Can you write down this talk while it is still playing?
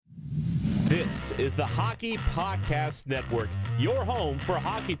This is the Hockey Podcast Network, your home for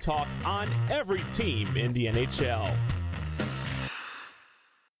hockey talk on every team in the NHL.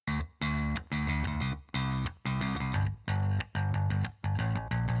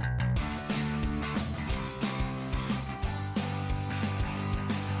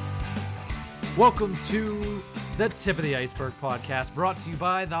 Welcome to the Tip of the Iceberg podcast, brought to you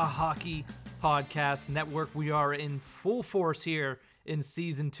by the Hockey Podcast Network. We are in full force here in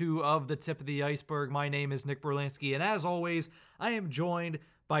Season 2 of the Tip of the Iceberg. My name is Nick Berlansky, and as always, I am joined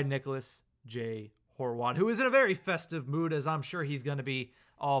by Nicholas J. Horwat, who is in a very festive mood, as I'm sure he's going to be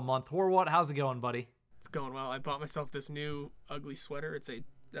all month. Horwat, how's it going, buddy? It's going well. I bought myself this new ugly sweater. It's a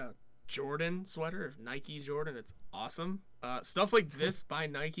Jordan sweater, Nike Jordan. It's awesome. Stuff like this by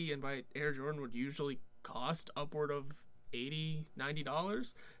Nike and by Air Jordan would usually cost upward of $80,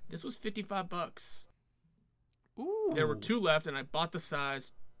 $90. This was $55. Ooh. There were two left, and I bought the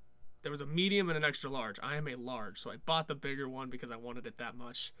size. There was a medium and an extra large. I am a large, so I bought the bigger one because I wanted it that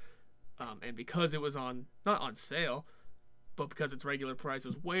much. And because it was not on sale, but because its regular price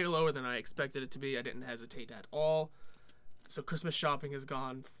was way lower than I expected it to be, I didn't hesitate at all. So Christmas shopping has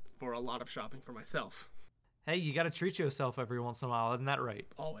gone for a lot of shopping for myself. Hey, you got to treat yourself every once in a while, isn't that right?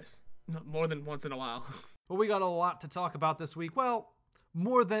 Always. No, more than once in a while. Well, we got a lot to talk about this week. Well,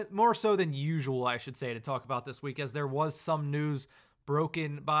 more so than usual, I should say, to talk about this week, as there was some news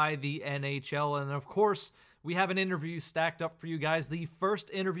broken by the NHL. And of course, we have an interview stacked up for you guys, the first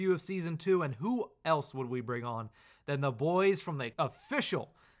interview of Season 2. And who else would we bring on than the boys from the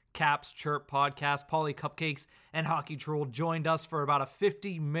official Caps Chirp podcast? Paulie Cupcakes and Hockey Troll joined us for about a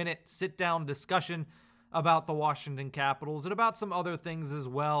 50-minute sit-down discussion about the Washington Capitals and about some other things as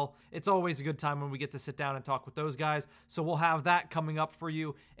well. It's always a good time when we get to sit down and talk with those guys. So we'll have that coming up for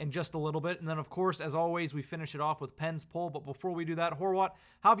you in just a little bit. And then, of course, as always, we finish it off with Penn's poll. But before we do that, Horwat,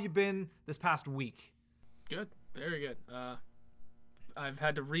 how have you been this past week? Good. Very good. I've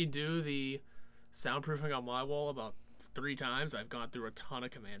had to redo the soundproofing on my wall about 3 times. I've gone through a ton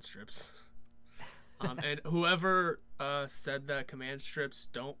of command strips. And whoever said that command strips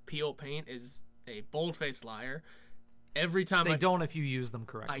don't peel paint is a bold-faced liar. Every time they don't if you use them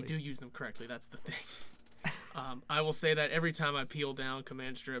correctly. I do use them correctly. That's the thing. I will say that every time I peel down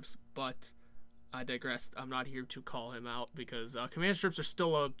command strips, but I digress. I'm not here to call him out because command strips are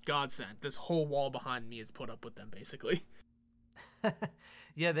still a godsend. This whole wall behind me is put up with them, basically.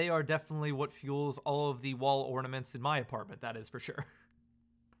 Yeah, they are definitely what fuels all of the wall ornaments in my apartment. That is for sure.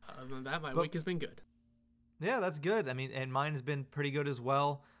 Other than that, my week has been good. Yeah, that's good. I mean, and mine has been pretty good as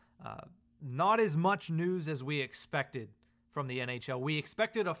well. Not as much news as we expected from the NHL. We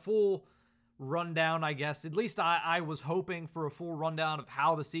expected a full rundown, I guess. At least I was hoping for a full rundown of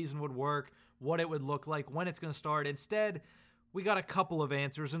how the season would work, what it would look like, when it's going to start. Instead, we got a couple of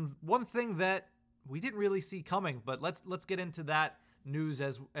answers, and one thing that we didn't really see coming, but let's get into that news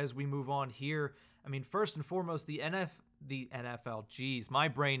as we move on here. I mean, first and foremost, the NFL. Geez, my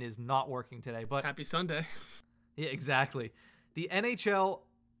brain is not working today. But happy Sunday. Yeah, exactly. The NHL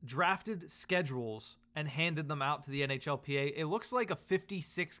drafted schedules and handed them out to the NHLPA. It looks like a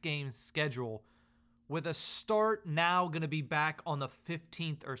 56-game schedule with a start now going to be back on the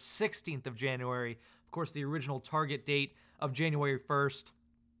 15th or 16th of January. Of course, the original target date of January 1st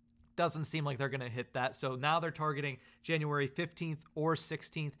doesn't seem like they're going to hit that. So now they're targeting January 15th or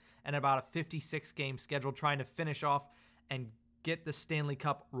 16th and about a 56-game schedule, trying to finish off and get the Stanley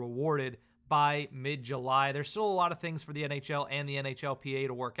Cup rewarded by mid-July. There's still a lot of things for the NHL and the NHLPA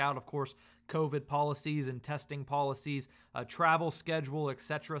to work out. Of course, COVID policies and testing policies, travel schedule,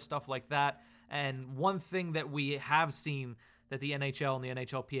 etc., stuff like that. And one thing that we have seen that the NHL and the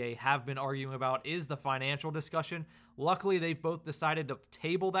NHLPA have been arguing about is the financial discussion. Luckily, they've both decided to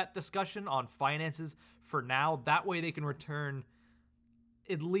table that discussion on finances for now. That way they can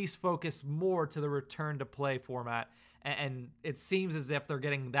at least focus more to the return to play format. And it seems as if they're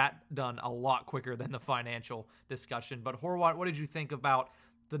getting that done a lot quicker than the financial discussion. But Horwat, what did you think about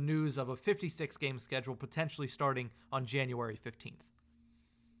the news of a 56-game schedule potentially starting on January 15th?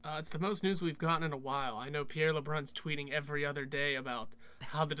 It's the most news we've gotten in a while. I know Pierre LeBrun's tweeting every other day about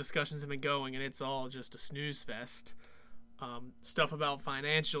how the discussions have been going, and it's all just a snooze fest. Stuff about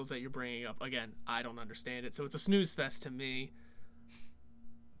financials that you're bringing up, again, I don't understand it, so it's a snooze fest to me.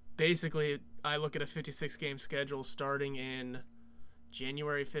 Basically, I look at a 56-game schedule starting in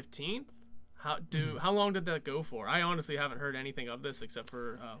January 15th. How long did that go for? I honestly haven't heard anything of this except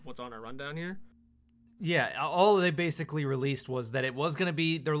for what's on our rundown here. Yeah, all they basically released was that it was going to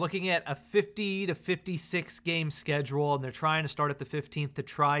be, they're looking at a 50 to 56 game schedule, and they're trying to start at the 15th to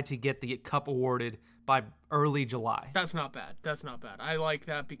try to get the cup awarded by early July. That's not bad. I like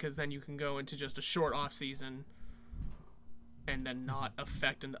that because then you can go into just a short off season and then not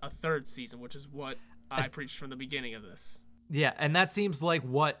affect a third season, which is what I preached from the beginning of this. Yeah, and that seems like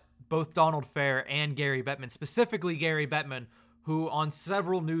what both Donald Fair and Gary Bettman, specifically Gary Bettman, who on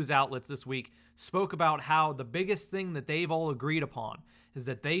several news outlets this week spoke about how the biggest thing that they've all agreed upon is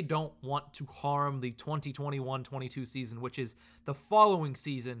that they don't want to harm the 2021-22 season, which is the following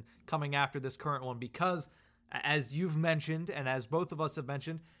season coming after this current one, because as you've mentioned, and as both of us have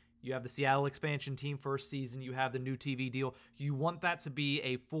mentioned, you have the Seattle expansion team first season, you have the new TV deal. You want that to be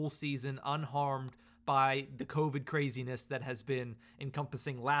a full season unharmed by the COVID craziness that has been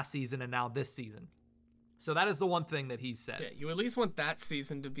encompassing last season and now this season. So that is the one thing that he said. Yeah, you at least want that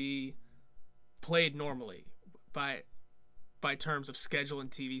season to be played normally by terms of schedule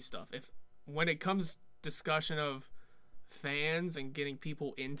and TV stuff. If when it comes discussion of fans and getting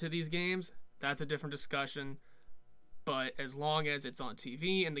people into these games, that's a different discussion. But as long as it's on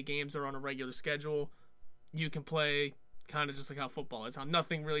TV and the games are on a regular schedule, you can play kind of just like how football is, how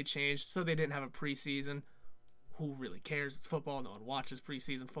nothing really changed. So they didn't have a preseason. Who really cares? It's football. No one watches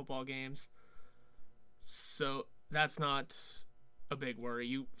preseason football games. So that's not a big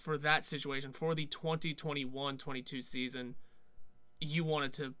worry. For that situation, for the 2021-22 season, you want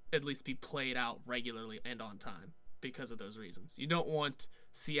it to at least be played out regularly and on time because of those reasons. You don't want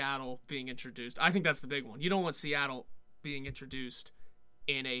Seattle being introduced. I think that's the big one. You don't want Seattle being introduced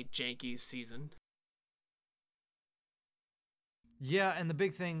in a janky season. Yeah, and the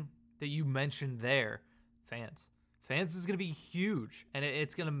big thing that you mentioned there, fans. Fans is going to be huge, and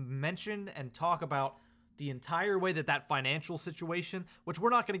it's going to mention and talk about the entire way that financial situation, which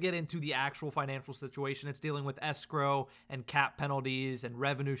we're not going to get into the actual financial situation. It's dealing with escrow and cap penalties and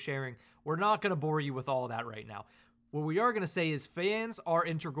revenue sharing. We're not going to bore you with all that right now. What we are going to say is fans are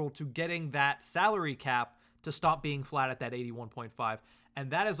integral to getting that salary cap to stop being flat at that 81.5. And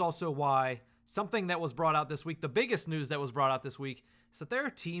that is also why something that was brought out this week, the biggest news that was brought out this week, is that there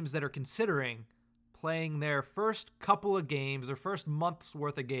are teams that are considering playing their first couple of games or first month's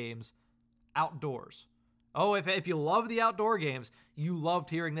worth of games outdoors. Oh, if you love the outdoor games, you loved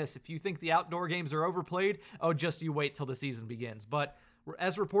hearing this. If you think the outdoor games are overplayed, just you wait till the season begins. But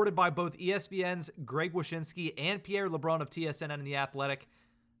as reported by both ESPN's Greg Wyshynski and Pierre LeBrun of TSN and The Athletic,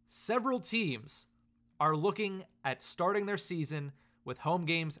 several teams are looking at starting their season with home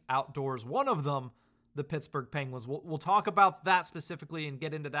games outdoors. One of them, the Pittsburgh Penguins. We'll talk about that specifically and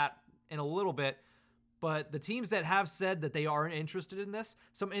get into that in a little bit. But the teams that have said that they aren't interested in this,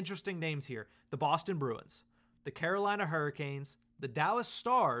 some interesting names here. The Boston Bruins, the Carolina Hurricanes, the Dallas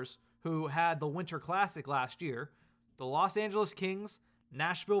Stars, who had the Winter Classic last year, the Los Angeles Kings,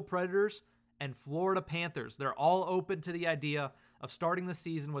 Nashville Predators, and Florida Panthers. They're all open to the idea of starting the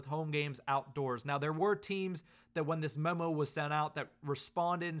season with home games outdoors. Now, there were teams that when this memo was sent out that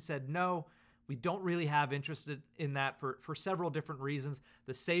responded and said, no, we don't really have interest in that for several different reasons.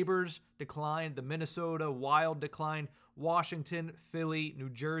 The Sabres declined, the Minnesota Wild declined, Washington, Philly, New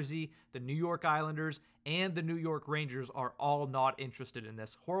Jersey, the New York Islanders, and the New York Rangers are all not interested in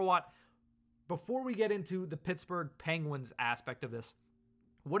this. Horwat, before we get into the Pittsburgh Penguins aspect of this,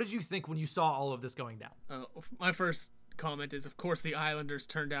 what did you think when you saw all of this going down? My first comment is, of course, the Islanders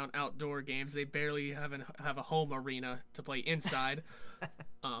turned down outdoor games. They barely have a home arena to play inside.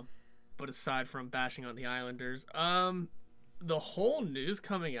 But aside from bashing on the Islanders, the whole news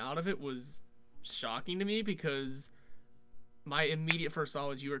coming out of it was shocking to me because my immediate first thought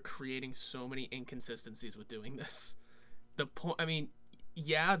was you were creating so many inconsistencies with doing this.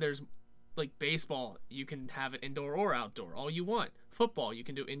 There's like baseball, you can have it indoor or outdoor, all you want. Football, you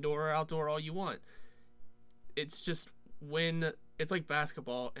can do indoor or outdoor, all you want. It's just when it's like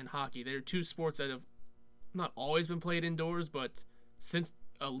basketball and hockey, they're two sports that have not always been played indoors, but since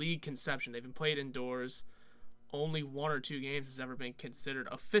a league conception, they've been played indoors. Only one or two games has ever been considered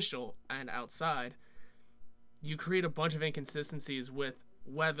official and outside. You create a bunch of inconsistencies with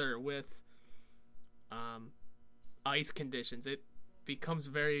weather, with ice conditions. It becomes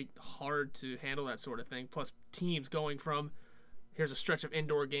very hard to handle that sort of thing. Plus, teams going from here's a stretch of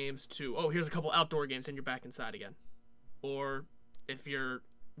indoor games to here's a couple outdoor games and you're back inside again. Or if you're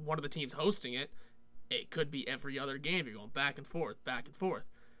one of the teams hosting it, it could be every other game. You're going back and forth, back and forth.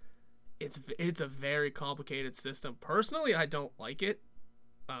 It's a very complicated system. Personally, I don't like it.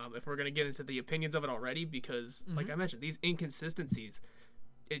 If we're going to get into the opinions of it already, because like I mentioned, these inconsistencies,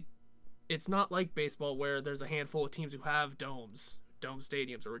 it's not like baseball where there's a handful of teams who have dome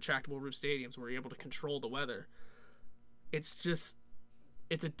stadiums or retractable roof stadiums where you're able to control the weather. It's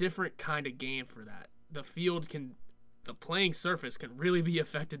a different kind of game for that. The playing surface can really be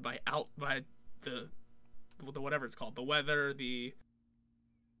affected by the whatever it's called, the weather, the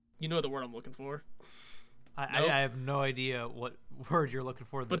word I'm looking for. I have no idea what word you're looking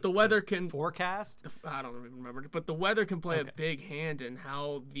for. But the weather can forecast. I don't even remember. But the weather can play a big hand in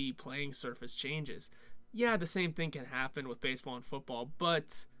how the playing surface changes. Yeah, the same thing can happen with baseball and football,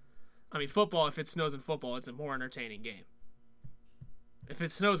 but I mean, football, if it snows in football, it's a more entertaining game. If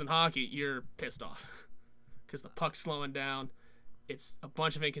it snows in hockey, you're pissed off because the puck's slowing down. It's a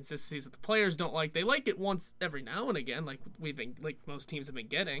bunch of inconsistencies that the players don't like. They like it once every now and again, like most teams have been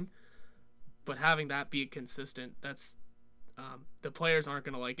getting. But having that be consistent, that's the players aren't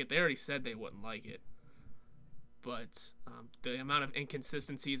going to like it. They already said they wouldn't like it. But the amount of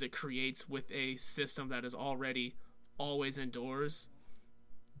inconsistencies it creates with a system that is already always indoors,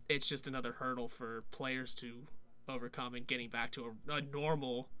 it's just another hurdle for players to overcome and getting back to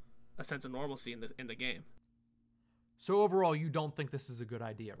a sense of normalcy in the game. So overall, you don't think this is a good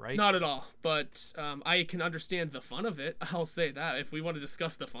idea, right? Not at all, but I can understand the fun of it. I'll say that. If we want to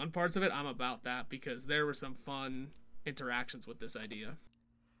discuss the fun parts of it, I'm about that because there were some fun interactions with this idea.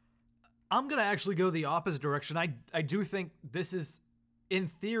 I'm going to actually go the opposite direction. I do think this is, in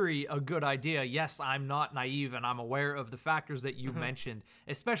theory, a good idea. Yes, I'm not naive, and I'm aware of the factors that you mentioned,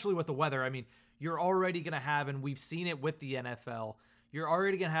 especially with the weather. I mean, you're already going to have, and we've seen it with the NFL, you're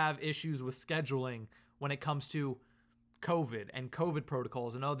already going to have issues with scheduling when it comes to COVID and COVID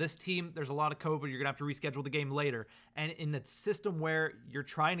protocols. And this team, there's a lot of COVID. You're going to have to reschedule the game later. And in a system where you're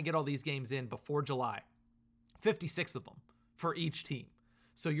trying to get all these games in before July, 56 of them for each team.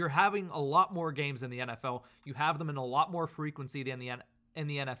 So you're having a lot more games in the NFL. You have them in a lot more frequency than in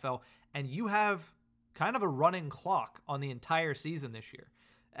the NFL. And you have kind of a running clock on the entire season this year.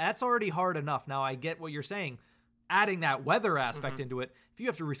 That's already hard enough. Now, I get what you're saying. Adding that weather aspect into it, if you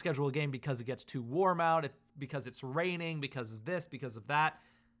have to reschedule a game because it gets too warm out, because it's raining, because of this, because of that,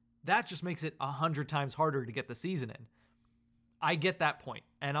 that just makes it 100 times harder to get the season in. I get that point,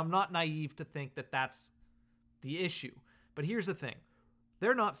 and I'm not naive to think that that's the issue. But here's the thing.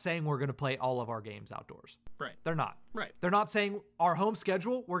 They're not saying we're going to play all of our games outdoors. Right. They're not. Right. They're not saying our home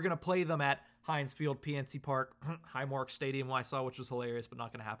schedule, we're going to play them at Heinz Field, PNC Park, Highmark Stadium, I saw, which was hilarious, but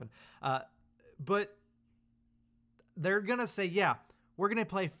not going to happen. But they're going to say, yeah, we're going to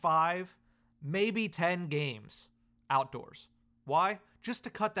play 5, maybe 10 games outdoors. Why? Just to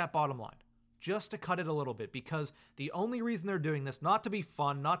cut that bottom line. Just to cut it a little bit. Because the only reason they're doing this, not to be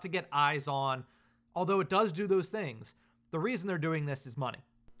fun, not to get eyes on, although it does do those things, the reason they're doing this is money.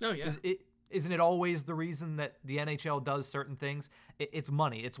 Oh, yeah. Isn't it always the reason that the NHL does certain things? It's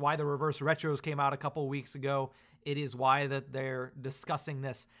money. It's why the reverse retros came out a couple weeks ago. It is why that they're discussing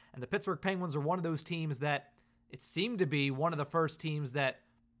this. And the Pittsburgh Penguins are one of those teams that it seemed to be one of the first teams that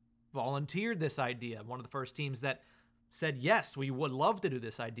volunteered this idea. One of the first teams that said, yes, we would love to do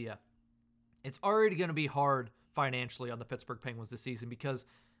this idea. It's already going to be hard financially on the Pittsburgh Penguins this season because,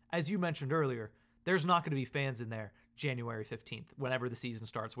 as you mentioned earlier, there's not going to be fans in there January 15th, whenever the season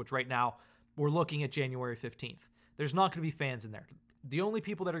starts, which right now we're looking at January 15th. There's not going to be fans in there. The only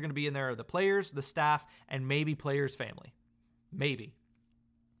people that are going to be in there are the players, the staff, and maybe players' family. Maybe.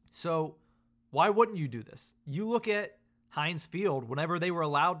 So why wouldn't you do this? You look at Heinz Field, whenever they were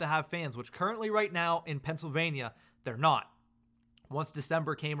allowed to have fans, which currently right now in Pennsylvania, they're not. Once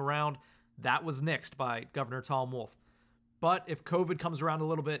December came around, that was nixed by Governor Tom Wolf. But if COVID comes around a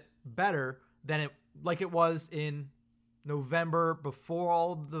little bit better than it was in November, before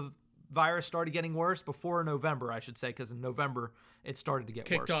all the virus started getting worse, before November, I should say, because in November it started to get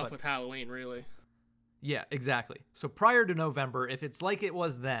worse. Kicked off with Halloween, really. Yeah, exactly. So prior to November, if it's like it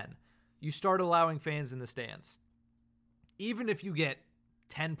was then, you start allowing fans in the stands. Even if you get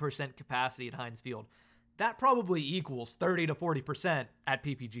 10% capacity at Heinz Field, that probably equals 30 to 40% at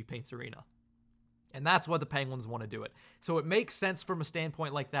PPG Paints Arena. And that's what the Penguins want to do it. So it makes sense from a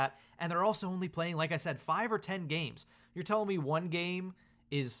standpoint like that. And they're also only playing, like I said, 5 or 10 games. You're telling me one game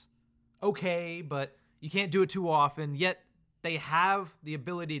is okay, but you can't do it too often, yet they have the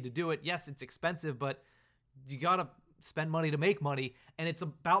ability to do it. Yes, it's expensive, but you got to spend money to make money, and it's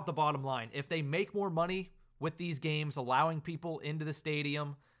about the bottom line. If they make more money with these games, allowing people into the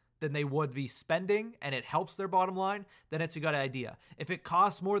stadium than they would be spending, and it helps their bottom line, then it's a good idea. If it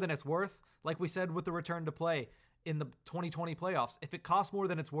costs more than it's worth, like we said with the return to play in the 2020 playoffs, if it costs more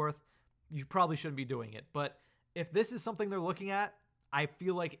than it's worth, you probably shouldn't be doing it. But if this is something they're looking at, I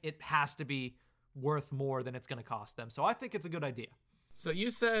feel like it has to be worth more than it's going to cost them. So I think it's a good idea. So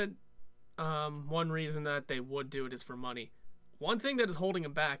you said one reason that they would do it is for money. One thing that is holding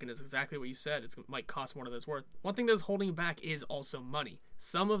them back, and it's exactly what you said, it might cost more than it's worth. One thing that is holding them back is also money.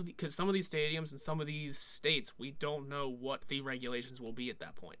 Because some of these stadiums and some of these states, we don't know what the regulations will be at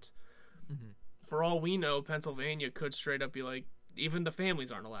that point. Mm-hmm. for all we know, Pennsylvania could straight up be like, even the families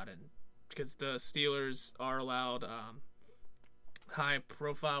aren't allowed in, because the Steelers are allowed high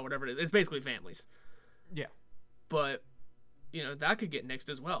profile, whatever it is. It's basically families. Yeah. But, that could get nixed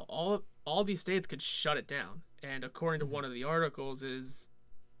as well. All these states could shut it down. And according to one of the articles is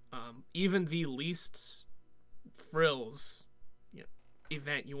even the least frills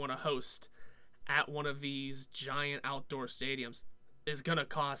event you want to host at one of these giant outdoor stadiums is going to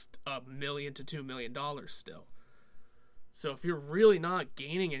cost $1 million to $2 million still. So if you're really not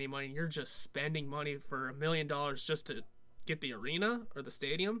gaining any money, you're just spending money for $1 million just to get the arena or the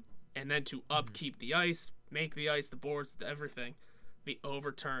stadium, and then to upkeep the ice, make the ice, the boards, everything, the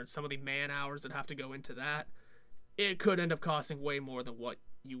overturn, some of the man hours that have to go into that, it could end up costing way more than what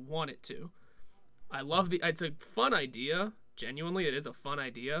you want it to. It's a fun idea. Genuinely, it is a fun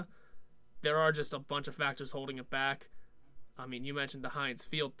idea. There are just a bunch of factors holding it back. I mean, you mentioned the Heinz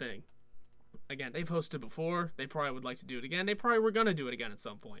Field thing. Again, they've hosted before. They probably would like to do it again. They probably were going to do it again at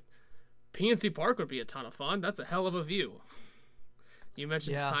some point. PNC Park would be a ton of fun. That's a hell of a view. You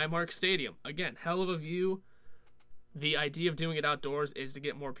mentioned Highmark Stadium. Again, hell of a view. The idea of doing it outdoors is to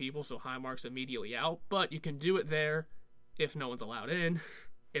get more people, so Highmark's immediately out. But you can do it there if no one's allowed in.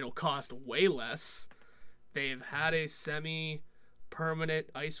 It'll cost way less. They've had a semi-permanent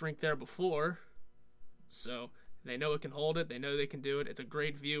ice rink there before, so they know it can hold it. They know they can do it. It's a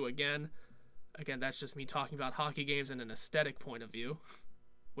great view. Again, that's just me talking about hockey games in an aesthetic point of view,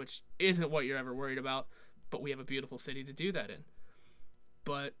 which isn't what you're ever worried about, but we have a beautiful city to do that in.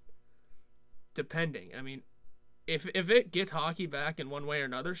 But depending, I mean, if it gets hockey back in one way or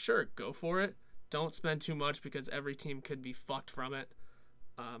another, sure, go for it. Don't spend too much because every team could be fucked from it.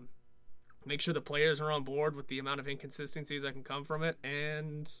 Make sure the players are on board with the amount of inconsistencies that can come from it,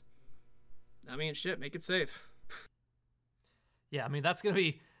 and I mean, shit, make it safe. Yeah, I mean, that's going to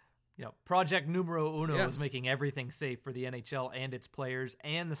be, project numero uno is making everything safe for the NHL and its players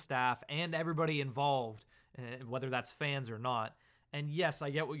and the staff and everybody involved, whether that's fans or not. And yes, I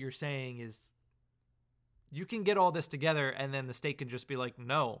get what you're saying is you can get all this together and then the state can just be like,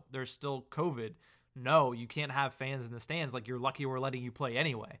 no, there's still COVID. No, you can't have fans in the stands. Like, you're lucky we're letting you play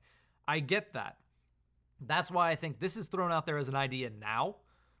anyway. I get that. That's why I think this is thrown out there as an idea now.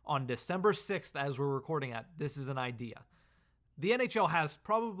 On December 6th, as we're recording at, this is an idea. The NHL has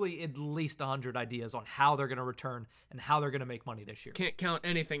probably at least 100 ideas on how they're going to return and how they're going to make money this year. Can't count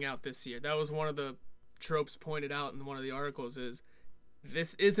anything out this year. That was one of the tropes pointed out in one of the articles is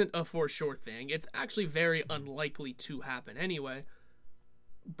this isn't a for sure thing. It's actually very unlikely to happen anyway.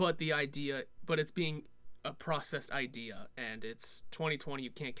 But it's being a processed idea, and it's 2020. You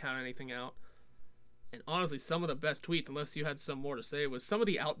can't count anything out. And honestly, some of the best tweets, unless you had some more to say, was some of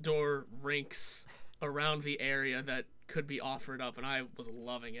the outdoor rinks around the area that could be offered up, and I was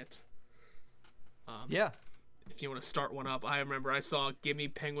loving it. Yeah. If you want to start one up, I remember I saw Gimme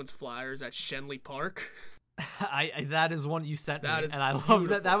Penguins flyers at Shenley Park. That is one you sent me, and I love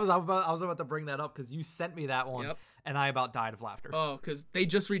that. I was about to bring that up because you sent me that one, and I about died of laughter. Oh, because they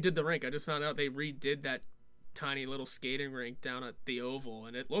just redid the rink. I just found out they redid that tiny little skating rink down at the Oval,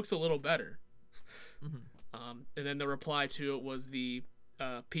 and it looks a little better. Mm-hmm. And then the reply to it was the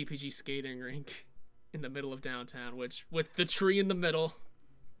PPG skating rink in the middle of downtown, which with the tree in the middle.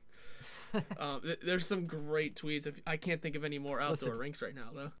 There's some great tweets. I can't think of any more outdoor rinks right now,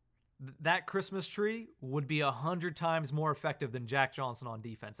 though. That Christmas tree would be 100 times more effective than Jack Johnson on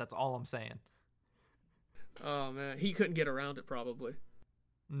defense. That's all I'm saying. Oh, man. He couldn't get around it, probably.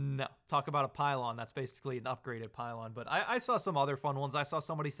 No. Talk about a pylon. That's basically an upgraded pylon. But I saw some other fun ones. I saw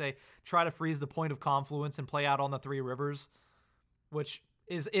somebody say, try to freeze the point of confluence and play out on the Three Rivers, which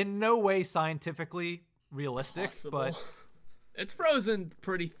is in no way scientifically realistic. Possible. But it's frozen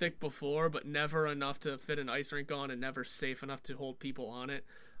pretty thick before, but never enough to fit an ice rink on and never safe enough to hold people on it.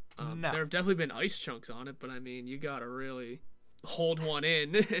 No. There have definitely been ice chunks on it, but I mean, you gotta really hold one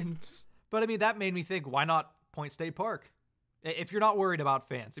in. But I mean, that made me think, why not Point State Park? If you're not worried about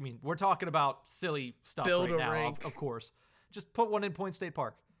fans, I mean, we're talking about silly stuff Build right a now, rink. of course. Just put one in Point State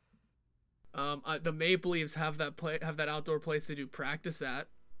Park. The Maple Leafs have that outdoor place to do practice at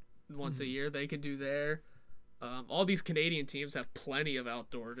once a year. They can do there. All these Canadian teams have plenty of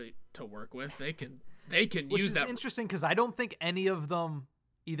outdoor to work with. They can Which use that. Which is interesting because I don't think any of them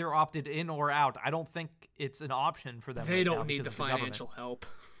either opted in or out. I don't think it's an option for them. They right don't now need the financial help.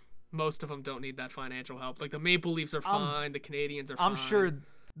 Most of them don't need that financial help. Like the Maple Leafs are fine. The Canadians are fine. I'm sure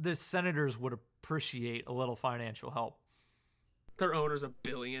the Senators would appreciate a little financial help. Their owner's a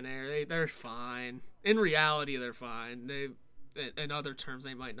billionaire. They're fine. In reality, they're fine. In other terms,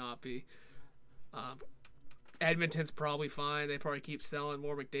 they might not be. Edmonton's probably fine. They probably keep selling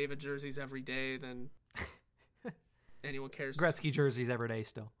more McDavid jerseys every day than anyone cares. Gretzky jerseys every day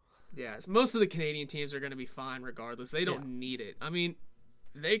still. Yes, most of the Canadian teams are going to be fine regardless. They don't need it. I mean,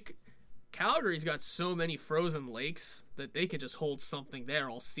 Calgary's got so many frozen lakes that they could just hold something there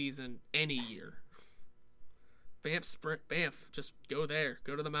all season, any year. Banff, just go there.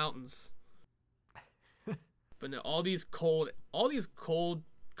 Go to the mountains. But no, all these cold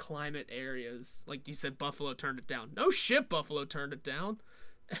climate areas, like you said, Buffalo turned it down. No shit, Buffalo turned it down.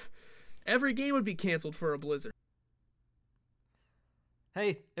 Every game would be canceled for a blizzard.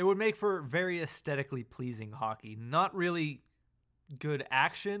 Hey, it would make for very aesthetically pleasing hockey. Not really good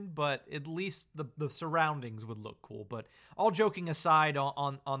action, but at least the surroundings would look cool. But all joking aside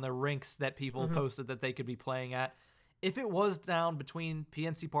on the rinks that people posted that they could be playing at, if it was down between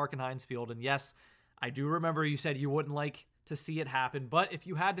PNC Park and Heinz Field, and yes, I do remember you said you wouldn't like to see it happen, but if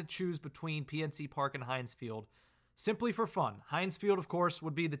you had to choose between PNC Park and Heinz Field, simply for fun, Heinz Field, of course,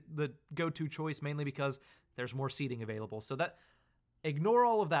 would be the go-to choice, mainly because there's more seating available. So that ignore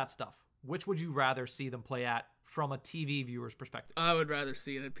all of that stuff. Which would you rather see them play at from a TV viewer's perspective? I would rather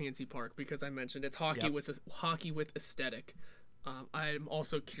see it at PNC Park because I mentioned it's hockey with aesthetic. I'm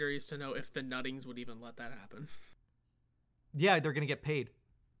also curious to know if the Nuttings would even let that happen. Yeah, they're going to get paid.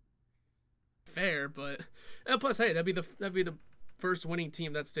 Fair, but plus, hey, that'd be the first winning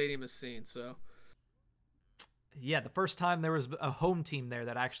team that stadium has seen. So, yeah, the first time there was a home team there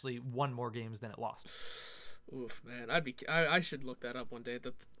that actually won more games than it lost. Oof, man, I should look that up one day.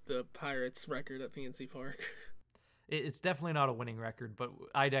 The Pirates record at PNC Park. It's definitely not a winning record, but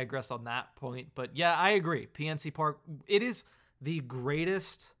I digress on that point. But yeah, I agree. PNC Park, it is the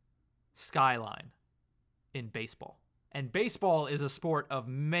greatest skyline in baseball. And baseball is a sport of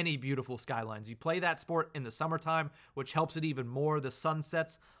many beautiful skylines. You play that sport in the summertime, which helps it even more. The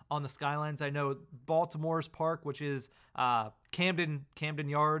sunsets on the skylines. I know Baltimore's park, which is Camden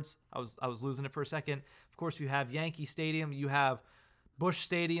Yards. I was losing it for a second. Of course, you have Yankee Stadium. You have Busch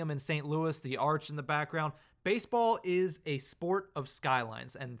Stadium in St. Louis, the arch in the background. Baseball is a sport of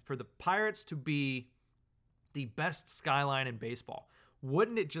skylines. And for the Pirates to be the best skyline in baseball,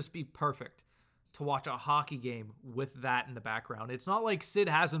 wouldn't it just be perfect to watch a hockey game with that in the background? It's not like Sid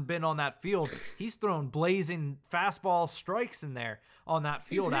hasn't been on that field. He's thrown blazing fastball strikes in there on that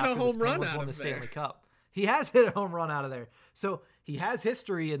field after the Penguins won the Stanley Cup. He has hit a home run out of there. So he has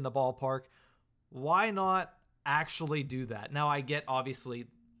history in the ballpark. Why not actually do that? Now, I get, obviously,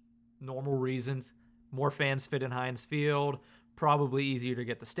 normal reasons. More fans fit in Heinz Field. Probably easier to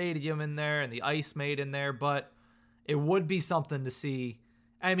get the stadium in there and the ice made in there. But it would be something to see.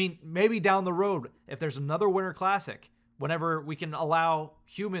 I mean, maybe down the road, if there's another Winter Classic, whenever we can allow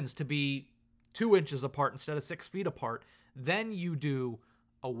humans to be 2 inches apart instead of 6 feet apart, then you do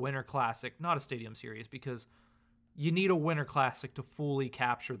a Winter Classic, not a Stadium Series, because you need a Winter Classic to fully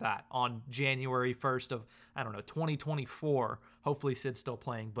capture that on January 1st of, 2024. Hopefully Sid's still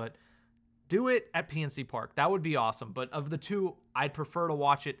playing, but do it at PNC Park. That would be awesome. But of the two, I'd prefer to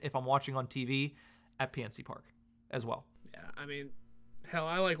watch it, if I'm watching on TV, at PNC Park as well. Yeah, I mean, hell,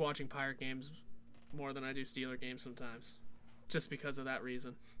 I like watching Pirate games more than I do Steeler games sometimes, just because of that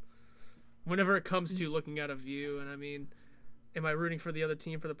reason. Whenever it comes to looking at a view, and I mean, am I rooting for the other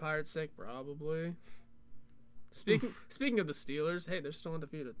team for the Pirates' sake? Probably. Speaking of the Steelers, hey, they're still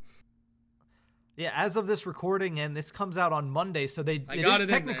undefeated. Yeah, as of this recording, and this comes out on Monday, so it's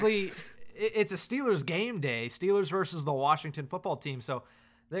a Steelers game day. Steelers versus the Washington football team, so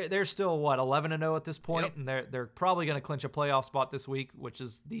they're still, 11-0 at this point, Yep. and they're probably going to clinch a playoff spot this week, which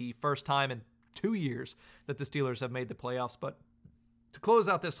is the first time in 2 years that the Steelers have made the playoffs. But to close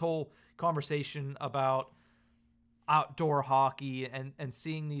out this whole conversation about outdoor hockey and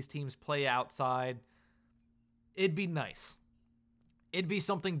seeing these teams play outside, it'd be nice. It'd be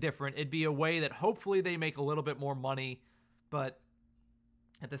something different. It'd be a way that hopefully they make a little bit more money, but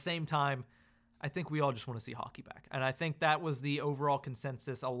at the same time, I think we all just want to see hockey back. And I think that was the overall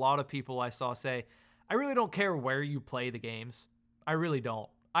consensus. A lot of people I saw say, I really don't care where you play the games. I really don't.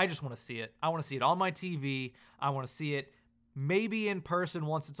 I just want to see it. I want to see it on my TV. I want to see it maybe in person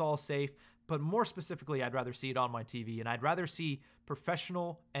once it's all safe. But more specifically, I'd rather see it on my TV. And I'd rather see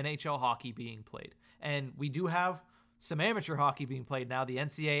professional NHL hockey being played. And we do have some amateur hockey being played now, the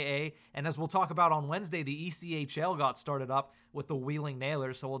NCAA. And as we'll talk about on Wednesday, the ECHL got started up with the Wheeling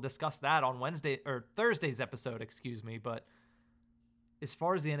Nailers. So we'll discuss that on Thursday's episode, But as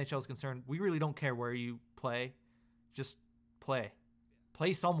far as the NHL is concerned, we really don't care where you play. Just play.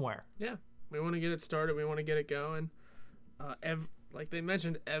 Play somewhere. Yeah, we want to get it started. We want to get it going. Like they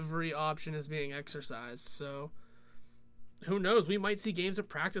mentioned, every option is being exercised. So who knows? We might see games at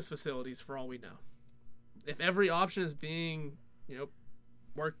practice facilities for all we know. if every option is being,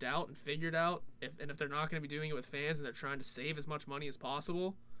 worked out and figured out, if they're not going to be doing it with fans and they're trying to save as much money as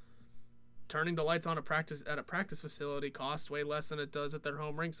possible, turning the lights on at a practice facility costs way less than it does at their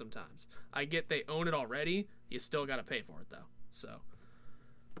home rink sometimes. I get they own it already. You still got to pay for it, though. So,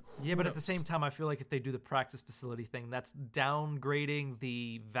 yeah, but at the same time, I feel like if they do the practice facility thing, that's downgrading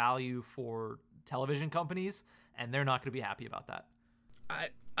the value for television companies, and they're not going to be happy about that.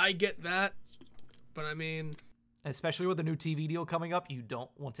 I get that, but I mean, especially with the new TV deal coming up, you don't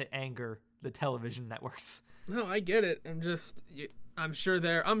want to anger the television networks. No, I get it. I'm sure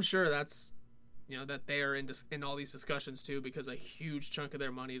that's, that they are in all these discussions too, because a huge chunk of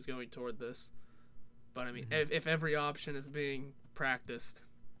their money is going toward this. But I mean, if every option is being practiced,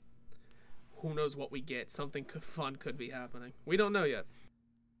 who knows what we get? Something fun could be happening. We don't know yet.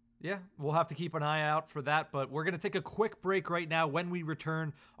 Yeah, we'll have to keep an eye out for that, but we're going to take a quick break right now. When we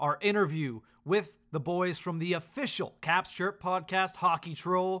return, our interview with the boys from the official Caps Chirp podcast, Hockey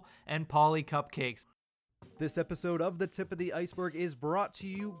Troll and Polly Cupcakes. This episode of The Tip of the Iceberg is brought to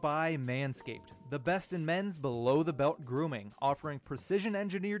you by Manscaped, the best in men's below-the-belt grooming, offering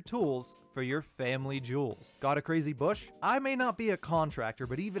precision-engineered tools for your family jewels. Got a crazy bush? I may not be a contractor,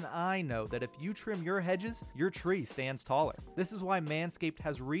 but even I know that if you trim your hedges, your tree stands taller. This is why Manscaped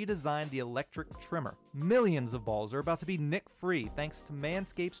has redesigned the electric trimmer. Millions of balls are about to be nick-free thanks to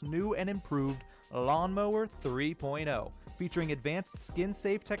Manscaped's new and improved Lawnmower 3.0. Featuring advanced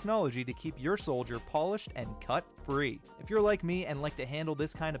skin-safe technology to keep your soldier polished and cut-free. If you're like me and like to handle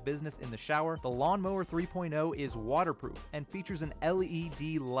this kind of business in the shower, the Lawnmower 3.0 is waterproof and features an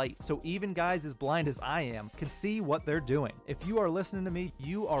LED light, so even guys as blind as I am can see what they're doing. If you are listening to me,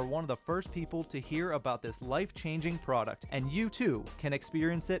 you are one of the first people to hear about this life-changing product, and you too can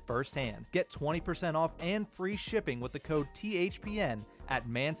experience it firsthand. Get 20% off and free shipping with the code THPN at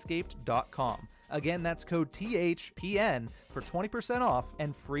manscaped.com. Again, that's code THPN for 20% off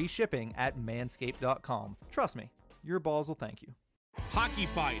and free shipping at manscaped.com. Trust me, your balls will thank you. Hockey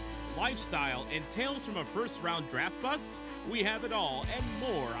fights, lifestyle, and tales from a first-round draft bust? We have it all and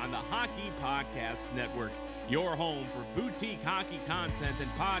more on the Hockey Podcast Network, your home for boutique hockey content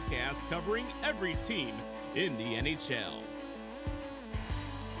and podcasts covering every team in the NHL.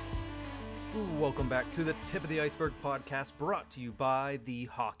 Welcome back to the Tip of the Iceberg podcast, brought to you by the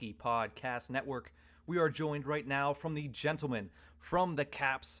Hockey Podcast Network. We are joined right now from the gentleman from the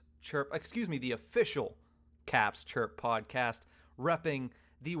the official Caps Chirp podcast, repping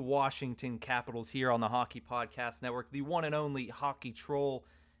the Washington Capitals here on the Hockey Podcast Network, the one and only Hockey Troll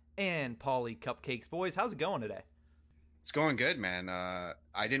and Polly Cupcakes. Boys, how's it going today? It's going good, man. I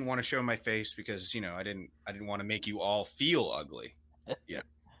didn't want to show my face because, I didn't want to make you all feel ugly. Yeah.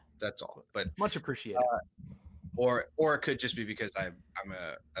 That's all, but much appreciated. Or it could just be because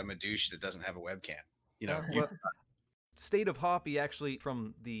I'm a douche that doesn't have a webcam. State of Hoppy actually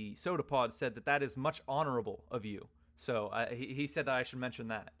from the Soda Pod said that is much honorable of you. So he said that I should mention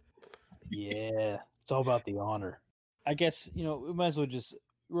that. Yeah, it's all about the honor. I guess we might as well just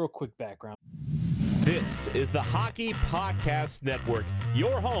real quick background. This is the Hockey Podcast Network,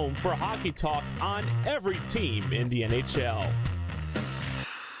 your home for hockey talk on every team in the NHL.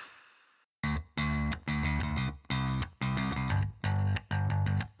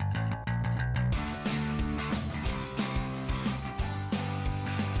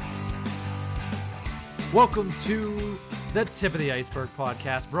 Welcome to the Tip of the Iceberg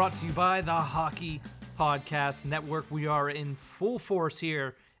podcast, brought to you by the Hockey Podcast Network. We are in full force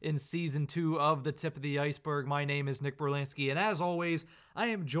here in Season 2 of the Tip of the Iceberg. My name is Nick Berlansky, and as always, I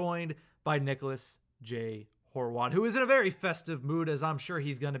am joined by Nicholas J. Horwat, who is in a very festive mood, as I'm sure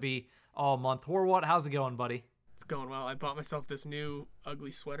he's going to be all month. Horwat, how's it going, buddy? It's going well. I bought myself this new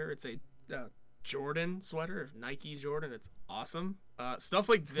ugly sweater. It's a Jordan sweater, Nike Jordan. It's awesome. Stuff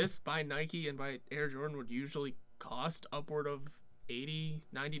like this by Nike and by Air Jordan would usually cost upward of $80,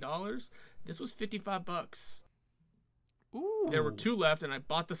 $90. This was $55. Ooh. There were 2 left, and I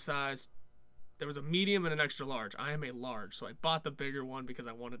bought the size. There was a medium and an extra large. I am a large, so I bought the bigger one because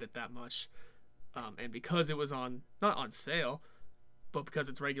I wanted it that much. And because it was not on sale, but because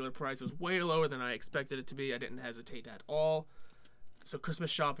its regular price was way lower than I expected it to be, I didn't hesitate at all. So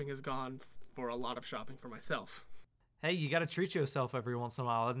Christmas shopping has gone for a lot of shopping for myself. Hey, you got to treat yourself every once in a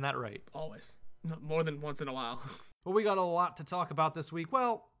while, isn't that right? Always. No, more than once in a while. Well, we got a lot to talk about this week.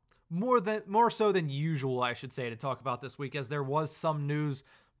 Well, more so than usual, I should say, to talk about this week, as there was some news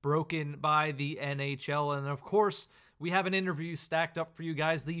broken by the NHL. And of course, we have an interview stacked up for you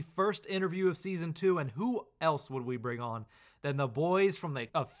guys, the first interview of Season 2. And who else would we bring on than the boys from the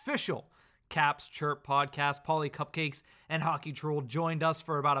official Caps Chirp podcast. Paulie Cupcakes and Hockey Troll joined us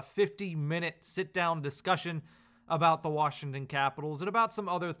for about a 50-minute sit-down discussion about the Washington Capitals and about some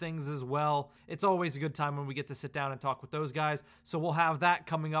other things as well. It's always a good time when we get to sit down and talk with those guys. So we'll have that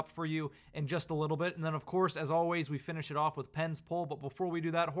coming up for you in just a little bit. And then, of course, as always, we finish it off with Penn's poll. But before we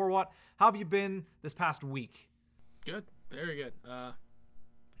do that, Horwat, how have you been this past week? Good. Very good.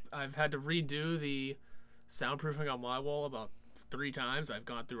 I've had to redo the soundproofing on my wall about 3 times. I've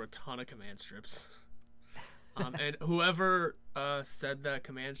gone through a ton of command strips. And whoever said that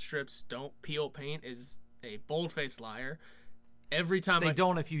command strips don't peel paint is a bold-faced liar. Every time they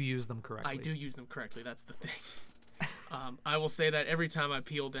don't if you use them correctly. I do use them correctly. That's the thing. I will say that every time I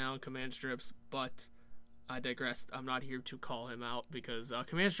peel down command strips, but I digress. I'm not here to call him out because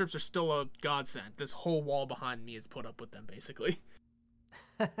command strips are still a godsend. This whole wall behind me is put up with them, basically.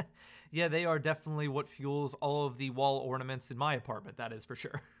 Yeah, they are definitely what fuels all of the wall ornaments in my apartment. That is for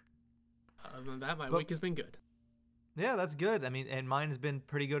sure. Other than that, my week has been good. Yeah, that's good. I mean, and mine has been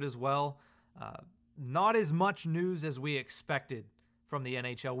pretty good as well. Not as much news as we expected from the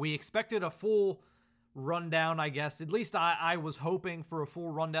NHL. We expected a full rundown, I guess. At least I was hoping for a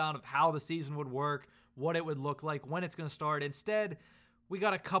full rundown of how the season would work, what it would look like, when it's going to start. Instead, we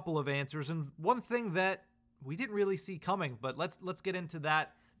got a couple of answers, and one thing that we didn't really see coming, but let's get into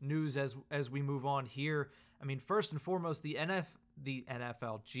that news as we move on here. I mean, first and foremost, the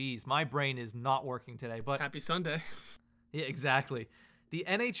NFL. Geez, my brain is not working today, but happy Sunday. Yeah, exactly. The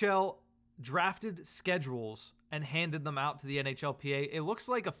NHL drafted schedules and handed them out to the NHLPA. It looks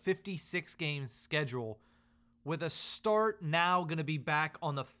like a 56-game schedule with a start now going to be back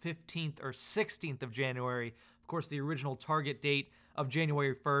on the 15th or 16th of January. Of course, the original target date of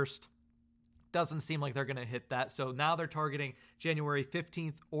January 1st doesn't seem like they're going to hit that. So now they're targeting January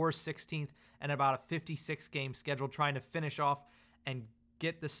 15th or 16th and about a 56-game schedule, trying to finish off and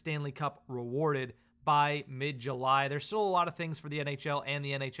get the Stanley Cup rewarded by mid-July. There's still a lot of things for the NHL and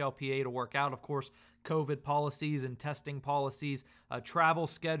the NHLPA to work out. Of course, COVID policies and testing policies, travel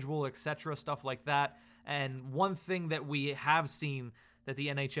schedule, etc., stuff like that. And one thing that we have seen that the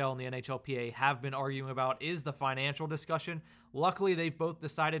NHL and the NHLPA have been arguing about is the financial discussion. Luckily, they've both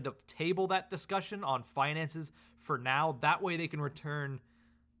decided to table that discussion on finances for now. That way they can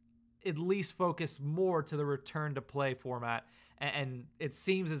at least focus more to the return to play format. And it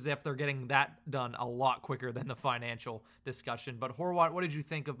seems as if they're getting that done a lot quicker than the financial discussion. But Horwat, what did you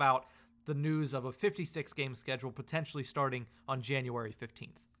think about the news of a 56-game schedule potentially starting on January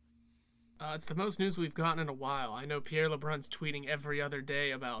 15th? It's the most news we've gotten in a while. I know Pierre LeBrun's tweeting every other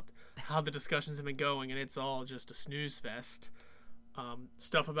day about how the discussions have been going, and it's all just a snooze fest.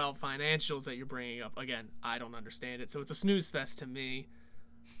 Stuff about financials that you're bringing up, again, I don't understand it, so it's a snooze fest to me.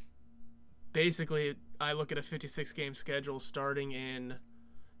 Basically, I look at a 56-game schedule starting in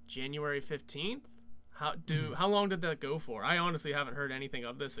January 15th. How long did that go for? I honestly haven't heard anything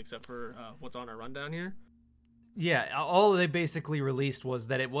of this except for what's on our rundown here. Yeah, all they basically released was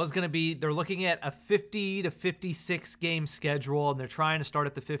that it was going to be, they're looking at a 50 to 56 game schedule, and they're trying to start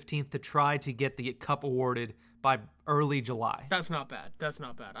at the 15th to try to get the cup awarded by early July. That's not bad.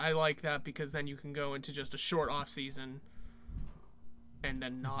 I like that because then you can go into just a short off season and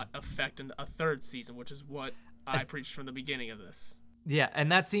then not affect a third season, which is what I preached from the beginning of this. Yeah, and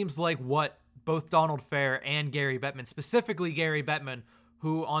that seems like what both Donald Fair and Gary Bettman, specifically Gary Bettman,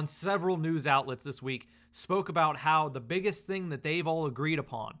 who on several news outlets this week spoke about how the biggest thing that they've all agreed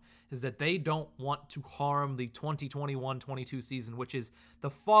upon is that they don't want to harm the 2021-22 season, which is the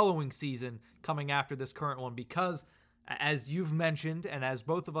following season coming after this current one, because as you've mentioned, and as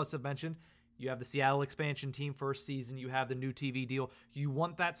both of us have mentioned, you have the Seattle expansion team first season, you have the new TV deal. You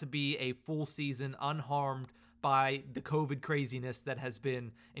want that to be a full season unharmed by the COVID craziness that has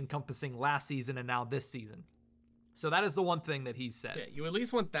been encompassing last season and now this season. So that is the one thing that he said. Yeah, you at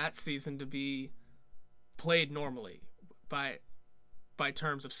least want that season to be played normally by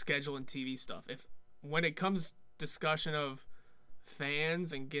terms of schedule and TV stuff. If when it comes discussion of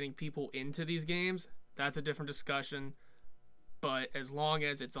fans and getting people into these games, that's a different discussion. But as long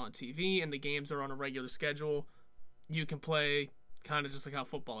as it's on TV and the games are on a regular schedule, you can play kind of just like how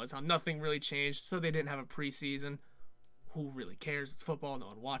football is, how nothing really changed. So they didn't have a preseason. Who really cares? It's football. No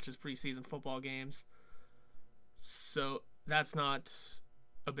one watches preseason football games. So that's not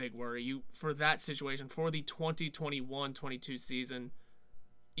a big worry. For that situation, for the 2021-22 season,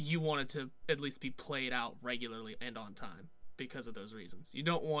 you want it to at least be played out regularly and on time because of those reasons. You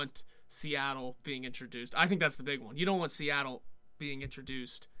don't want Seattle being introduced. I think that's the big one. You don't want Seattle being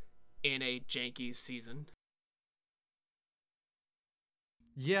introduced in a janky season.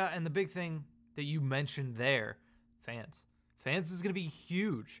 Yeah, and the big thing that you mentioned there, fans. fans is going to be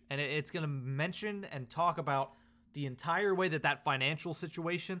huge. And it's going to mention and talk about the entire way that financial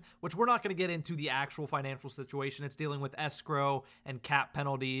situation, which we're not going to get into the actual financial situation. It's dealing with escrow and cap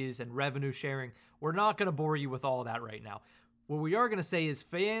penalties and revenue sharing. We're not going to bore you with all of that right now. What we are going to say is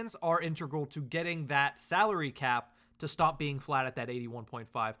fans are integral to getting that salary cap to stop being flat at that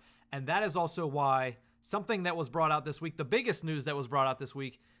 81.5. And that is also why something that was brought out this week, the biggest news that was brought out this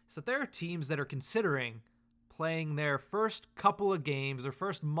week, is that there are teams that are considering playing their first couple of games, their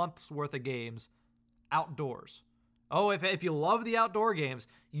first month's worth of games, outdoors. Oh, if you love the outdoor games,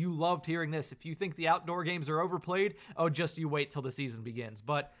 you loved hearing this. If you think the outdoor games are overplayed, just you wait till the season begins.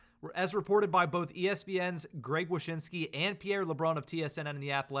 But as reported by both ESPN's Greg Wyshynski and Pierre LeBrun of TSN and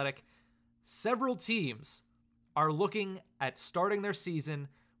The Athletic, several teams are looking at starting their season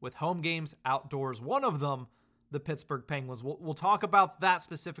with home games outdoors. One of them, the Pittsburgh Penguins. We'll talk about that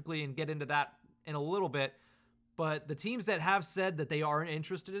specifically and get into that in a little bit. But the teams that have said that they aren't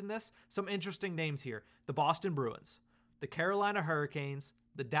interested in this, some interesting names here. The Boston Bruins, the Carolina Hurricanes,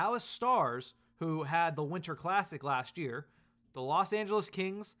 the Dallas Stars, who had the Winter Classic last year, the Los Angeles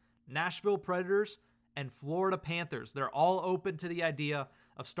Kings, Nashville Predators, and Florida Panthers. They're all open to the idea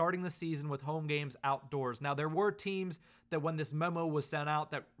of starting the season with home games outdoors. Now, there were teams that when this memo was sent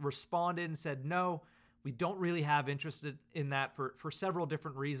out that responded and said, no, we don't really have interest in that for several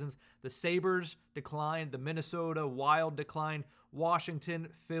different reasons. The Sabres declined, the Minnesota Wild declined, Washington,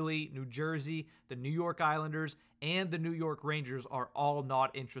 Philly, New Jersey, the New York Islanders, and the New York Rangers are all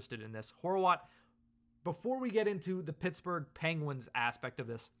not interested in this. Horwat, before we get into the Pittsburgh Penguins aspect of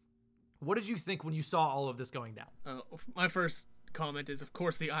this, what did you think when you saw all of this going down? My first comment is, of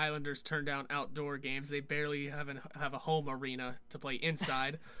course, the Islanders turn down outdoor games. They barely have a home arena to play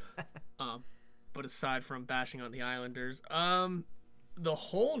inside. But aside from bashing on the Islanders, the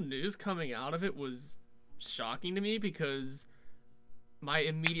whole news coming out of it was shocking to me because my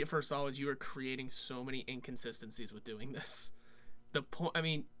immediate first thought was you are creating so many inconsistencies with doing this.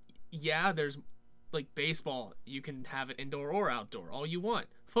 There's like baseball, you can have it indoor or outdoor, all you want.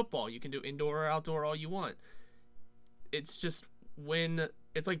 Football, you can do indoor or outdoor, all you want. It's just when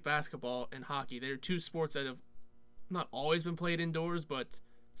it's like basketball and hockey, they're two sports that have not always been played indoors, but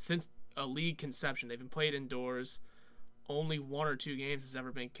since a league conception, they've been played indoors. Only 1 or 2 games has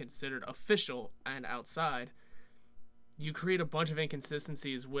ever been considered official and outside. You create a bunch of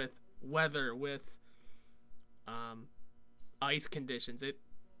inconsistencies with weather, with ice conditions. It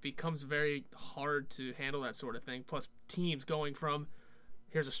becomes very hard to handle that sort of thing. Plus, teams going from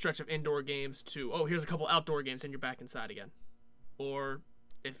here's a stretch of indoor games to here's a couple outdoor games and you're back inside again. Or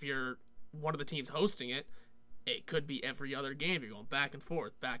if you're one of the teams hosting it, it could be every other game. You're going back and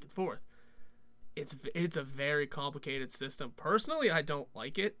forth, back and forth. It's a very complicated system. Personally, I don't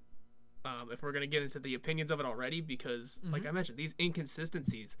like it. If we're going to get into the opinions of it already, because like I mentioned, these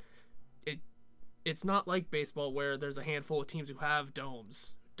inconsistencies, it's not like baseball where there's a handful of teams who have dome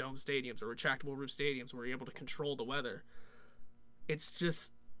stadiums or retractable roof stadiums where you're able to control the weather.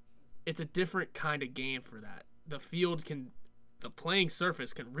 It's a different kind of game for that. The playing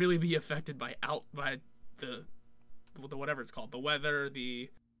surface can really be affected by the whatever it's called, the weather, the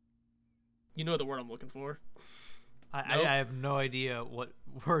word I'm looking for. I have no idea what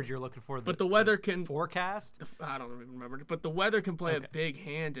word you're looking for. But the weather can forecast. I don't even remember. But the weather can play a big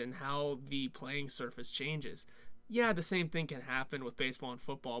hand in how the playing surface changes. Yeah, the same thing can happen with baseball and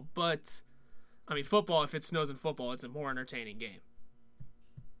football. But I mean, football, if it snows in football, it's a more entertaining game.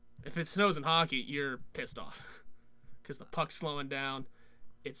 If it snows in hockey, you're pissed off because the puck's slowing down.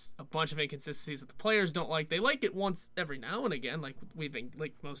 It's a bunch of inconsistencies that the players don't like. They like it once every now and again, like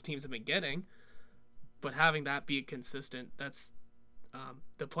most teams have been getting. But having that be consistent, that's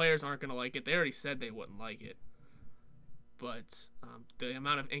the players aren't going to like it. They already said they wouldn't like it. But the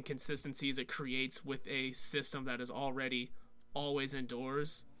amount of inconsistencies it creates with a system that is already always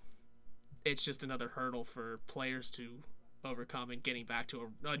indoors, it's just another hurdle for players to overcome and getting back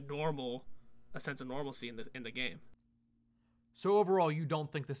to a sense of normalcy in the game. So overall, you don't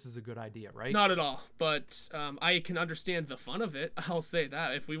think this is a good idea, right? Not at all. But I can understand the fun of it. I'll say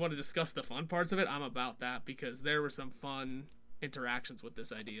that. If we want to discuss the fun parts of it, I'm about that because there were some fun interactions with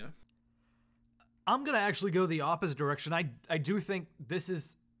this idea. I'm going to actually go the opposite direction. I do think this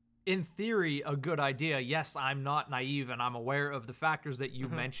is, in theory, a good idea. Yes, I'm not naive, and I'm aware of the factors that you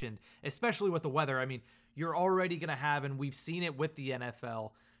mentioned, especially with the weather. I mean, you're already going to have, and we've seen it with the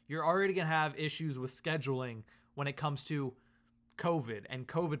NFL, you're already going to have issues with scheduling when it comes to COVID and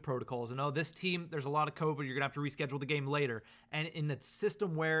COVID protocols. And this team, there's a lot of COVID. You're going to have to reschedule the game later. And in a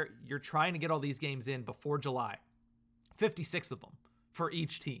system where you're trying to get all these games in before July, 56 of them for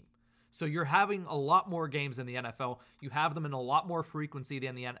each team. So you're having a lot more games in the NFL. You have them in a lot more frequency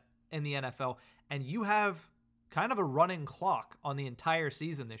than in the NFL, and you have kind of a running clock on the entire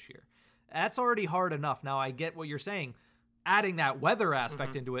season this year. That's already hard enough. Now, I get what you're saying. Adding that weather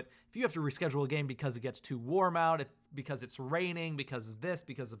aspect into it, if you have to reschedule a game because it gets too warm out, because it's raining, because of this,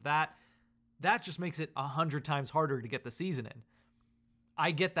 because of that, that just makes it 100 times harder to get the season in.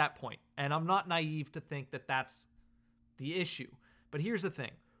 I get that point, and I'm not naive to think that that's the issue. But here's the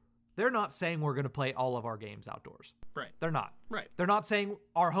thing. They're not saying we're going to play all of our games outdoors. Right. They're not. Right. They're not saying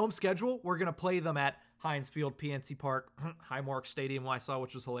our home schedule, we're going to play them at Heinz Field, PNC Park, Highmark Stadium, I saw,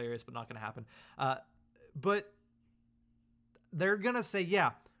 which was hilarious, but not going to happen. But they're going to say,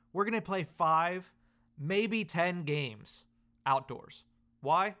 yeah, we're going to play 5, maybe 10 games outdoors.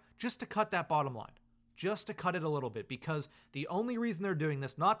 Why? Just to cut that bottom line. Just to cut it a little bit, because the only reason they're doing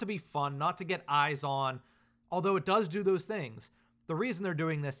this, not to be fun, not to get eyes on, although it does do those things, the reason they're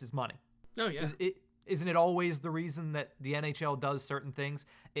doing this is money. Oh, yeah. Isn't it always the reason that the NHL does certain things?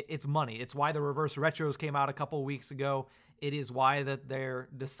 It's money. It's why the reverse retros came out a couple of weeks ago. It is why that they're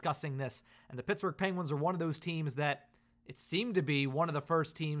discussing this. And the Pittsburgh Penguins are one of those teams that it seemed to be one of the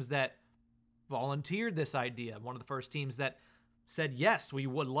first teams that volunteered this idea, one of the first teams that said, yes, we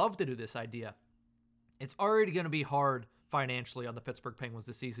would love to do this idea. It's already going to be hard financially on the Pittsburgh Penguins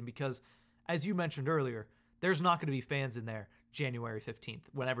this season because, as you mentioned earlier, there's not going to be fans in there January 15th,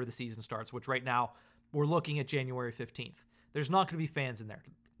 whenever the season starts, which right now we're looking at January 15th. There's not going to be fans in there.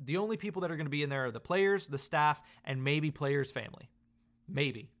 The only people that are going to be in there are the players, the staff, and maybe players' family.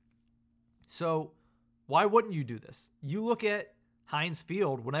 Maybe. So why wouldn't you do this? You look at Heinz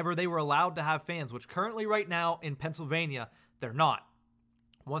Field whenever they were allowed to have fans, which currently right now in Pennsylvania, they're not.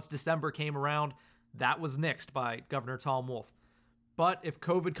 Once December came around, that was nixed by Governor Tom Wolf. But if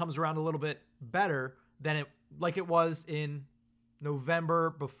COVID comes around a little bit better than it was in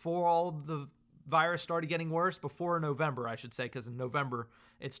November, before all the virus started getting worse, before November, I should say, because in November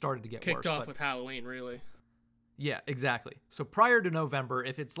it started to get worse. Kicked off with Halloween, really. Yeah, exactly. So prior to November,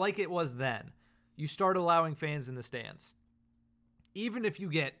 if it's like it was then, you start allowing fans in the stands. Even if you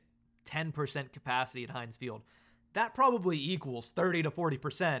get 10% capacity at Heinz Field, that probably equals 30 to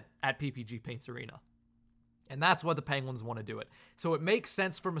 40% at PPG Paints Arena. And that's why the Penguins want to do it. So it makes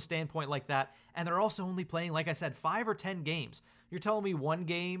sense from a standpoint like that. And they're also only playing, like I said, 5 or 10 games. You're telling me one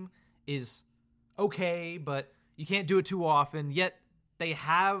game is okay, but you can't do it too often. Yet they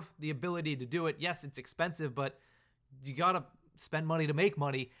have the ability to do it. Yes, it's expensive, but you got to spend money to make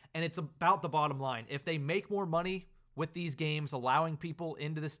money. And it's about the bottom line. If they make more money with these games, allowing people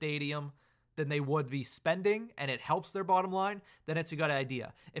into the stadium than they would be spending, and it helps their bottom line, then it's a good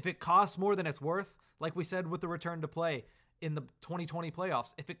idea. If it costs more than it's worth, like we said with the return to play in the 2020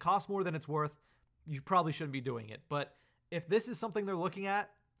 playoffs, if it costs more than it's worth, you probably shouldn't be doing it. But if this is something they're looking at,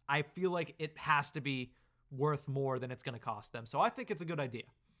 I feel like it has to be worth more than it's going to cost them. So I think it's a good idea.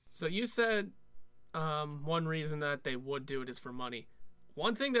 So you said one reason that they would do it is for money.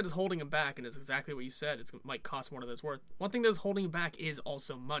 One thing that is holding them back, and it's exactly what you said, it might cost more than it's worth. One thing that is holding them back is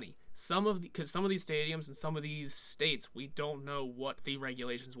also money. Because some of these stadiums and some of these states, we don't know what the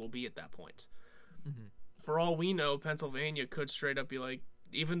regulations will be at that point. Mm-hmm. For all we know, Pennsylvania could straight up be like,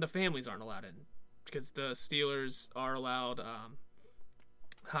 even the families aren't allowed in, because the Steelers are allowed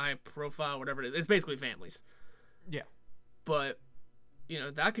high profile, whatever it is. It's basically families. Yeah. But,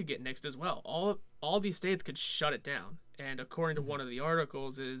 that could get nixed as well. All these states could shut it down. And according to one of the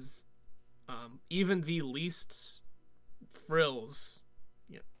articles is even the least frills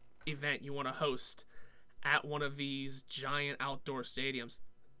event you want to host at one of these giant outdoor stadiums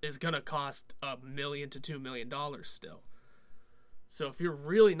is going to cost $1 million to $2 million still. So if you're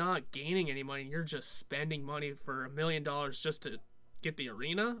really not gaining any money, you're just spending money for $1 million just to get the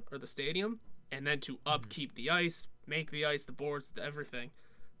arena or the stadium, and then to upkeep the ice, make the ice, the boards, everything,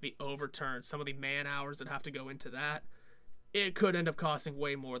 the overturns, some of the man hours that have to go into that, it could end up costing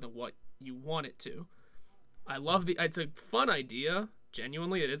way more than what you want it to. It's a fun idea.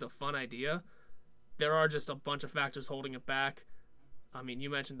 Genuinely, it is a fun idea. There are just a bunch of factors holding it back. I mean, you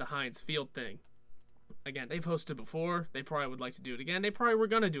mentioned the Heinz Field thing. Again, they've hosted before. They probably would like to do it again. They probably were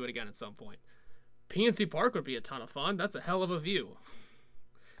going to do it again at some point. PNC Park would be a ton of fun. That's a hell of a view.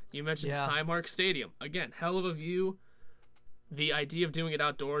 You mentioned Highmark Stadium. Again, hell of a view. The idea of doing it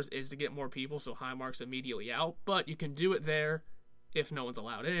outdoors is to get more people, so Highmark's immediately out. But you can do it there if no one's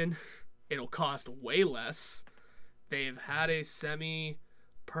allowed in. It'll cost way less. They've had a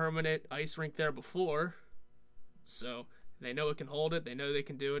semi-permanent ice rink there before, so they know it can hold it. They know they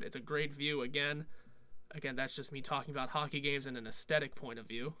can do it. It's a great view. Again, that's just me talking about hockey games in an aesthetic point of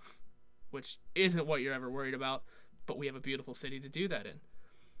view, which isn't what you're ever worried about, but we have a beautiful city to do that in.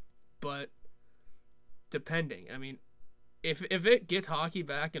 but depending. I mean, if it gets hockey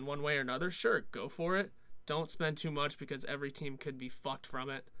back in one way or another, sure, go for it. Don't spend too much because every team could be fucked from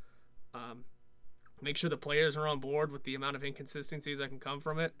it. Make sure the players are on board with the amount of inconsistencies that can come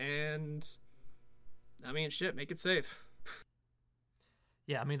from it, and I mean, shit, make it safe.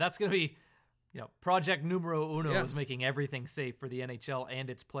 Yeah, I mean, that's going to be, project numero uno Yeah. is making everything safe for the NHL and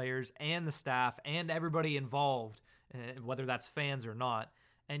its players and the staff and everybody involved, whether that's fans or not.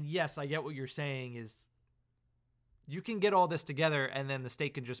 And yes, I get what you're saying is you can get all this together and then the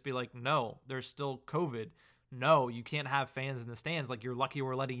state can just be like, no, there's still COVID. No, you can't have fans in the stands. Like, you're lucky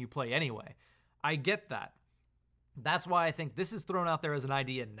we're letting you play anyway. I get that. That's why I think this is thrown out there as an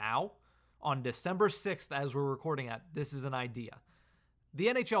idea now. On December 6th, as we're recording at, this is an idea. The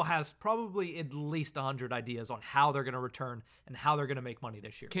NHL has probably at least 100 ideas on how they're going to return and how they're going to make money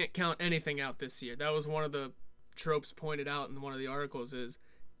this year. Can't count anything out this year. That was one of the tropes pointed out in one of the articles is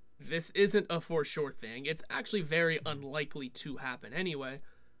this isn't a for sure thing. It's actually very unlikely to happen anyway.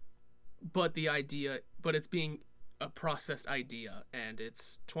 But it's being a processed idea, and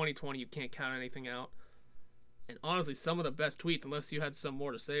it's 2020. You can't count anything out. And honestly, some of the best tweets, unless you had some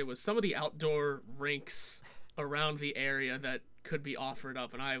more to say, was some of the outdoor rinks around the area that could be offered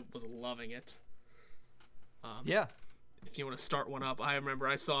up, and I was loving it. Yeah. If you want to start one up, I remember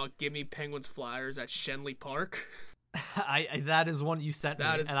I saw Gimme Penguins Flyers at Shenley Park. That is one you sent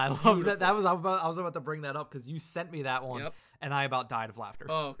That me, is and I love beautiful. that. I was about to bring that up because you sent me that one, Yep. and I about died of laughter.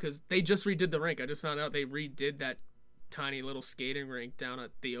 Oh, because they just redid the rink. I just found out they redid that tiny little skating rink down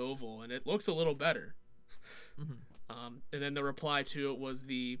at the Oval, and it looks a little better. And then the reply to it was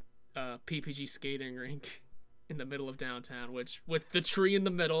the PPG skating rink in the middle of downtown, which with the tree in the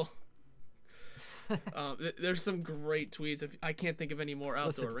middle. There's some great tweets. I can't think of any more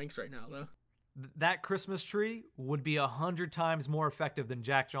outdoor rinks right now, though. That Christmas tree would be 100 times more effective than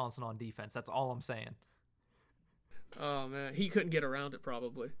Jack Johnson on defense. That's all I'm saying. Oh, man. He couldn't get around it,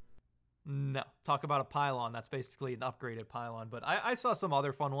 probably. No. Talk about a pylon. That's basically an upgraded pylon. But I saw some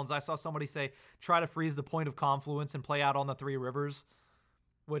other fun ones. I saw somebody say, try to freeze the point of confluence and play out on the Three Rivers,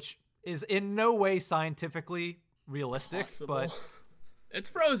 which is in no way scientifically realistic. Possible. But it's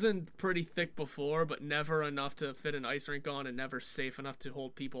frozen pretty thick before, but never enough to fit an ice rink on and never safe enough to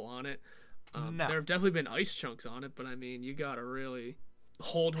hold people on it. No. There have definitely been ice chunks on it, but I mean, you got to really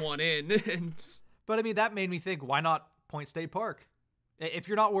hold one in. But I mean, that made me think, why not Point State Park? If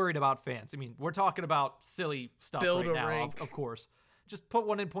you're not worried about fans, I mean, we're talking about silly stuff Build right a now, rink. of course. Just put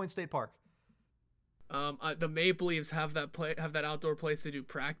one in Point State Park. The Maple Leafs have that outdoor place to do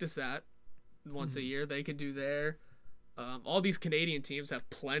practice at once a year. They can do there. All these Canadian teams have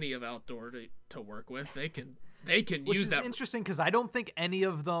plenty of outdoor to work with. They can Which use is that. interesting because I don't think any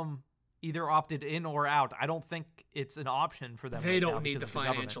of them either opted in or out. I don't think it's an option for them. They right now don't need because the of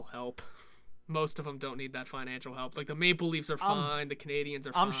government. financial help. Most of them don't need that financial help. Like the Maple Leafs are fine. The Canadians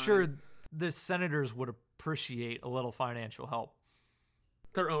are fine. I'm sure the Senators would appreciate a little financial help.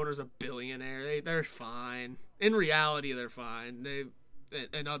 Their owner's a billionaire. They're fine. In reality, they're fine.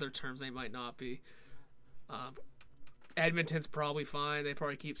 In other terms, they might not be. Edmonton's probably fine. They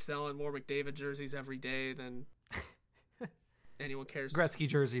probably keep selling more McDavid jerseys every day than anyone cares. Gretzky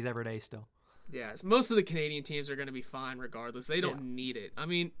jerseys every day still. Yes, most of the Canadian teams are going to be fine regardless. They don't need it. I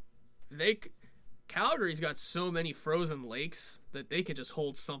mean, Calgary's got so many frozen lakes that they can just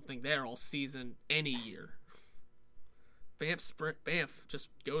hold something there all season, any year. Banff, just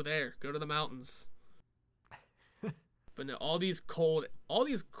go there. Go to the mountains. But no, all these cold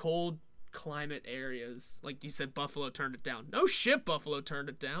climate areas, like you said, Buffalo turned it down. No shit, Buffalo turned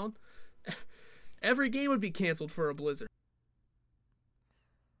it down. Every game would be canceled for a blizzard.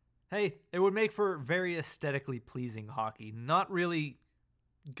 Hey, it would make for very aesthetically pleasing hockey. Not really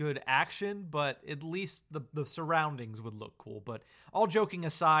good action, but at least the surroundings would look cool. But all joking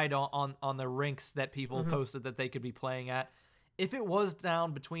aside on the rinks that people posted that they could be playing at, if it was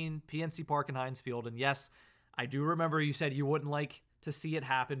down between PNC Park and Heinz Field, and yes, I do remember you said you wouldn't like to see it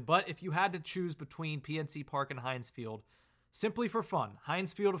happen, but if you had to choose between PNC Park and Heinz Field, simply for fun,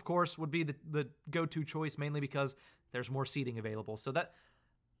 Heinz Field, of course, would be the go-to choice, mainly because there's more seating available. So that,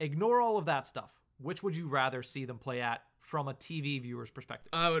 ignore all of that stuff. Which would you rather see them play at from a TV viewer's perspective?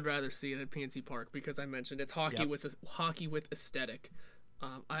 I would rather see it at PNC Park because I mentioned it's hockey with aesthetic.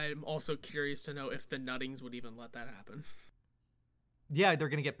 I'm also curious to know if the Nuttings would even let that happen. Yeah, they're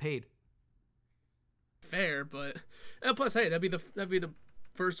gonna get paid. Fair, but and plus, hey, that'd be the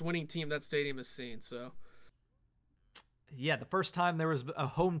first winning team that stadium has seen. So yeah, the first time there was a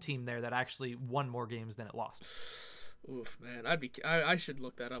home team there that actually won more games than it lost. Oof, man, I should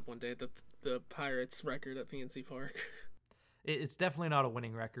look that up one day. The Pirates record at PNC Park. It's definitely not a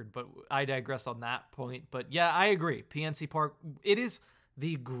winning record, but I digress on that point. But yeah, I agree. PNC Park, it is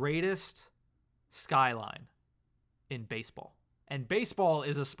the greatest skyline in baseball. And baseball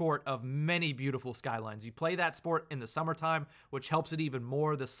is a sport of many beautiful skylines. You play that sport in the summertime, which helps it even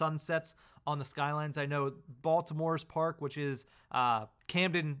more. The sunsets on the skylines. I know Baltimore's park, which is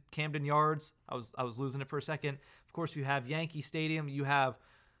Camden Yards. I was losing it for a second. Of course, you have Yankee Stadium. You have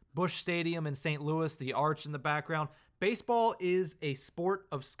Busch Stadium in St. Louis, the arch in the background. Baseball is a sport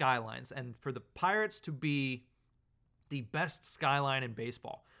of skylines. And for the Pirates to be the best skyline in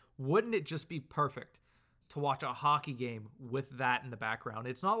baseball, wouldn't it just be perfect to watch a hockey game with that in the background?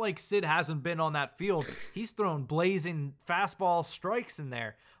 It's not like Sid hasn't been on that field. He's thrown blazing fastball strikes in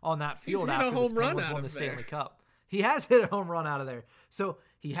there on that field after the Penguins won the Stanley Cup. He has hit a home run out of there. So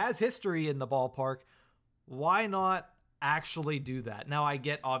he has history in the ballpark. Why not actually do that? Now, I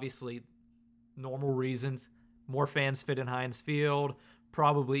get, obviously, normal reasons. More fans fit in Heinz Field.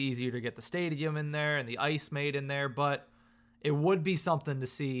 Probably easier to get the stadium in there and the ice made in there. But it would be something to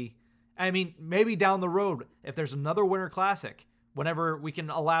see. I mean, maybe down the road, if there's another Winter Classic, whenever we can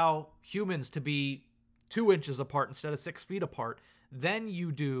allow humans to be 2 inches apart instead of 6 feet apart, then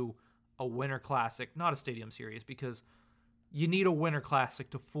you do a Winter Classic, not a Stadium Series, because you need a Winter Classic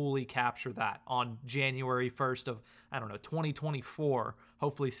to fully capture that on January 1st of, 2024.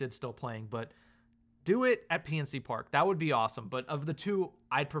 Hopefully Sid's still playing, but do it at PNC Park. That would be awesome. But of the two,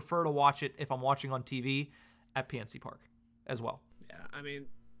 I'd prefer to watch it, if I'm watching on TV, at PNC Park as well. Yeah, I mean,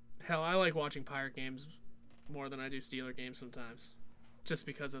 hell, I like watching Pirate games more than I do Steeler games sometimes, just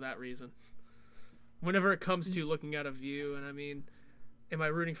because of that reason. Whenever it comes to looking at a view, and I mean, am I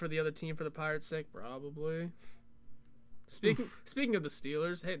rooting for the other team for the Pirates' sake? Probably. Speaking of the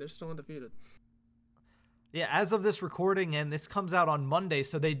Steelers, hey, they're still undefeated. Yeah, as of this recording, and this comes out on Monday,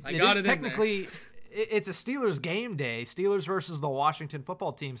 so it's a Steelers game day. Steelers versus the Washington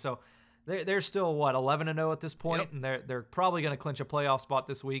football team, so they're still 11-0 at this point, Yep. And they're probably going to clinch a playoff spot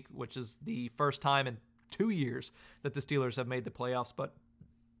this week, which is the first time in 2 years that the Steelers have made the playoffs. But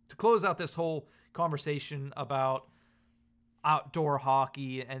to close out this whole conversation about outdoor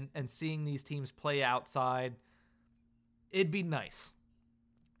hockey and seeing these teams play outside, it'd be nice.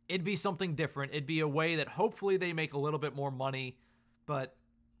 It'd be something different. It'd be a way that hopefully they make a little bit more money, but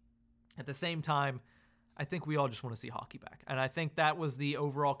at the same time, I think we all just want to see hockey back. And I think that was the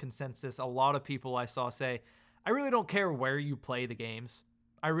overall consensus. A lot of people I saw say, I really don't care where you play the games.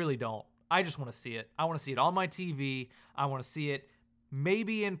 I really don't. I just want to see it. I want to see it on my TV. I want to see it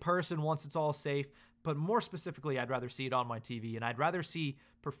maybe in person once it's all safe. But more specifically, I'd rather see it on my TV. And I'd rather see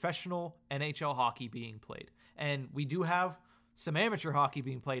professional NHL hockey being played. And we do have some amateur hockey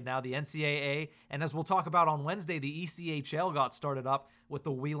being played now, the NCAA. And as we'll talk about on Wednesday, the ECHL got started up with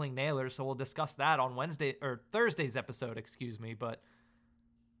the Wheeling Nailers. So we'll discuss that on Thursday's episode, But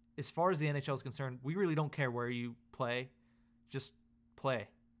as far as the NHL is concerned, we really don't care where you play. Just play.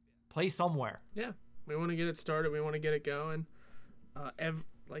 Play somewhere. Yeah, we want to get it started. We want to get it going.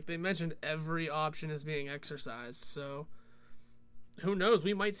 Like they mentioned, every option is being exercised. So who knows?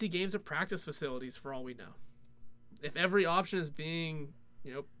 We might see games at practice facilities for all we know. If every option is being,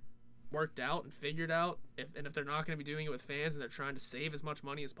 worked out and figured out, if they're not going to be doing it with fans and they're trying to save as much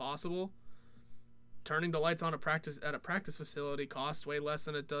money as possible, turning the lights on at a practice facility costs way less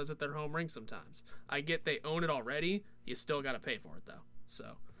than it does at their home rink sometimes. I get they own it already. You still got to pay for it, though.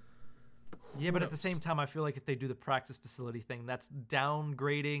 So, yeah, but at the same time, I feel like if they do the practice facility thing, that's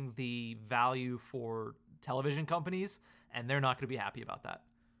downgrading the value for television companies, and they're not going to be happy about that.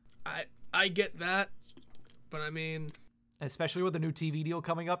 I get that. But I mean, especially with the new TV deal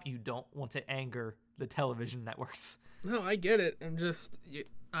coming up, you don't want to anger the television networks. No, I get it.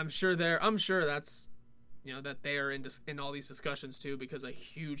 I'm sure that's, that they are in all these discussions too, because a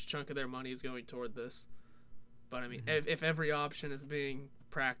huge chunk of their money is going toward this. But I mean, if every option is being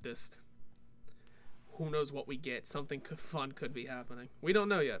practiced, who knows what we get? Something fun could be happening. We don't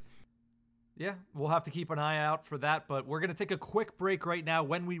know yet. Yeah, we'll have to keep an eye out for that, but we're going to take a quick break right now.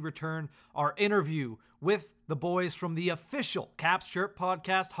 When we return, our interview with the boys from the official Caps Chirp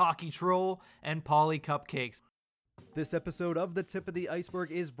podcast, Hockey Troll and Polly Cupcakes. This episode of The Tip of the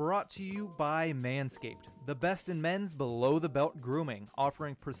Iceberg is brought to you by Manscaped, the best in men's below-the-belt grooming,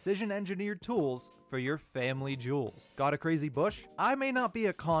 offering precision-engineered tools for your family jewels. Got a crazy bush? I may not be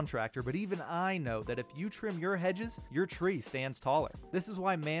a contractor, but even I know that if you trim your hedges, your tree stands taller. This is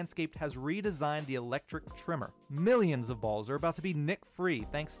why Manscaped has redesigned the electric trimmer. Millions of balls are about to be nick-free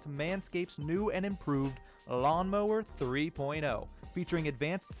thanks to Manscaped's new and improved Lawnmower 3.0, featuring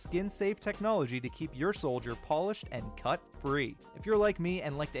advanced skin-safe technology to keep your soldier polished and cut-free. If you're like me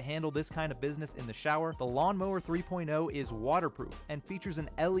and like to handle this kind of business in the shower, the Lawnmower 3.0 is waterproof and features an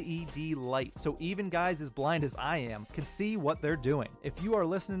LED light, so even guys as blind as I am can see what they're doing. If you are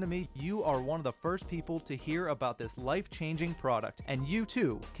listening to me, you are one of the first people to hear about this life-changing product, and you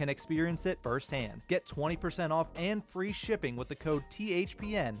too can experience it firsthand. Get 20% off and free shipping with the code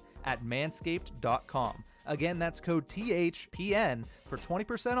THPN at manscaped.com. Again, that's code THPN for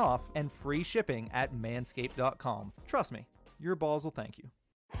 20% off and free shipping at manscaped.com. Trust me, your balls will thank you.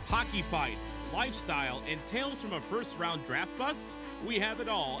 Hockey fights, lifestyle, and tales from a first-round draft bust? We have it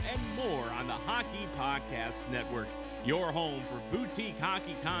all and more on the Hockey Podcast Network, your home for boutique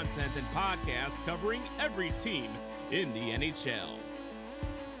hockey content and podcasts covering every team in the NHL.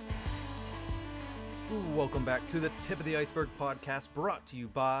 Welcome back to the Tip of the Iceberg podcast, brought to you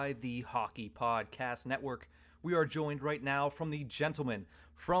by the Hockey Podcast Network. We are joined right now from the gentleman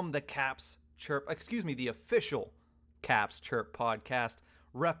from the the official Caps Chirp podcast,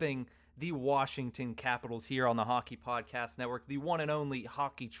 repping the Washington Capitals here on the Hockey Podcast Network, the one and only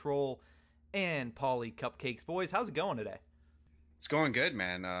Hockey Troll and Paulie Cupcakes. Boys, how's it going today? It's going good,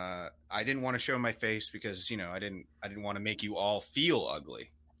 man. I didn't want to show my face because, I didn't want to make you all feel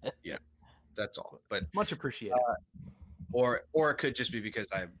ugly. Yeah. That's all, but much appreciated. Or it could just be because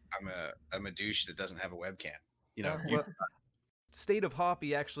I'm a douche that doesn't have a webcam. State of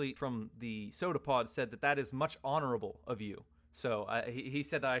Hoppy actually from the Soda Pod said that is much honorable of you. So he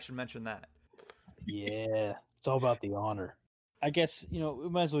said that I should mention that. Yeah, it's all about the honor. I guess we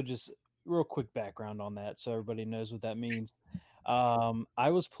might as well just real quick background on that so everybody knows what that means. I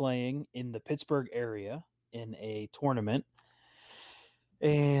was playing in the Pittsburgh area in a tournament.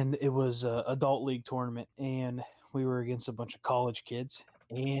 And it was an adult league tournament, and we were against a bunch of college kids,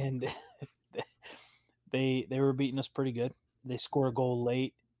 and they were beating us pretty good. They scored a goal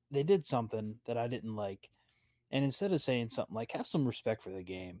late. They did something that I didn't like, and instead of saying something like "have some respect for the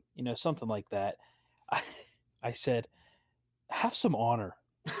game," something like that, I said, "Have some honor,"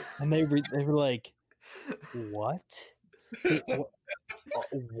 and they were like, "What?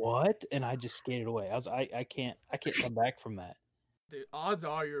 What?" And I just skated away. I can't come back from that. Dude, odds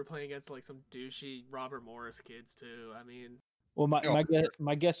are you were playing against like some douchey Robert Morris kids too. I mean, well,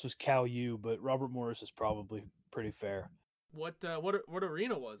 my guess was Cal U, but Robert Morris is probably pretty fair. What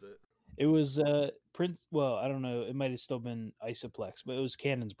arena was it? It was Prince. Well, I don't know. It might have still been Isoplex, but it was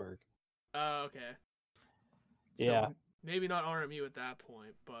Cannonsburg. Oh, okay. So yeah, maybe not RMU at that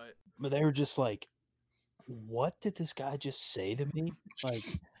point, but they were just like, "What did this guy just say to me?" Like,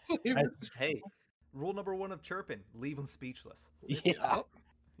 hey. Rule number 1 of chirping, leave them speechless. Yeah.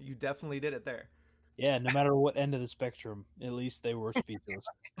 You definitely did it there. Yeah, no matter what end of the spectrum, at least they were speechless.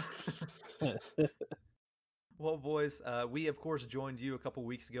 Well, boys, we, of course, joined you a couple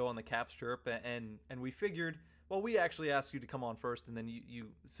weeks ago on the Caps Chirp, and we figured, well, we actually asked you to come on first, and then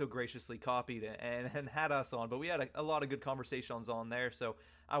you so graciously copied it and had us on, but we had a lot of good conversations on there, so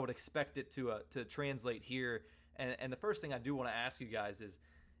I would expect it to translate here. And the first thing I do want to ask you guys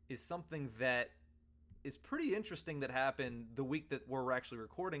is something that is pretty interesting that happened the week that we're actually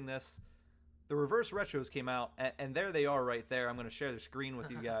recording this. The reverse retros came out, and there they are right there. I'm going to share the screen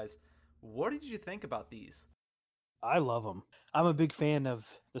with you guys. What did you think about these? I love them. I'm a big fan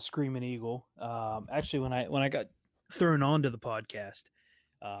of the Screaming Eagle. Actually, when I got thrown onto the podcast,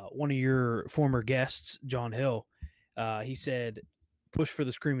 one of your former guests, John Hill, he said, push for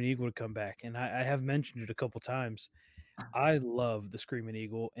the Screaming Eagle to come back. And I have mentioned it a couple times. I love the Screaming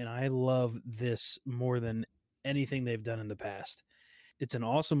Eagle, and I love this more than anything they've done in the past. It's an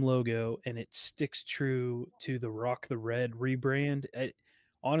awesome logo, and it sticks true to the Rock the Red rebrand.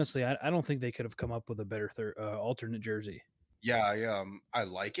 Honestly, I don't think they could have come up with a better alternate jersey. Yeah, I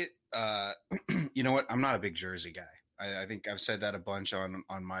like it. You know what? I'm not a big jersey guy. I think I've said that a bunch on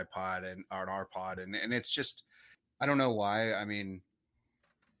my pod and on our pod, and it's just, I don't know why. I mean,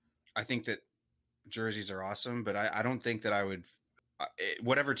 I think that jerseys are awesome, but I don't think that I would,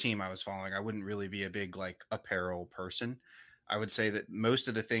 whatever team I was following, I wouldn't really be a big like apparel person. I would say that most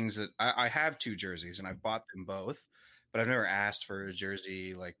of the things that I have 2 jerseys and I've bought them both, but I've never asked for a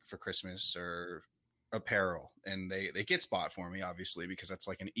jersey like for Christmas or apparel, and they get bought for me, obviously, because that's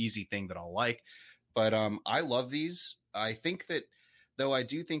like an easy thing that I'll like. But I love these. I think that, though, I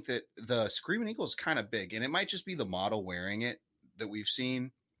do think that the Screaming Eagle is kind of big, and it might just be the model wearing it that we've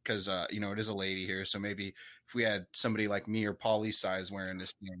seen. because it is a lady here. So maybe if we had somebody like me or Polly's size wearing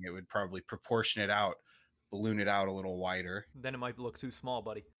this thing, it would probably proportion it out, balloon it out a little wider. Then it might look too small,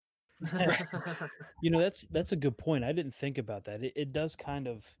 buddy. That's a good point. I didn't think about that. It does kind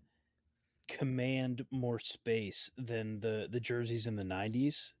of command more space than the jerseys in the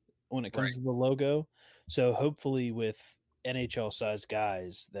 90s when it comes to the logo. So hopefully with NHL size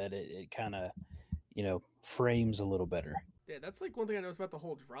guys that it kind of, frames a little better. Yeah, that's like one thing I noticed about the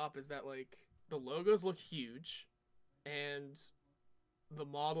whole drop is that like the logos look huge and the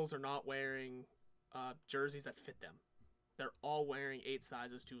models are not wearing jerseys that fit them. They're all wearing 8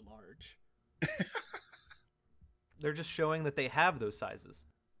 sizes too large. They're just showing that they have those sizes.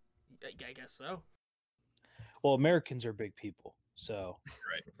 I guess so. Well, Americans are big people, so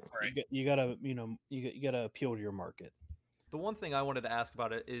Right. you gotta you gotta appeal to your market. The one thing I wanted to ask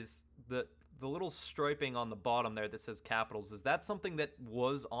about it is the little striping on the bottom there that says Capitals. Is that something that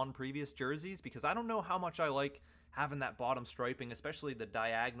was on previous jerseys? Because I don't know how much I like having that bottom striping, especially the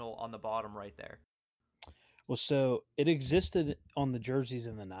diagonal on the bottom right there. Well, so it existed on the jerseys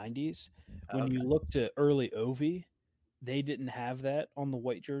in the 90s. When Okay. you look to early Ovi, they didn't have that on the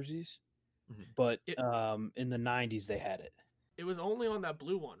white jerseys, but in the 90s they had it. It was only on that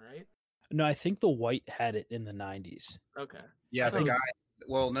blue one, right? No, I think the white had it in the 90s. Okay. Yeah, the think- guy.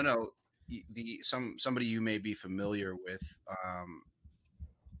 Well, no. Somebody you may be familiar with,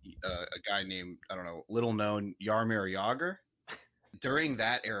 a guy named, I don't know, little known Jaromir Jagr. During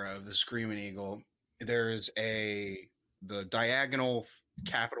that era of the Screaming Eagle, there's the diagonal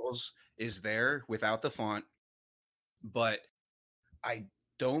Capitals is there without the font, but I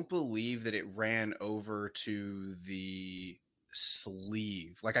don't believe that it ran over to the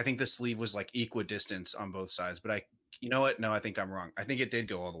sleeve. Like I think the sleeve was like equidistant on both sides, but you know what? No, I think I'm wrong. I think it did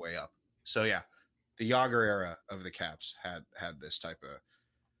go all the way up. So yeah, the Jagr era of the Caps had this type of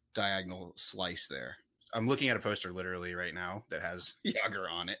diagonal slice there. I'm looking at a poster literally right now that has Jagr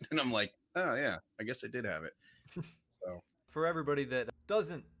on it, and I'm like, oh yeah, I guess I did have it. So For everybody that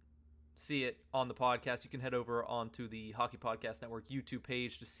doesn't see it on the podcast, you can head over onto the Hockey Podcast Network YouTube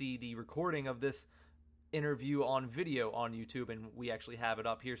page to see the recording of this interview on video on YouTube, and we actually have it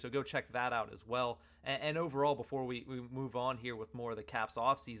up here, so go check that out as well. And overall, before we move on here with more of the Caps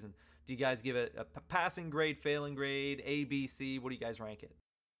off season, do you guys give it a passing grade, failing grade, A, B, C? What do you guys rank it?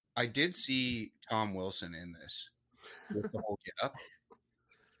 I did see Tom Wilson in this with the whole get up,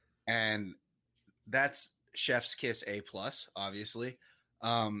 and that's chef's kiss A plus, obviously.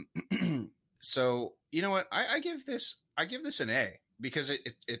 So you know what? I give this an A because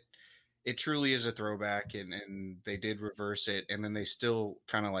it truly is a throwback, and they did reverse it, and then they still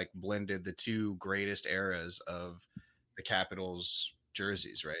kind of like blended the two greatest eras of the Capitals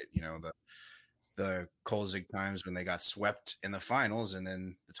jerseys, right? The Kolzig times when they got swept in the finals, and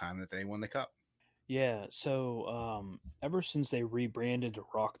then the time that they won the cup. Yeah, so ever since they rebranded to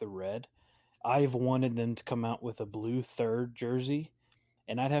Rock the Red, I've wanted them to come out with a blue third jersey,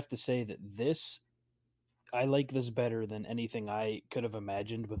 and I'd have to say that I like this better than anything I could have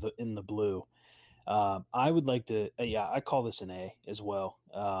imagined in the blue. I would like to, I call this an A as well.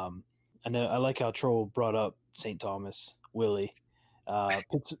 I know I like how Troll brought up St. Thomas, Willie,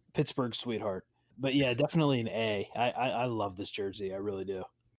 Pittsburgh sweetheart. But yeah, definitely an A. I love this jersey. I really do.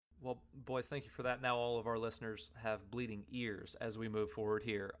 Well, boys, thank you for that. Now all of our listeners have bleeding ears as we move forward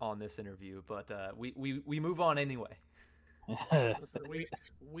here on this interview, but we move on anyway. Listen,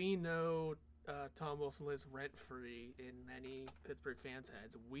 we know Tom Wilson lives rent free in many Pittsburgh fans'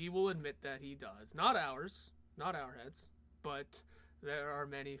 heads. We will admit that he does. Not ours, not our heads, but there are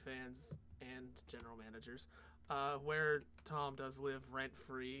many fans and general managers where Tom does live rent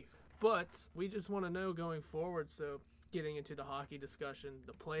free. But we just want to know going forward, so getting into the hockey discussion,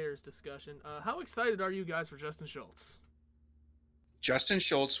 the players discussion, how excited are you guys for Justin Schultz? Justin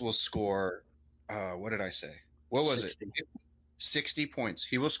Schultz will score, what did I say? What was 60. it? 60 points.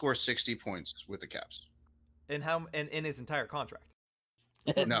 He will score 60 points with the Caps. And in his entire contract.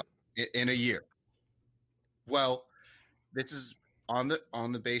 No, in a year. Well, this is on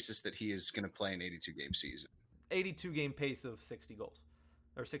the basis that he is going to play an 82 game season. 82 game pace of 60 goals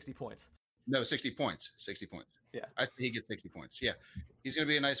or 60 points. No, 60 points. 60 points. Yeah. I say he gets 60 points. Yeah. He's going to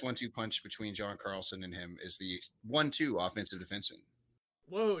be a nice 1-2 punch between John Carlson and him as the 1-2 offensive defenseman.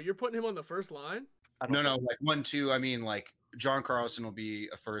 Whoa, you're putting him on the first line? No, like 1-2. I mean, like John Carlson will be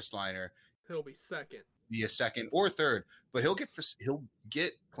a first liner, He'll be second. be a second or third, but he'll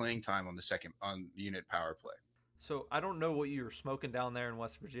get playing time on unit power play. So I don't know what you're smoking down there in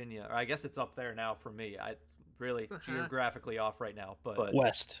West Virginia. Or I guess it's up there now for me. It's really geographically off right now, but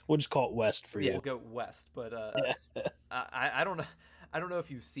West. We'll just call it West for we'll you. go west. But I don't know. I don't know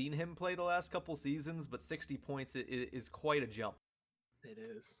if you've seen him play the last couple seasons, but 60 points is quite a jump. It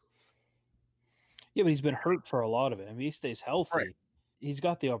is. Yeah, but he's been hurt for a lot of it. I mean, he stays healthy. Right. He's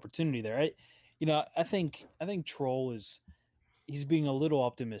got the opportunity there. I think Troll he's being a little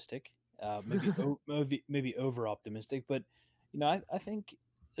optimistic, maybe over optimistic. But I think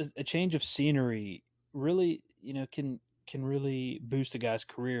a change of scenery really can really boost a guy's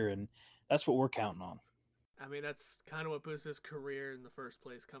career, and that's what we're counting on. I mean, that's kind of what boosted his career in the first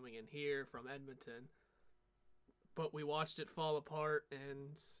place, coming in here from Edmonton. But we watched it fall apart,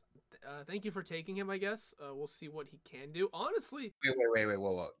 and thank you for taking him, I guess. We'll see what he can do. Honestly... Wait,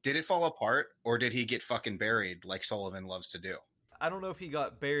 whoa. Did it fall apart, or did he get fucking buried like Sullivan loves to do? I don't know if he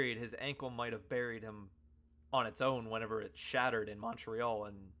got buried. His ankle might have buried him on its own whenever it shattered in Montreal,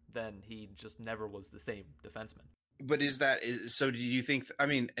 and then he just never was the same defenseman. But so? Do you think? I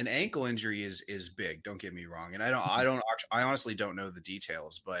mean, an ankle injury is big. Don't get me wrong, and I honestly don't know the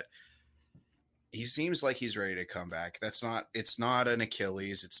details, but he seems like he's ready to come back. It's not an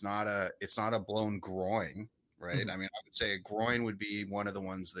Achilles. It's not a blown groin, right? Mm-hmm. I mean, I would say a groin would be one of the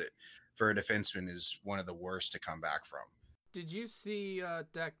ones that for a defenseman is one of the worst to come back from. Did you see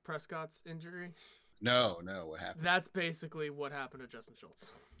Dak Prescott's injury? No, what happened? That's basically what happened to Justin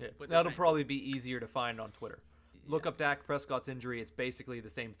Schultz. Yeah, that'll probably be easier to find on Twitter. Look up Dak Prescott's injury. It's basically the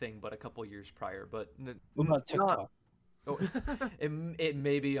same thing, but a couple years prior. But what about TikTok? It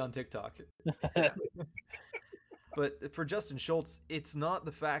may be on TikTok. But for Justin Schultz, it's not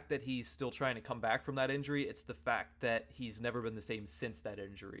the fact that he's still trying to come back from that injury. It's the fact that he's never been the same since that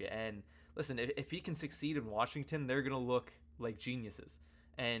injury. And listen, if he can succeed in Washington, they're going to look like geniuses.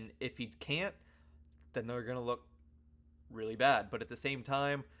 And if he can't, then they're going to look really bad. But at the same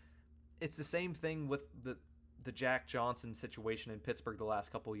time, it's the same thing with the Jack Johnson situation in Pittsburgh the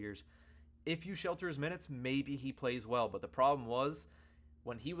last couple years. If you shelter his minutes, maybe he plays well. But the problem was,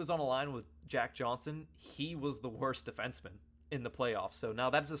 when he was on a line with Jack Johnson, he was the worst defenseman in the playoffs. So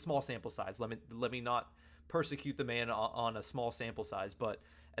now that's a small sample size. Let me not persecute the man on a small sample size. But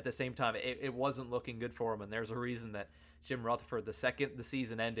at the same time, it wasn't looking good for him. And there's a reason that Jim Rutherford, the second the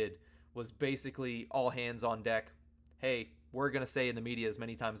season ended, was basically all hands on deck. Hey, we're going to say in the media as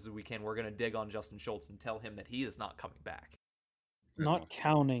many times as we can, we're going to dig on Justin Schultz and tell him that he is not coming back. Not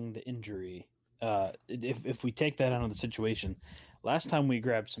counting the injury, if we take that out of the situation, last time we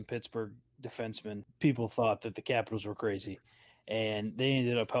grabbed some Pittsburgh defensemen, people thought that the Capitals were crazy, and they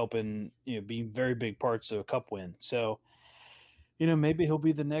ended up helping, being very big parts of a cup win. So, maybe he'll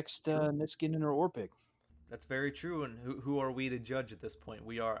be the next Niskanen or Orpik. That's very true. And who are we to judge at this point?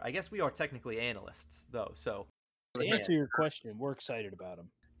 I guess we are technically analysts, though. So to answer your question, we're excited about him.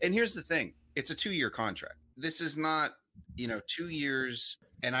 And here's the thing: it's a 2-year contract. This is not, 2 years,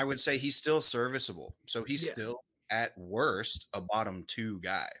 and I would say he's still serviceable. So he's still, at worst, a bottom 2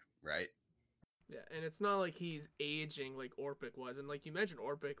 guy, right? Yeah, and it's not like he's aging like Orpik was. And like you mentioned,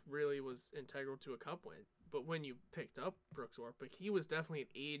 Orpik really was integral to a cup win. But when you picked up Brooks Orpik, he was definitely an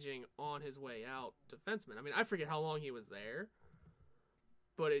aging, on his way out defenseman. I mean, I forget how long he was there,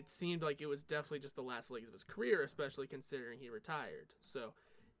 but it seemed like it was definitely just the last legs of his career, especially considering he retired. So,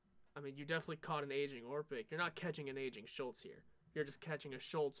 I mean, you definitely caught an aging Orpik. You're not catching an aging Schultz here. You're just catching a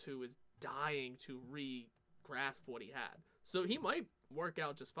Schultz who is dying to grasp what he had. So he might work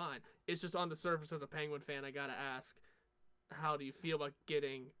out just fine. It's just on the surface, as a Penguin fan, I gotta ask, how do you feel about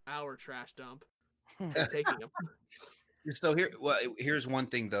getting our trash dump and taking him? So here's one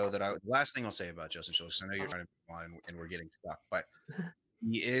thing though last thing I'll say about Justin Schultz. I know you're trying to move on and we're getting stuck, but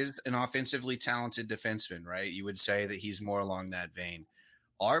he is an offensively talented defenseman, right? You would say that he's more along that vein.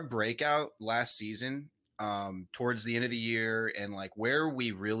 Our breakout last season, towards the end of the year, and like where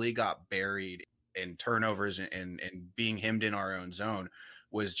we really got buried in turnovers and being hemmed in our own zone,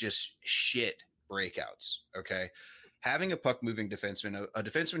 was just shit breakouts. Okay. Having a puck moving defenseman, a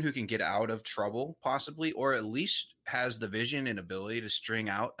defenseman who can get out of trouble possibly, or at least has the vision and ability to string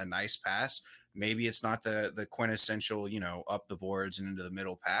out a nice pass. Maybe it's not the quintessential, up the boards and into the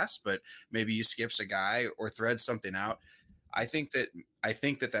middle pass, but maybe you skips a guy or threads something out. I think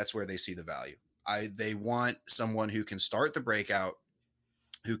that that's where they see the value. They want someone who can start the breakout,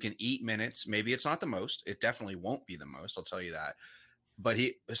 who can eat minutes. Maybe it's not the most. It definitely won't be the most. I'll tell you that. But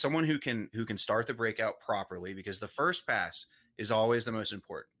someone who can start the breakout properly, because the first pass is always the most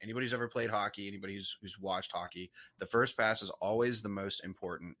important. Anybody who's ever played hockey, anybody who's watched hockey, the first pass is always the most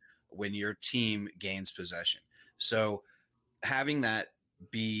important when your team gains possession. So having that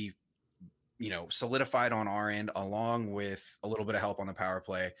be, solidified on our end, along with a little bit of help on the power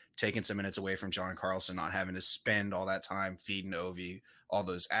play, taking some minutes away from John Carlson, not having to spend all that time feeding Ovi all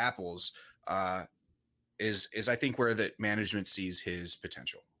those apples, is I think where the management sees his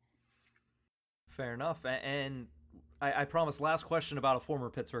potential. Fair enough. And I promise, last question about a former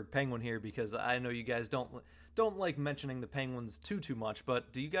Pittsburgh Penguin here, because I know you guys don't like mentioning the Penguins too much,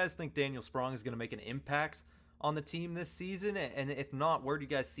 but do you guys think Daniel Sprong is going to make an impact on the team this season? And if not, where do you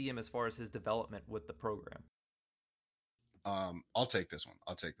guys see him as far as his development with the program? I'll take this one.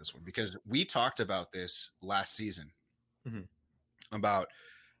 Because we talked about this last season about,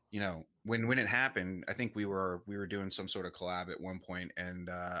 when it happened. I think we were doing some sort of collab at one point,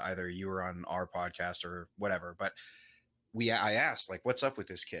 and either you were on our podcast or whatever, but I asked, like, what's up with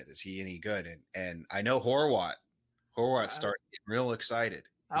this kid? Is he any good? And I know Horwat started getting real excited.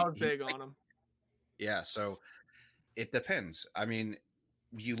 I was big on him. Yeah, so it depends. I mean,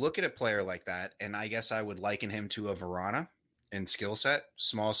 you look at a player like that, and I guess I would liken him to a Vrana in skill set.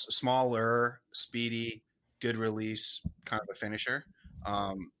 Smaller, speedy, good release, kind of a finisher.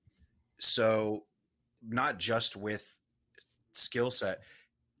 So not just with skill set.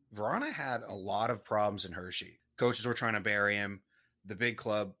 Vrana had a lot of problems in Hershey. Coaches were trying to bury him. The big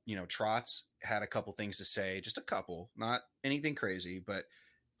club, Trotz had a couple things to say, just a couple, not anything crazy, but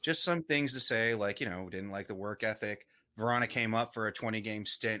just some things to say, like, didn't like the work ethic. Vrana came up for a 20-game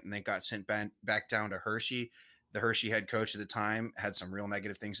stint and they got sent back down to Hershey. The Hershey head coach at the time had some real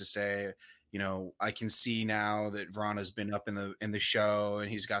negative things to say. I can see now that Vrana's been up in the show and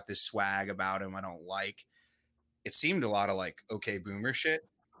he's got this swag about him I don't like. It seemed a lot of like okay boomer shit,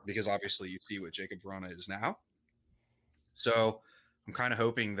 because obviously you see what Jacob Vrana is now. So I'm kind of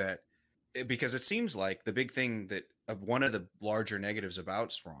hoping that, because it seems like the big thing that one of the larger negatives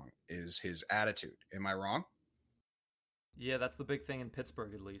about Sprong is his attitude. Am I wrong? Yeah, that's the big thing in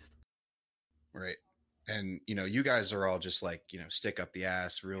Pittsburgh, at least. Right. And, you guys are all just like, stick up the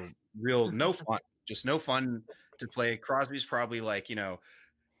ass, real, no fun, just no fun to play. Crosby's probably like,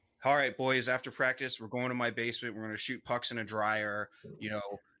 all right, boys, after practice, we're going to my basement. We're going to shoot pucks in a dryer,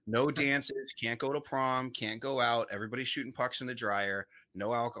 no dances, can't go to prom, can't go out. Everybody's shooting pucks in the dryer,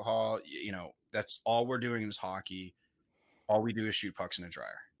 no alcohol. That's all we're doing is hockey. All we do is shoot pucks in a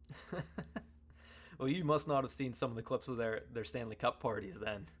dryer. Well, you must not have seen some of the clips of their Stanley Cup parties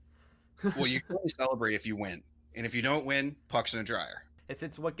then. Well, you can only celebrate if you win. And if you don't win, pucks in a dryer. If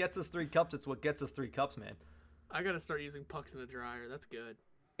it's what gets us 3 cups, it's what gets us 3 cups, man. I got to start using pucks in a dryer. That's good.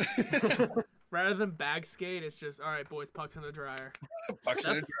 Rather than bag skate, it's just, all right, boys, pucks in a dryer. Pucks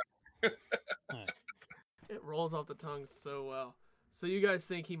in a dryer. It rolls off the tongue so well. So you guys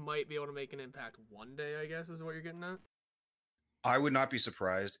think he might be able to make an impact one day, I guess, is what you're getting at? I would not be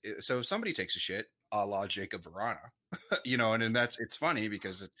surprised. So if somebody takes a shit, a la Jacob Vrana, and that's, it's funny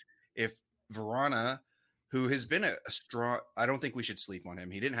because if Vrana, who has been a strong, I don't think we should sleep on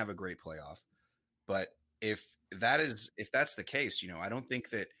him. He didn't have a great playoff, but if that's the case, I don't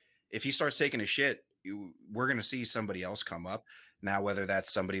think that if he starts taking a shit, we're going to see somebody else come up. Now, whether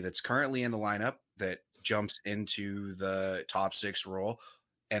that's somebody that's currently in the lineup that jumps into the top 6 role,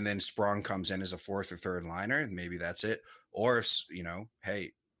 and then Sprong comes in as a 4th or 3rd liner, and maybe that's it. Or if,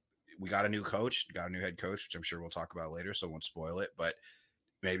 hey, we got a new coach, got a new head coach, which I'm sure we'll talk about later, so I won't spoil it, but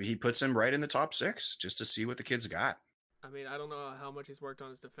maybe he puts him right in the top 6 just to see what the kid's got. I mean, I don't know how much he's worked on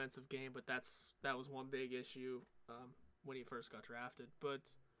his defensive game, but that was one big issue when he first got drafted. But,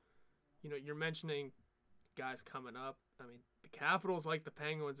 you're mentioning guys coming up. I mean, the Capitals, like the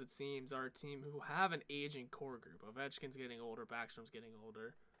Penguins, it seems, are a team who have an aging core group. Ovechkin's getting older, Backstrom's getting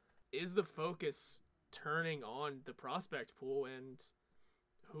older. Is the focus turning on the prospect pool, and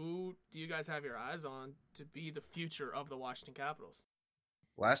who do you guys have your eyes on to be the future of the Washington Capitals?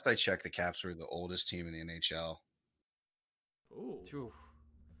 Last I checked, the Caps were the oldest team in the NHL. Ooh.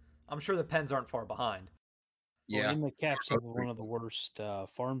 I'm sure the Pens aren't far behind. Yeah. Well, and the Caps have one of the worst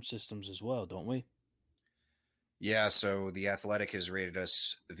farm systems as well, don't we? Yeah, so the Athletic has rated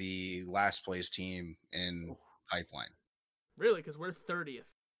us the last place team in Pipeline. Really? Because we're 30th.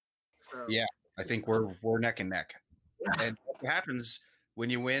 So. Yeah, I think we're neck and neck. And what happens when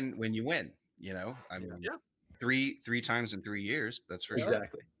you win? I mean, yeah. Three times in 3 years. That's for sure.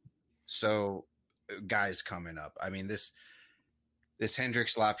 Exactly. So, guys coming up. I mean, this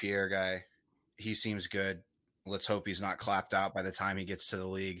Hendrix Lapierre guy, he seems good. Let's hope he's not clapped out by the time he gets to the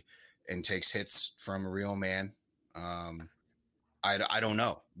league and takes hits from a real man. I don't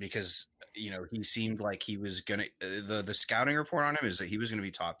know, because he seemed like he was gonna. The scouting report on him is that he was going to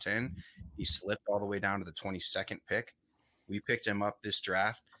be top 10. He slipped all the way down to the 22nd pick. We picked him up this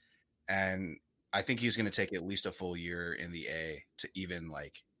draft, and I think he's going to take at least a full year in the A to even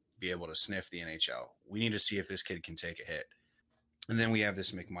be able to sniff the NHL. We need to see if this kid can take a hit. And then we have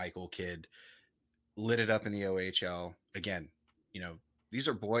this McMichael kid, lit it up in the OHL. Again, these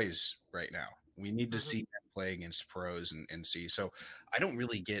are boys right now. We need to see them play against pros and see. So I don't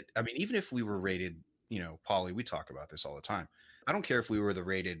really get, I mean, even if we were rated, Paulie, we talk about this all the time. I don't care if we were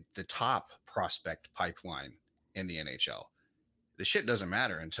the top prospect pipeline in the NHL. The shit doesn't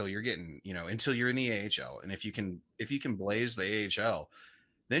matter until you're getting, until you're in the AHL. And if you can blaze the AHL,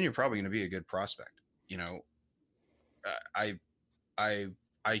 then you're probably going to be a good prospect. I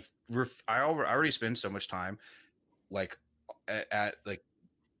already spend so much time like at like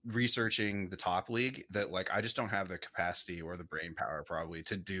researching the top league that like I just don't have the capacity or the brain power probably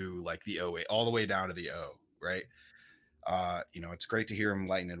to do like the O all the way down to the O, right? It's great to hear him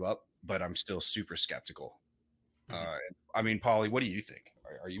lighten it up, but I'm still super skeptical. I mean, Paulie, what do you think?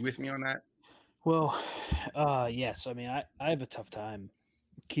 Are you with me on that? Well, yes. I mean, I have a tough time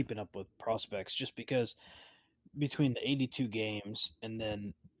keeping up with prospects just because between the 82 games and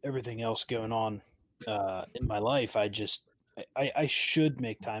then everything else going on in my life, I should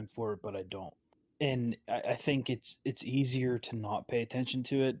make time for it, but I don't. And I think it's easier to not pay attention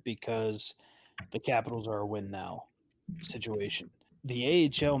to it because the Capitals are a win now situation.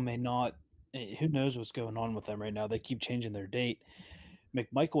 The AHL may not. Who knows what's going on with them right now? They keep changing their date.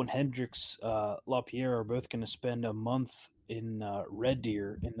 McMichael and Hendricks Lapierre are both going to spend a month in Red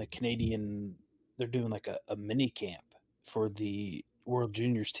Deer in the Canadian. They're doing like a mini camp for the World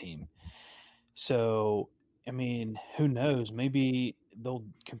Juniors team. So, I mean, who knows? Maybe they'll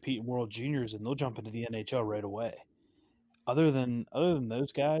compete in World Juniors and they'll jump into the NHL right away. Other than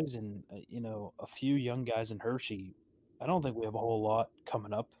those guys and a few young guys in Hershey, I don't think we have a whole lot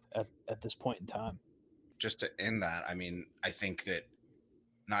coming up at this point in time. Just to end that, I mean, I think that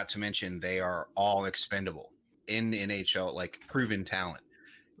not to mention they are all expendable in NHL, like proven talent.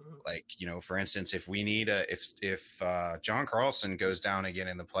 Like, for instance, if we need if John Carlson goes down again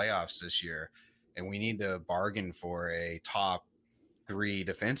in the playoffs this year and we need to bargain for a top 3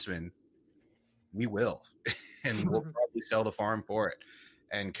 defenseman, we will. And we'll probably sell the farm for it.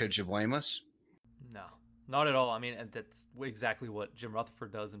 And could you blame us? No, not at all. I mean, and that's exactly what Jim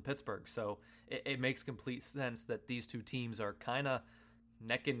Rutherford does in Pittsburgh. So it makes complete sense that these two teams are kind of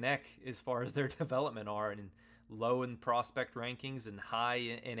neck and neck as far as their development are, and low in prospect rankings and high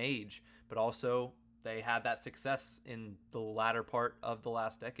in age, but also they had that success in the latter part of the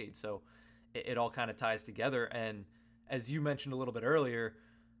last decade. So it all kind of ties together. And as you mentioned a little bit earlier,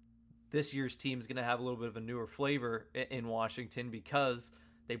 this year's team is going to have a little bit of a newer flavor in Washington because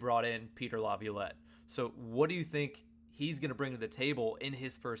they brought in Peter Laviolette. So what do you think he's going to bring to the table in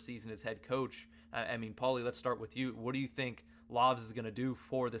his first season as head coach? I mean, Paulie, let's start with you. What do you think Lavs is going to do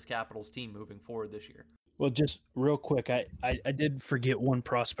for this Capitals team moving forward this year? Well, just real quick, I did forget one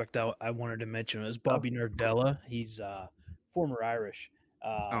prospect I wanted to mention. It was Bobby Nardella. He's former Irish.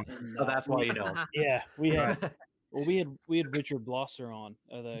 So that's why you know. Yeah, we had we had Richard Blosser on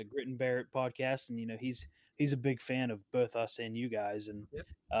the Grit and Barrett podcast, and he's a big fan of both us and you guys, and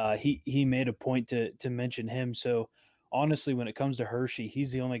he made a point to mention him. So honestly, when it comes to Hershey,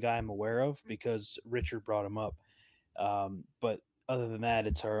 he's the only guy I'm aware of because Richard brought him up. But other than that,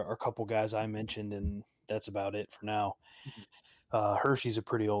 it's our couple guys I mentioned, and that's about it for now. Hershey's a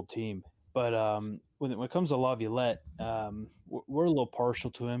pretty old team, but when it comes to Laviolette, we're a little partial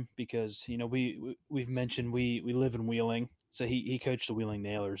to him because we've mentioned we live in Wheeling, so he coached the Wheeling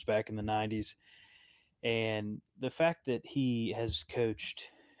Nailers back in the 90s, and the fact that he has coached,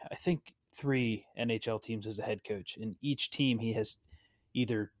 I think, 3 NHL teams as a head coach, and each team he's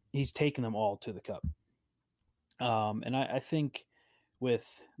taken them all to the Cup. And I think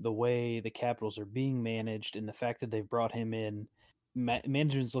with the way the Capitals are being managed and the fact that they've brought him in,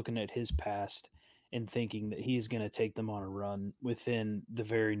 management's looking at his past and thinking that he is going to take them on a run within the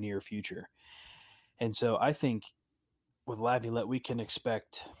very near future. And so I think with Laviolette, we can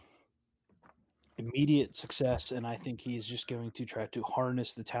expect immediate success, and I think he is just going to try to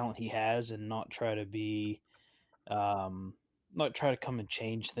harness the talent he has and not try to come and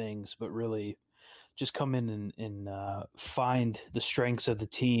change things, but really just come in and find the strengths of the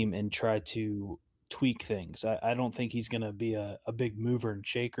team and try to tweak things. I don't think he's going to be a big mover and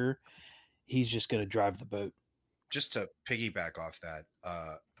shaker. He's just going to drive the boat. Just to piggyback off that,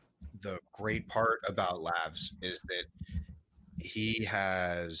 the great part about Lavs is that he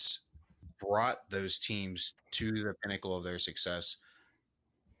has brought those teams to the pinnacle of their success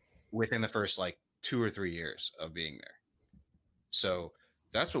within the first 2 or 3 years of being there. So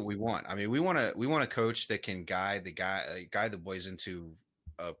that's what we want. I mean, we want a coach that can guide the boys into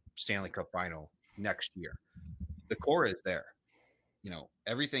a Stanley Cup final next year. The core is there.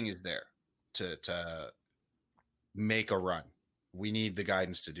 Everything is there to make a run. We need the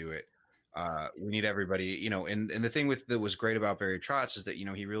guidance to do it. We need everybody, you know, and the thing that was great about Barry Trotz is that, you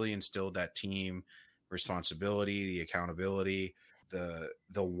know, he really instilled that team responsibility, the accountability, the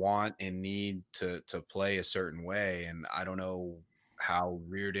want and need to play a certain way. And I don't know how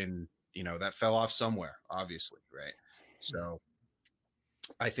Reardon, you know, that fell off somewhere, obviously, right? So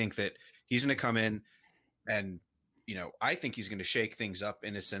I think that he's going to come in and, you know, I think he's going to shake things up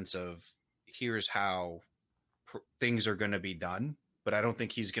in a sense of here's how things are going to be done. But I don't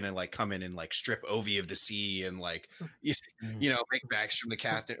think he's going to like come in and like strip Ovi of the sea and like, you know, make Backstrom the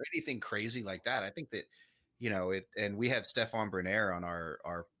captain or anything crazy like that. I think that, you know, and we had Stefan Bernier on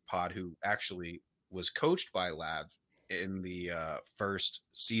our pod who actually was coached by Lav in the first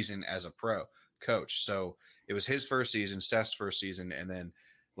season as a pro coach. So it was his first season, Steph's first season, and then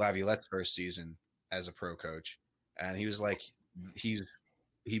Laviolette's first season as a pro coach. And he was like, he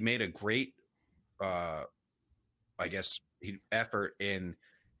made a great, I guess, effort in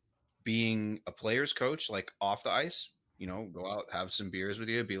being a player's coach, like off the ice, you know, go out, have some beers with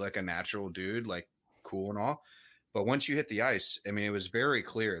you, be like a natural dude, like cool and all. But once you hit the ice, I mean, it was very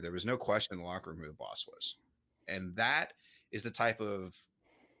clear. There was no question in the locker room who the boss was. And that's the type of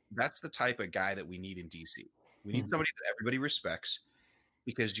guy that we need in DC. We need somebody that everybody respects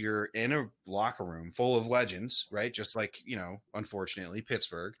because you're in a locker room full of legends, right? Just like, you know, unfortunately,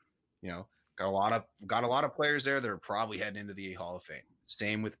 Pittsburgh, you know, got a lot of players there that are probably heading into the Hall of Fame.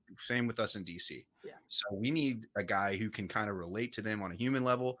 Same with us in DC. Yeah. So we need a guy who can kind of relate to them on a human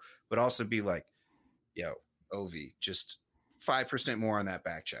level, but also be like, yo, Ovi, just 5% more on that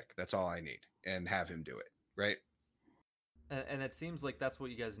back check. That's all I need, and have him do it. Right. And it seems like that's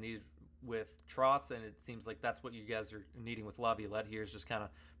what you guys need with Trotz, and it seems like that's what you guys are needing with Laviolette here is just kind of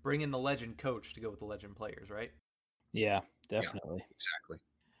bring in the legend coach to go with the legend players, right? Yeah, definitely. Yeah, exactly.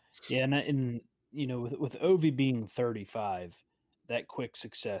 Yeah, and you know, with Ovi being 35, that quick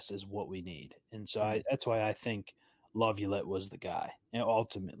success is what we need, and so that's why I think Laviolette was the guy, and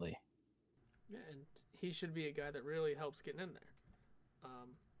ultimately. Yeah, and he should be a guy that really helps getting in there.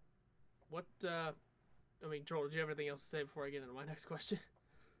 I mean, Joel, did you have anything else to say before I get into my next question?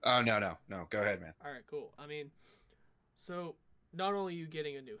 Oh, no. Go ahead, man. All right, cool. I mean, so not only are you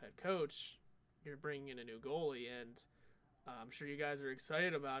getting a new head coach, you're bringing in a new goalie, and I'm sure you guys are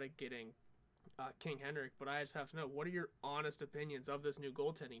excited about it getting King Henrik, but I just have to know, what are your honest opinions of this new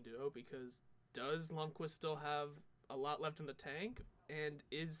goaltending duo? Because does Lundqvist still have a lot left in the tank, and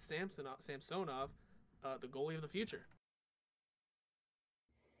is Samsonov the goalie of the future?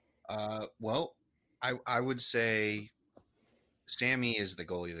 Well, I would say Sammy is the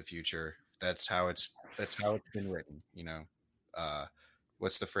goalie of the future. That's how it's been written, you know.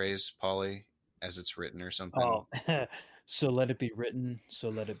 What's the phrase, Paulie? As it's written or something. Oh, so let it be written, so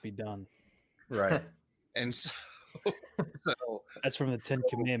let it be done. Right. And so that's from the Ten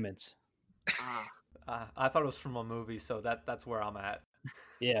Commandments. I thought it was from a movie, so that's where I'm at.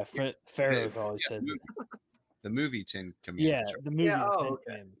 Yeah, Pharaoh always said the movie Ten Commandments. Yeah, the movie Ten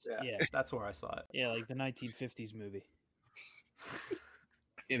Commandments. Yeah, that's where I saw it. Yeah, like the 1950s movie.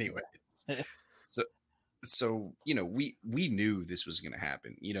 Anyway, so you know, we knew this was going to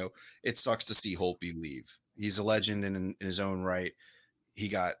happen. You know, it sucks to see Holtby leave. He's a legend in his own right.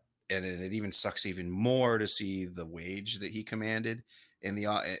 And it even sucks even more to see the wage that he commanded in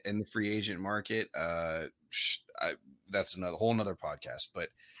the free agent market. That's whole nother podcast. But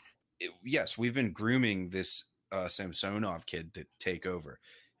yes, we've been grooming this Samsonov kid to take over.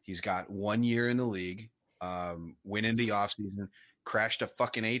 He's got 1 year in the league, went into the offseason, crashed a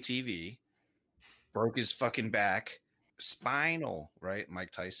fucking ATV, broke his fucking back, spinal, right?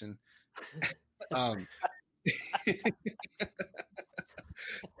 Mike Tyson. I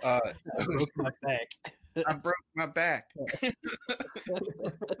broke my back. I broke my back.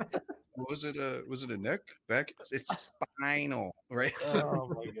 Was it a neck? Back? It's spinal, right? Oh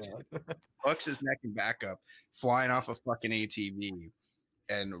my god. Fucks his neck and back up, flying off a fucking ATV.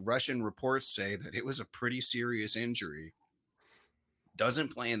 And Russian reports say that it was a pretty serious injury.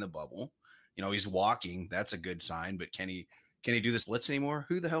 Doesn't play in the bubble. You know, he's walking. That's a good sign. But can he do the splits anymore?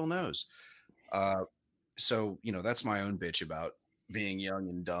 Who the hell knows? So, you know, that's my own bitch about being young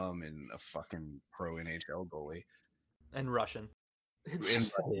and dumb and a fucking pro NHL goalie. And Russian.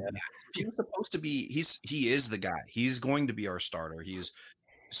 And he's supposed to be, he is the guy. He's going to be our starter. He's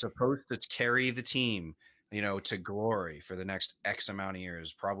supposed to carry the team, you know, to glory for the next X amount of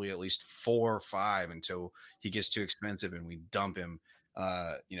years, probably at least 4 or 5 until he gets too expensive and we dump him,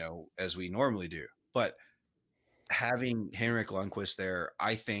 you know, as we normally do. But having Henrik Lundqvist there,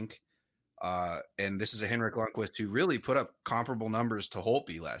 I think, and this is a Henrik Lundqvist who really put up comparable numbers to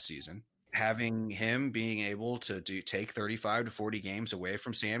Holtby last season. Having him being able to take 35 to 40 games away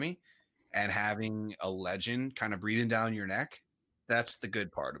from Sammy, and having a legend kind of breathing down your neck, that's the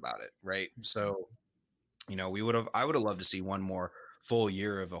good part about it, right? So, I would have loved to see one more full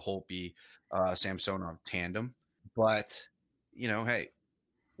year of a Holtby Samsonov tandem, but hey,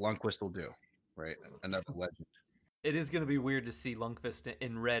 Lundqvist will do, right? Another legend. It is going to be weird to see Lundqvist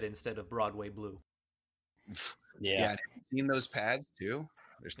in red instead of Broadway blue. Yeah. Have you seen those pads too?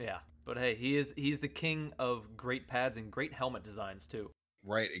 Yeah, but hey, he's the king of great pads and great helmet designs too.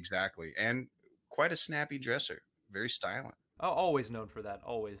 Right, exactly, and quite a snappy dresser, very stylish. Oh, always known for that.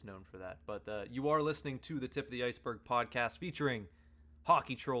 Always known for that. But you are listening to the Tip of the Iceberg podcast featuring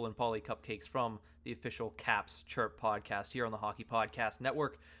Hockey Troll and Polly Cupcakes from the official Caps Chirp podcast here on the Hockey Podcast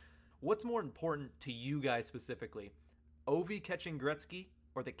Network. What's more important to you guys specifically, Ovi catching Gretzky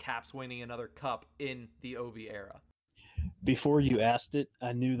or the Caps winning another cup in the Ovi era? Before you asked it,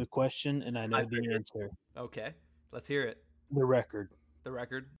 I knew the question and I know the answer. Okay, let's hear it. The record. The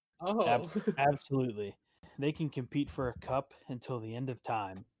record? Oh, Absolutely. They can compete for a cup until the end of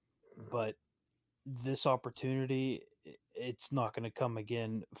time, but this opportunity, it's not going to come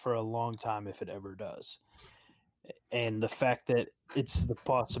again for a long time if it ever does. And the fact that it's the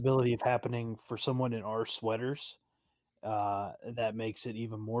possibility of happening for someone in our sweaters, that makes it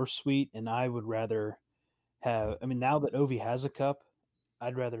even more sweet. And I would rather now that Ovi has a cup,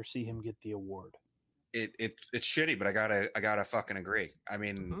 I'd rather see him get the award. It's shitty, but I gotta fucking agree. I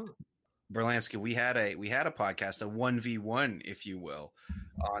mean, Berlansky, we had a podcast, a 1v1, if you will,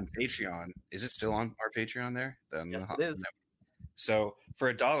 on Patreon. Is it still on our Patreon there? Yes, it is. So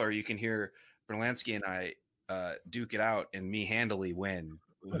for $1, you can hear Berlansky and I duke it out and me handily win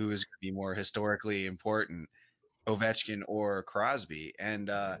who is going to be more historically important, Ovechkin or Crosby. And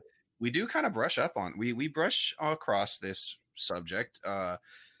we do kind of brush up on, we brush across this subject.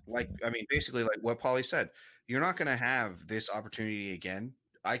 Basically like what Paulie said, you're not going to have this opportunity again.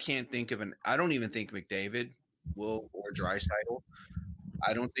 I don't even think McDavid will, or Draisaitl.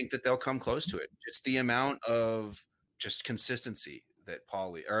 I don't think that they'll come close to it. Just the amount of just consistency that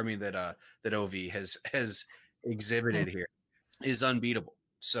that Ovi has exhibited here is unbeatable.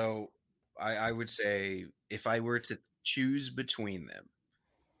 So I would say if I were to choose between them,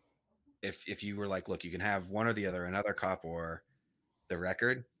 if you were like, look, you can have one or the other, another cup or the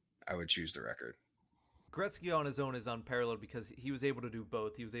record, I would choose the record. Gretzky on his own is unparalleled because he was able to do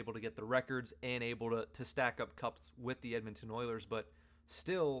both. He was able to get the records and able to stack up cups with the Edmonton Oilers, but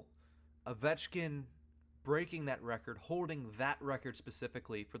still, Ovechkin breaking that record, holding that record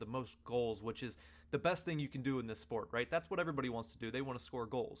specifically for the most goals, which is the best thing you can do in this sport, right? That's what everybody wants to do. They want to score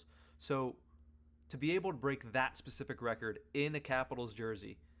goals. So to be able to break that specific record in a Capitals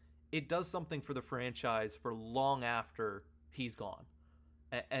jersey, it does something for the franchise for long after he's gone.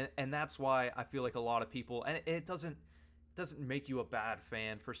 And that's why I feel like a lot of people, and it doesn't make you a bad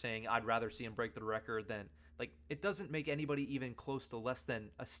fan for saying I'd rather see him break the record than, like, it doesn't make anybody even close to less than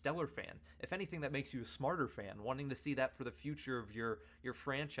a stellar fan. If anything, that makes you a smarter fan, wanting to see that for the future of your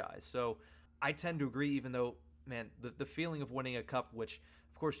franchise. So I tend to agree, even though, man, the feeling of winning a cup, which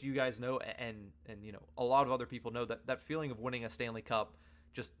of course you guys know, and a lot of other people know, that feeling of winning a Stanley Cup,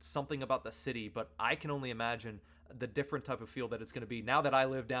 just something about the city. But I can only imagine the different type of feel that it's going to be now that I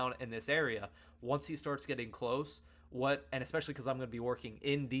live down in this area. Once he starts getting close, and especially because I'm going to be working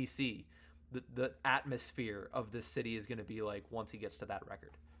in DC, the atmosphere of this city is going to be like once he gets to that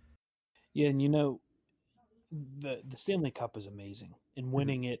record. Yeah, and the Stanley Cup is amazing, and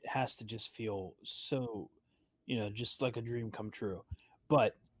winning it has to just feel so, just like a dream come true.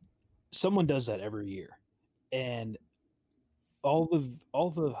 But someone does that every year, and all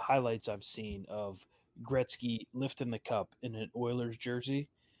the highlights I've seen of Gretzky lifting the cup in an Oilers jersey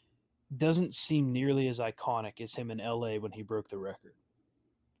doesn't seem nearly as iconic as him in LA when he broke the record.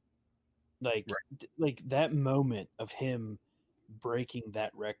 Like that moment of him breaking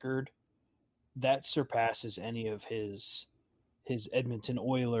that record, that surpasses any of his Edmonton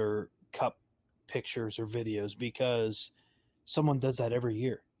Oiler Cup pictures or videos, because someone does that every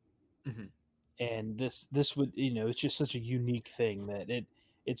year. Mm-hmm. And this would, it's just such a unique thing that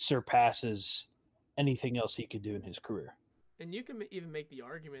it surpasses anything else he could do in his career. And you can even make the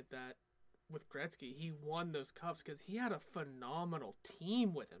argument that with Gretzky, he won those cups because he had a phenomenal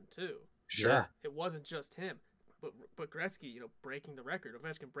team with him too. Sure. Yeah. It wasn't just him. But Gretzky, breaking the record,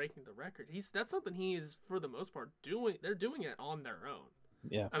 Ovechkin breaking the record, that's something he is, for the most part, doing. They're doing it on their own.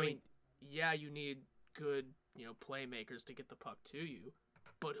 Yeah. I mean, yeah, you need good, playmakers to get the puck to you,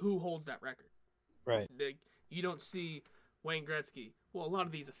 but who holds that record? Right. You don't see Wayne Gretzky. Well, a lot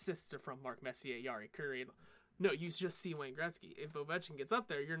of these assists are from Mark Messier, Jari Kurri. No, you just see Wayne Gretzky. If Ovechkin gets up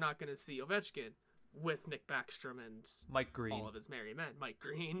there, you're not going to see Ovechkin. with Nick Backstrom and Mike Green. all of his merry men. Mike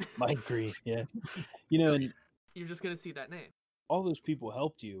Green. Mike Green, yeah. You know, and You're just going to see that name. all those people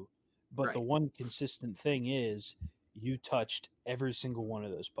helped you, but the Right. one consistent thing is you touched every single one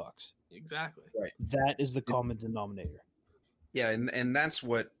of those pucks. Exactly. That is the common denominator. Yeah, and that's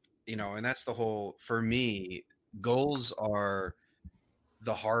what, and that's the whole, for me, goals are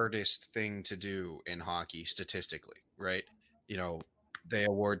the hardest thing to do in hockey statistically, right? They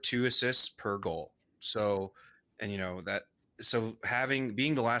award 2 assists per goal. So, and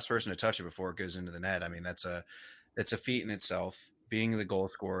being the last person to touch it before it goes into the net, I mean, that's a feat in itself, being the goal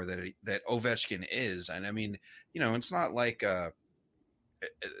scorer that Ovechkin is. And I mean, it's not like I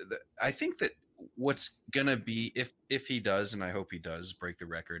think that what's gonna be, if he does, and I hope he does break the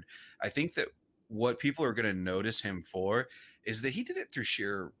record, I think that what people are gonna notice him for is that he did it through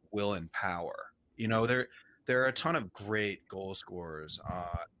sheer will and power. There are a ton of great goal scorers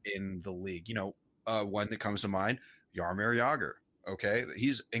in the league. One that comes to mind, Jaromir Jagr. Okay,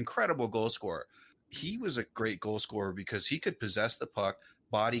 he's incredible goal scorer. He was a great goal scorer because he could possess the puck,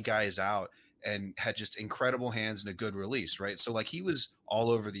 body guys out, and had just incredible hands and a good release, right? So like he was all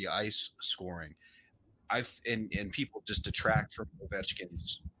over the ice scoring. And people just detract from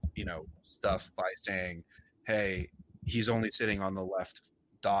Ovechkin's, stuff by saying, hey, he's only sitting on the left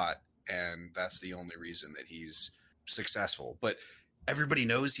dot, and that's the only reason that he's successful. But everybody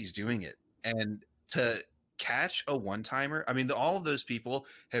knows he's doing it. And to catch a one-timer, I mean, all of those people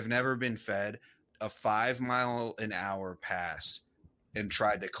have never been fed a 5-mile-an-hour pass and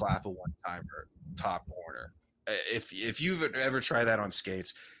tried to clap a one-timer top corner. If you've ever tried that on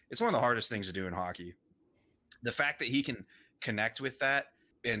skates, it's one of the hardest things to do in hockey. The fact that he can connect with that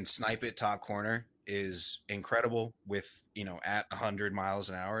and snipe it top corner is incredible with, at 100 miles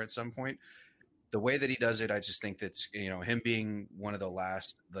an hour at some point. The way that he does it, I just think that's, him being one of the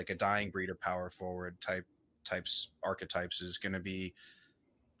last, like a dying breed of power forward archetypes is going to be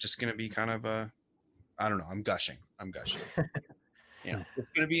kind of I don't know. I'm gushing.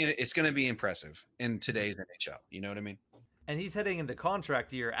 It's going to be impressive in today's NHL. You know what I mean? And he's heading into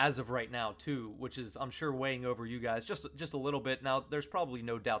contract year as of right now too, which is, I'm sure, weighing over you guys just a little bit. Now, there's probably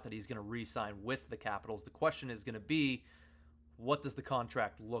no doubt that he's going to re-sign with the Capitals. The question is going to be, what does the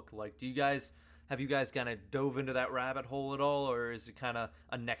contract look like? Have you guys kind of dove into that rabbit hole at all, or is it kind of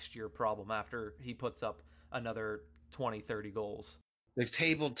a next year problem after he puts up another 20, 30 goals? They've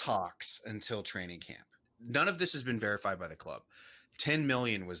tabled talks until training camp. None of this has been verified by the club. 10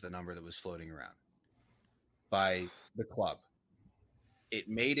 million was the number that was floating around by the club. It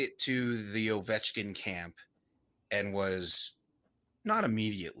made it to the Ovechkin camp and was not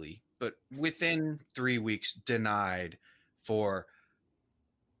immediately, but within 3 weeks denied for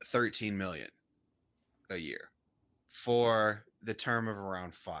 13 million a year for the term of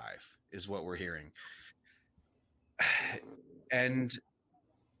around 5 is what we're hearing. And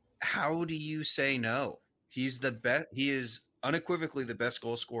how do you say no? He's the best. He is unequivocally the best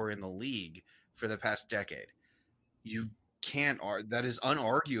goal scorer in the league for the past decade. You can't that is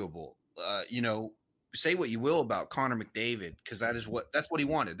unarguable. Say what you will about Connor McDavid, because that's what he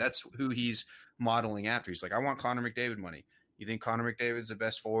wanted. That's who he's modeling after. He's like, I want Connor McDavid money. You think Connor McDavid's the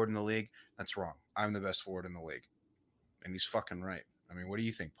best forward in the league? That's wrong. I'm the best forward in the league. And he's fucking right. I mean, what do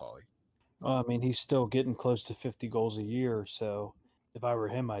you think, Paulie? I mean, he's still getting close to 50 goals a year. So if I were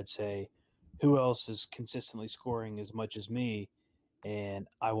him, I'd say, who else is consistently scoring as much as me? And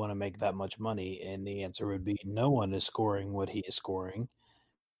I want to make that much money. And the answer would be no one is scoring what he is scoring.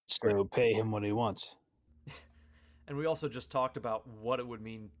 So pay him what he wants. And we also just talked about what it would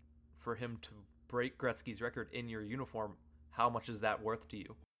mean for him to break Gretzky's record in your uniform. How much is that worth to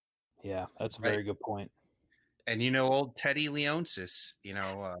you? Yeah, that's a very good point. And old Teddy Leonsis,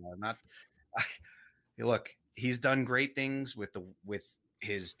 look, he's done great things with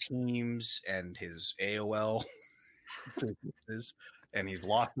his teams and his AOL businesses, and he's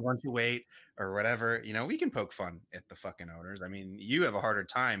lost a bunch of weight or whatever. We can poke fun at the fucking owners. I mean, you have a harder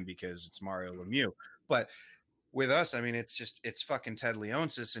time because it's Mario Lemieux, but with us, I mean, it's fucking Ted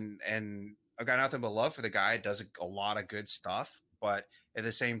Leonsis, and I've got nothing but love for the guy. Does a lot of good stuff, but at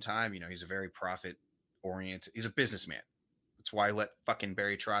the same time, he's a very profit oriented. He's a businessman. That's why I let fucking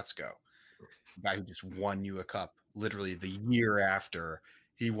Barry Trotz go. The guy who just won you a cup literally the year after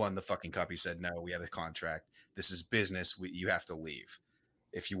he won the fucking cup. He said, no, we have a contract. This is business. You have to leave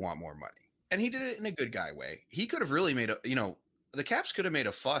if you want more money. And he did it in a good guy way. He could have really made the Caps could have made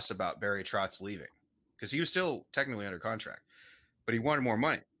a fuss about Barry Trotz leaving because he was still technically under contract, but he wanted more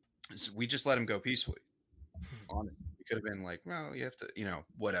money. So we just let him go peacefully. Honestly, we could have been like, well, you have to,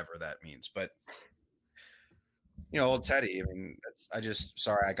 whatever that means. But old Teddy. I mean,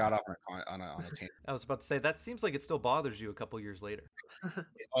 sorry, I got off on a tangent. I was about to say that seems like it still bothers you a couple years later.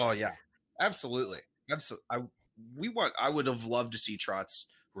 Oh yeah, absolutely. I would have loved to see Trotz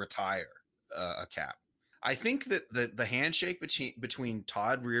retire a cap. I think that the handshake between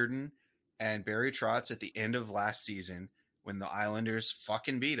Todd Reardon and Barry Trotz at the end of last season, when the Islanders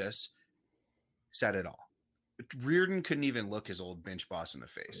fucking beat us, said it all. Reardon couldn't even look his old bench boss in the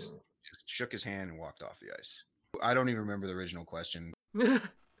face. Just shook his hand and walked off the ice. I don't even remember the original question. We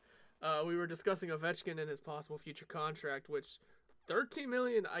were discussing Ovechkin and his possible future contract, which $13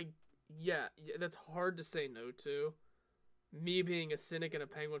 million. Yeah, that's hard to say no to. Me being a cynic and a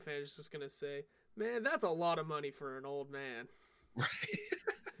Penguin fan is just gonna say, man, that's a lot of money for an old man. Right.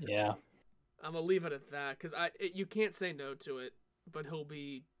 Yeah. I'm gonna leave it at that because you can't say no to it. But he'll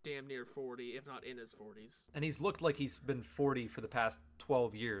be damn near 40, if not in his 40s. And he's looked like he's been 40 for the past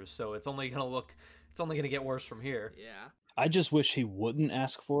 12 years, so it's only gonna get worse from here. Yeah. I just wish he wouldn't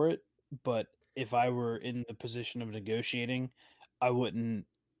ask for it, but if I were in the position of negotiating, I wouldn't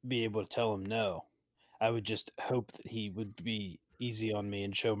be able to tell him no. I would just hope that he would be easy on me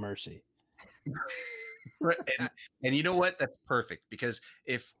and show mercy. Right. And you know what? That's perfect, because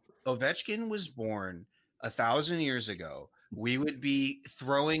if Ovechkin was born 1,000 years ago, we would be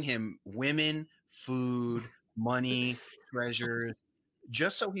throwing him women, food, money, treasures,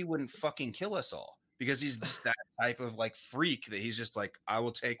 just so he wouldn't fucking kill us all. Because he's just that type of like freak that he's just like, I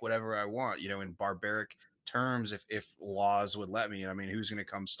will take whatever I want, in barbaric terms, if laws would let me. I mean, who's going to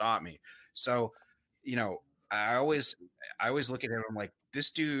come stop me? So, I always look at him. I'm like,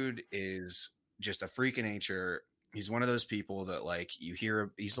 this dude is just a freak of nature. He's one of those people that like you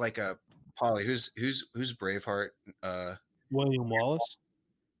hear. He's like a Polly. Who's Braveheart? William Wallace?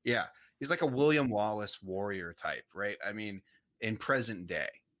 Yeah. He's like a William Wallace warrior type, right? I mean, in present day,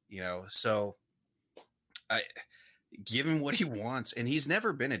 so I give him what he wants. And he's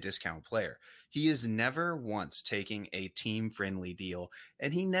never been a discount player. He is never once taking a team friendly deal,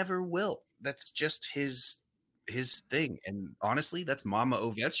 and he never will. That's just his thing. And honestly, that's Mama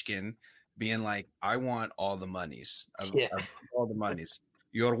Ovechkin being like, I want all the monies. I want all the monies.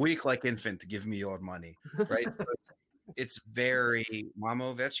 You're weak like infant. Give me your money. Right. So it's very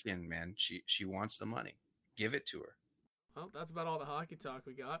Mama Ovechkin, man. She wants the money. Give it to her. Well, that's about all the hockey talk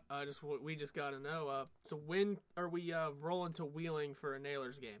we got. We just got to know. So when are we rolling to Wheeling for a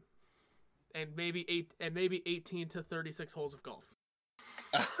Nailers game? And maybe 18 to 36 holes of golf.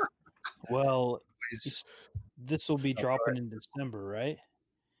 Well, this will be dropping in December, right?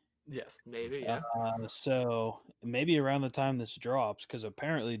 Yes. Maybe, yeah. So maybe around the time this drops, because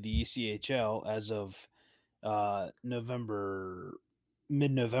apparently the ECHL, as of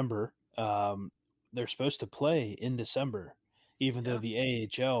mid-November, they're supposed to play in December, even though the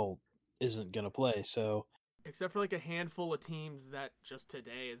AHL isn't going to play. So, except for like a handful of teams that just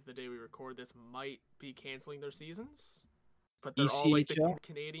today is the day we record this might be canceling their seasons, but they're all like the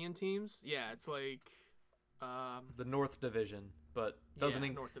Canadian teams. Yeah, it's like the North Division, but doesn't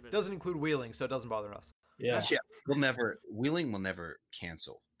include Wheeling, so it doesn't bother us. Yeah. Wheeling will never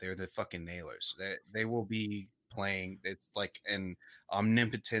cancel. They're the fucking Nailers. They will be playing. It's like an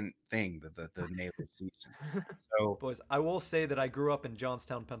omnipotent thing, the Nailers season. So, boys, I will say that I grew up in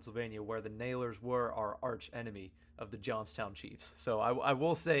Johnstown, Pennsylvania, where the Nailers were our arch enemy of the Johnstown Chiefs. So I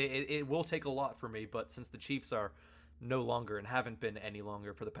will say it will take a lot for me, but since the Chiefs are no longer and haven't been any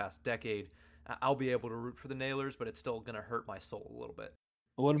longer for the past decade, I'll be able to root for the Nailers, but it's still going to hurt my soul a little bit.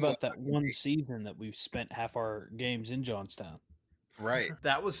 What about that one season that we've spent half our games in Johnstown? Right.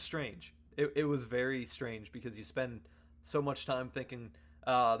 That was strange. It was very strange because you spend so much time thinking,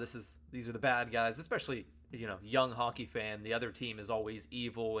 these are the bad guys, especially, young hockey fan. The other team is always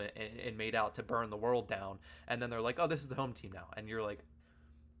evil and made out to burn the world down. And then they're like, oh, this is the home team now. And you're like,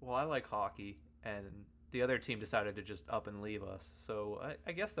 well, I like hockey. And the other team decided to just up and leave us. So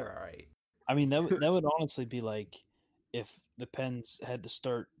I guess they're all right. I mean, that would honestly be like if the Pens had to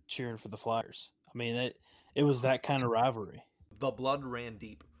start cheering for the Flyers. I mean, it was that kind of rivalry. The blood ran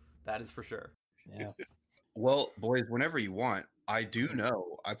deep. That is for sure. Yeah. Well, boys, whenever you want, I do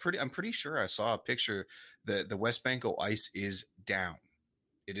know. I'm pretty sure I saw a picture that the Westbanco ice is down.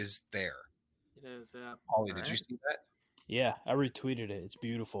 It is there. It is, yeah. Ollie, did you see that? Yeah, I retweeted it. It's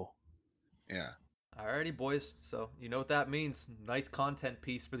beautiful. Yeah. Alrighty, boys. So you know what that means. Nice content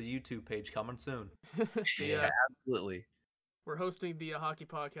piece for the YouTube page coming soon. Yeah, absolutely. We're hosting the Hockey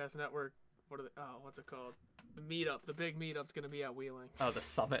Podcast Network. What's it called? The meetup. The big meetup's going to be at Wheeling. Oh, the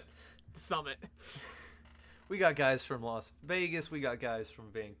Summit. The Summit. We got guys from Las Vegas. We got guys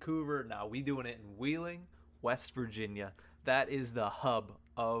from Vancouver. Now we doing it in Wheeling, West Virginia. That is the hub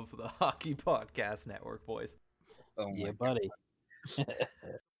of the Hockey Podcast Network, boys. Oh my Yeah, God. buddy.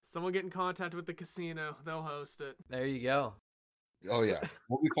 Someone get in contact with the casino. They'll host it. There you go. Oh yeah,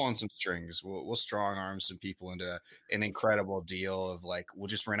 we'll be pulling some strings. We'll strong arm some people into an incredible deal of like we'll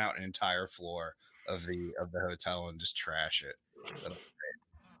just rent out an entire floor of the hotel and just trash it.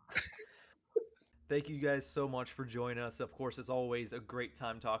 Thank you guys so much for joining us. Of course, it's always a great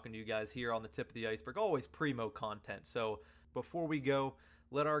time talking to you guys here on the Tip of the Iceberg. Always primo content. So before we go,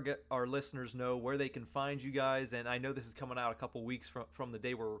 let our listeners know where they can find you guys. And I know this is coming out a couple weeks from the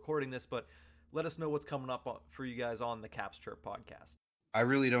day we're recording this, but let us know what's coming up for you guys on the Caps Chirp podcast. I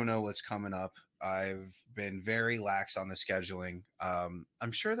really don't know what's coming up. I've been very lax on the scheduling.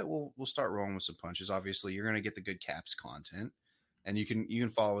 I'm sure that we'll start rolling with some punches. Obviously, you're going to get the good Caps content, and you can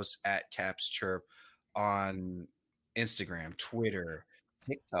follow us at Caps Chirp on Instagram, Twitter,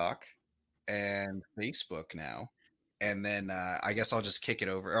 TikTok, and Facebook now. And then I guess I'll just kick it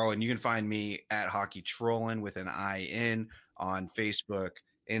over. Oh, and you can find me at Hockey Trollin with an I-N on Facebook,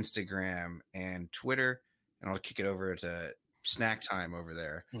 Instagram, and Twitter. And I'll kick it over to Snack Time over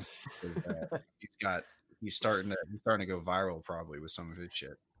there. He's starting to go viral probably with some of his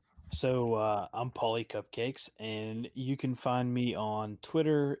shit. So I'm Paulie Cupcakes, and you can find me on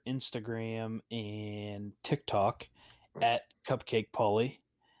Twitter, Instagram, and TikTok at Cupcake Paulie.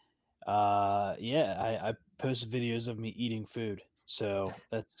 I post videos of me eating food. So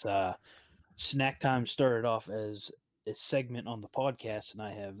that's Snack Time started off as a segment on the podcast, and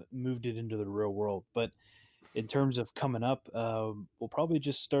I have moved it into the real world. But in terms of coming up, we'll probably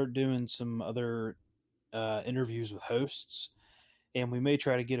just start doing some other interviews with hosts, and we may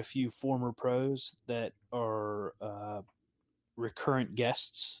try to get a few former pros that are recurrent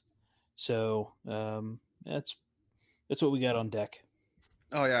guests. So that's what we got on deck.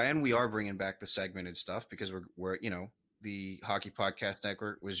 Oh yeah, and we are bringing back the segmented stuff because we're the Hockey Podcast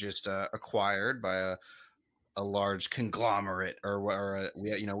Network was just acquired by a large conglomerate,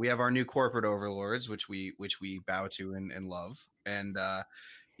 we have our new corporate overlords, which we bow to and love, and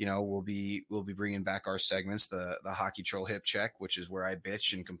we'll be bringing back our segments, the Hockey Troll Hip Check, which is where I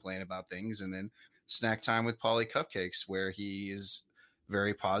bitch and complain about things, and then Snack Time with Paulie Cupcakes, where he is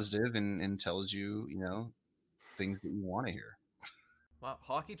very positive and tells you things that you want to hear. Wow,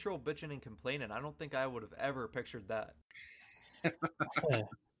 Hockey Troll bitching and complaining. I don't think I would have ever pictured that. It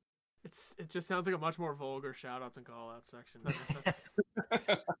just sounds like a much more vulgar shout-outs and call-outs section.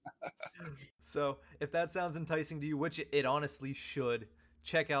 So if that sounds enticing to you, which it honestly should,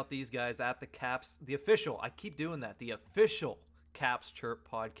 check out these guys at the Caps, the official Caps Chirp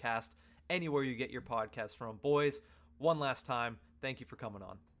podcast, anywhere you get your podcast from. Boys, one last time, thank you for coming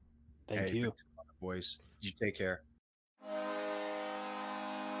on. Thank you. Thanks a lot, boys. You take care.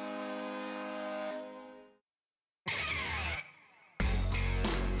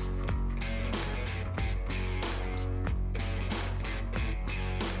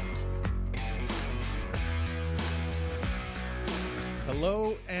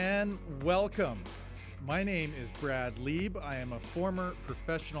 Hello and welcome. My name is Brad Lieb. I am a former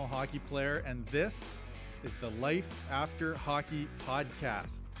professional hockey player, and this is the Life After Hockey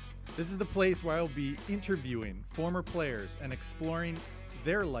podcast. This is the place where I'll be interviewing former players and exploring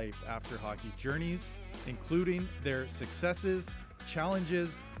their life after hockey journeys, including their successes,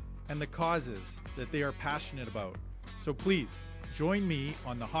 challenges, and the causes that they are passionate about. So please join me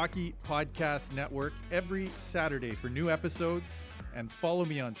on the Hockey Podcast Network every Saturday for new episodes, and follow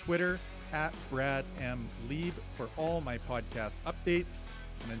me on Twitter at Brad M. Lieb for all my podcast updates.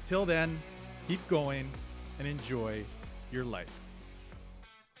 And until then, keep going and enjoy your life.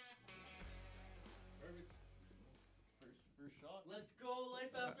 Let's go,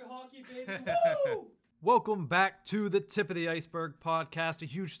 Life After Hockey, baby. Woo! Welcome back to the Tip of the Iceberg podcast. A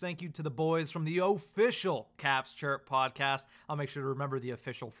huge thank you to the boys from the official Caps Chirp podcast. I'll make sure to remember the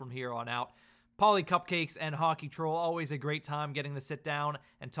official from here on out. Paulie Cupcakes and Hockey Troll, always a great time getting to sit down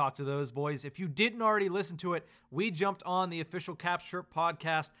and talk to those boys. If you didn't already listen to it, we jumped on the official Caps Chirp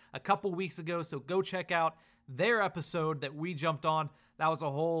podcast a couple weeks ago, so go check out their episode that we jumped on. That was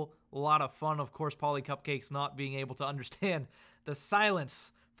a whole lot of fun. Of course, Paulie Cupcakes not being able to understand the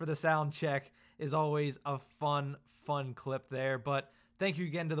silence for the sound check is always a fun clip there. But thank you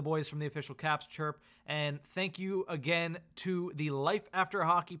again to the boys from the official Caps Chirp. And thank you again to the Life After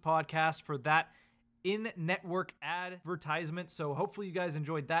Hockey podcast for that in-network advertisement. So hopefully you guys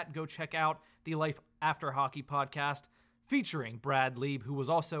enjoyed that. Go check out the Life After Hockey podcast featuring Brad Lieb, who was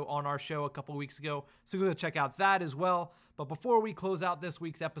also on our show a couple weeks ago. So go check out that as well. But before we close out this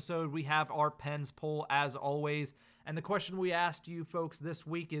week's episode, we have our Pens poll as always. And the question we asked you folks this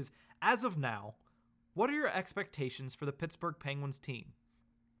week is, as of now, what are your expectations for the Pittsburgh Penguins team?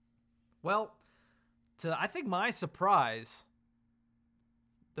 Well, to, I think, my surprise,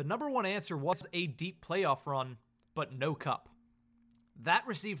 the number one answer was a deep playoff run, but no cup. That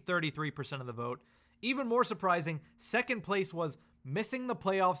received 33% of the vote. Even more surprising, second place was missing the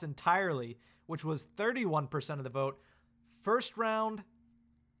playoffs entirely, which was 31% of the vote. First round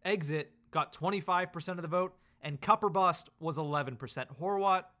exit got 25% of the vote, and cup or bust was 11%.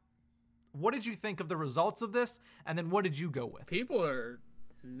 Horwat, what did you think of the results of this, and then what did you go with? People are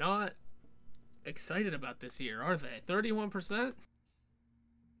not excited about this year, are they? 31%?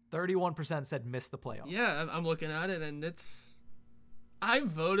 31% said miss the playoffs. Yeah, I'm looking at it, and I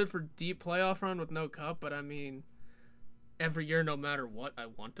voted for deep playoff run with no cup, but I mean, every year, no matter what, I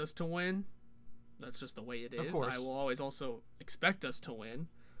want us to win. That's just the way it is. Of course. I will always also expect us to win.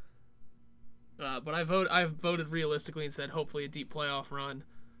 But I've voted realistically and said hopefully a deep playoff run,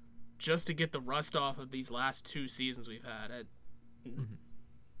 just to get the rust off of these last 2 seasons we've had.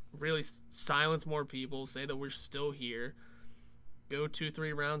 Really silence more people, say that we're still here, go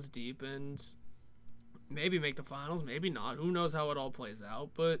 2-3 rounds deep, and maybe make the finals, maybe not. Who knows how it all plays out?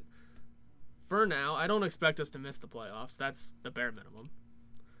 But for now, I don't expect us to miss the playoffs. That's the bare minimum.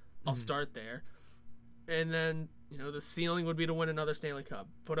 I'll start there. And then, the ceiling would be to win another Stanley Cup,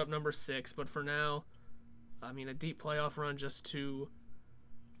 put up number 6. But for now, I mean, a deep playoff run just to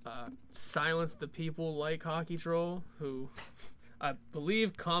silence the people like Hockey Troll, who I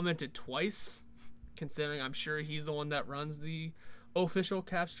believe commented twice, considering I'm sure he's the one that runs the official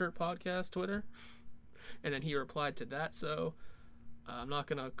Capsturt podcast Twitter. And then he replied to that, so I'm not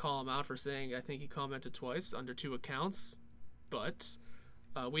going to call him out for saying I think he commented twice under 2 accounts. But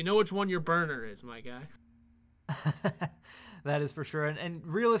we know which one your burner is, my guy. That is for sure. And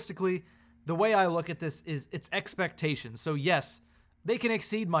realistically, the way I look at this is it's expectations. So yes, they can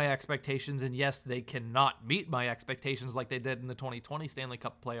exceed my expectations, and yes, they cannot meet my expectations like they did in the 2020 Stanley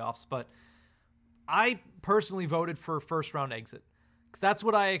Cup playoffs. But I personally voted for first round exit because that's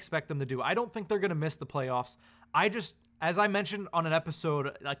what I expect them to do. I don't think they're going to miss the playoffs. As I mentioned on an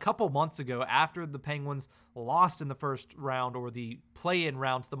episode a couple months ago, after the Penguins lost in the first round or the play-in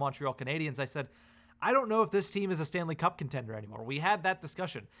round to the Montreal Canadiens, I said, I don't know if this team is a Stanley Cup contender anymore. We had that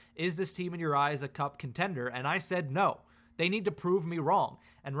discussion. Is this team in your eyes a Cup contender? And I said no. They need to prove me wrong.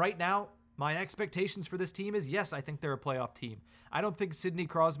 And right now, my expectations for this team is, yes, I think they're a playoff team. I don't think Sidney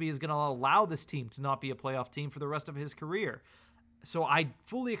Crosby is going to allow this team to not be a playoff team for the rest of his career. So I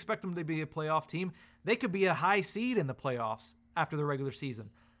fully expect them to be a playoff team. They could be a high seed in the playoffs after the regular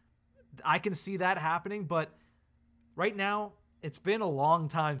season. I can see that happening, but right now, it's been a long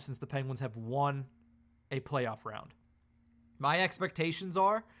time since the Penguins have won a playoff round. My expectations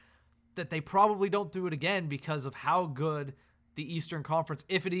are that they probably don't do it again because of how good the Eastern Conference,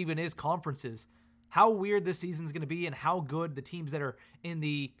 if it even is conferences, how weird this season's going to be and how good the teams that are in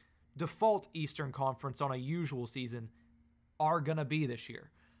the default Eastern Conference on a usual season are going to be this year.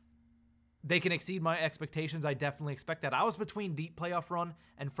 They can exceed my expectations. I definitely expect that. I was between deep playoff run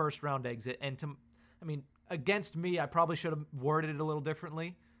and first round exit. And against me, I probably should have worded it a little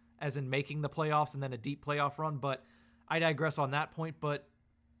differently, as in making the playoffs and then a deep playoff run, but I digress on that point. But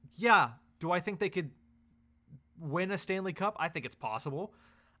yeah, do I think they could win a Stanley Cup? I think it's possible.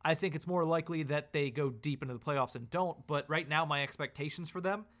 I think it's more likely that they go deep into the playoffs and don't, but right now my expectations for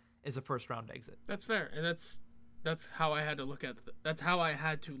them is a first round exit. That's fair, and that's how I had to look at that's how I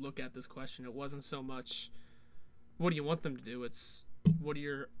had to look at this question. It wasn't so much what do you want them to do, it's what are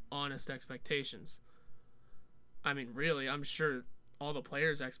your honest expectations. I mean, really, I'm sure all the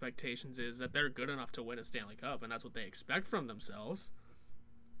players' expectations is that they're good enough to win a Stanley Cup, and that's what they expect from themselves.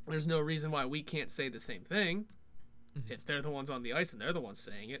 There's no reason why we can't say the same thing. If they're the ones on the ice and they're the ones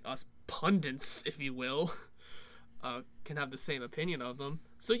saying it, us pundits, if you will, can have the same opinion of them.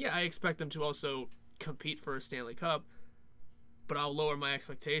 So yeah, I expect them to also compete for a Stanley Cup, but I'll lower my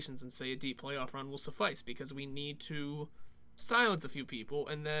expectations and say a deep playoff run will suffice because we need to silence a few people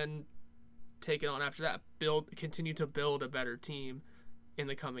and then take it on after that. Continue to build a better team in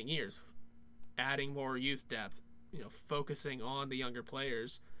the coming years, adding more youth depth, focusing on the younger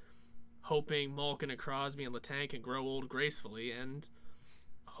players, hoping Malkin and Crosby and Letang can grow old gracefully, and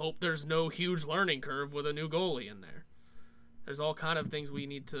hope there's no huge learning curve with a new goalie in there. There's all kind of things we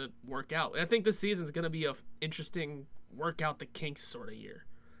need to work out. I think this season's going to be a interesting work out the kinks sort of year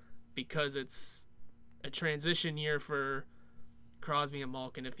because it's a transition year for Crosby and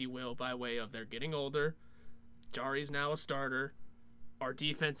Malkin, if you will, by way of they're getting older. Jari's now a starter. Our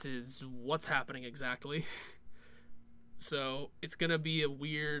defense is what's happening exactly. So it's going to be a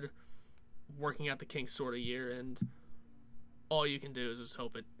weird working out the kinks sort of year, and all you can do is just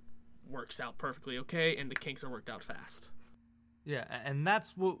hope it works out perfectly okay and the kinks are worked out fast. Yeah, and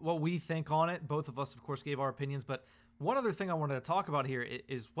that's what we think on it. Both of us, of course, gave our opinions. But one other thing I wanted to talk about here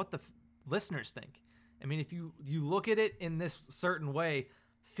is what the listeners think. I mean, if you look at it in this certain way,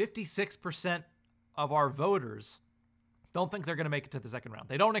 56% of our voters don't think they're going to make it to the second round.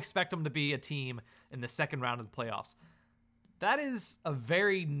 They don't expect them to be a team in the second round of the playoffs. That is a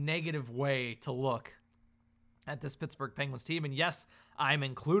very negative way to look at this Pittsburgh Penguins team. And yes, I'm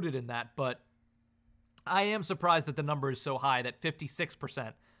included in that, but I am surprised that the number is so high that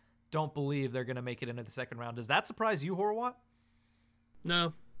 56% don't believe they're going to make it into the second round. Does that surprise you, Horwat?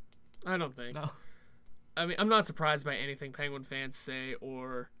 No, I don't think. No. I mean, I'm not surprised by anything Penguin fans say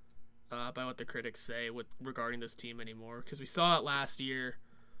or by what the critics say regarding this team anymore, because we saw it last year.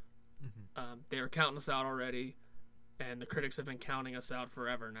 Mm-hmm. They were counting us out already, and the critics have been counting us out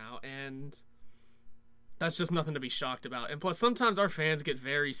forever now, and that's just nothing to be shocked about. And plus, sometimes our fans get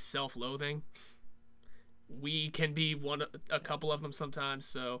very self-loathing. We can be a couple of them sometimes,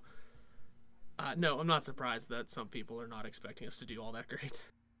 so no, I'm not surprised that some people are not expecting us to do all that great.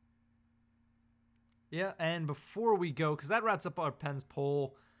 Yeah, and before we go, because that wraps up our Pens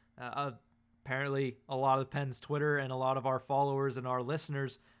poll, apparently a lot of Pens Twitter and a lot of our followers and our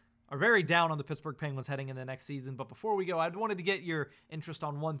listeners are very down on the Pittsburgh Penguins heading into the next season. But before we go, I wanted to get your interest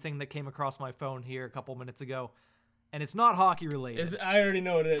on one thing that came across my phone here a couple minutes ago, and it's not hockey related. I already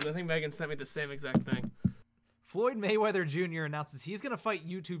know what it is. I think Megan sent me the same exact thing. Floyd Mayweather Jr. announces he's going to fight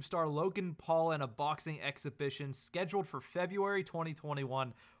YouTube star Logan Paul in a boxing exhibition scheduled for February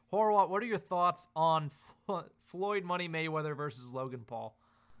 2021. Horwat, what are your thoughts on Floyd Money Mayweather versus Logan Paul?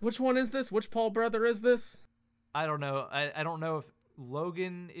 Which one is this? Which Paul brother is this? I don't know. I don't know if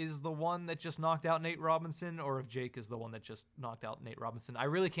Logan is the one that just knocked out Nate Robinson or if Jake is the one that just knocked out Nate Robinson. I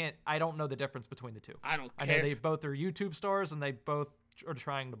really can't. I don't know the difference between the two. I don't care. I know they both are YouTube stars and they both are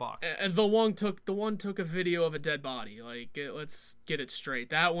trying to box. And the one took a video of a dead body. Let's get it straight.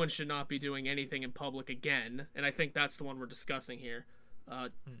 That one should not be doing anything in public again. And I think that's the one we're discussing here.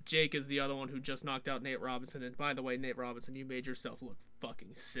 Jake is the other one who just knocked out Nate Robinson. And by the way, Nate Robinson, you made yourself look fucking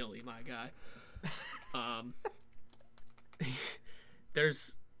silly, my guy.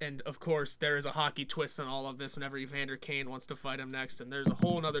 And of course, there is a hockey twist on all of this whenever Evander Kane wants to fight him next. And there's a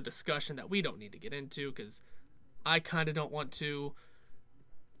whole other discussion that we don't need to get into because I kind of don't want to.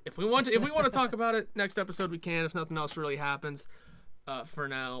 If we want to talk about it next episode, we can. If nothing else really happens, for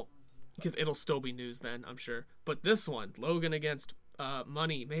now, because it'll still be news then, I'm sure. But this one, Logan against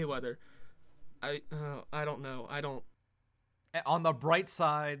Money Mayweather, I don't know. I don't. On the bright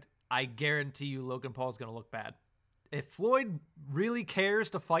side, I guarantee you, Logan Paul's going to look bad. If Floyd really cares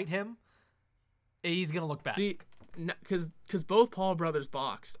to fight him, he's going to look bad. See, because both Paul brothers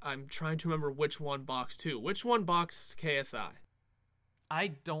boxed. I'm trying to remember which one boxed who. Which one boxed KSI? I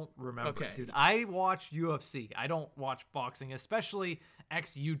don't remember, okay. Dude. I watch UFC. I don't watch boxing, especially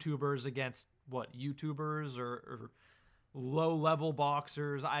ex-YouTubers against, YouTubers or low-level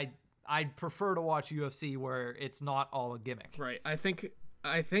boxers. I'd prefer to watch UFC where it's not all a gimmick. Right. I think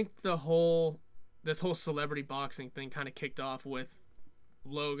this whole celebrity boxing thing kind of kicked off with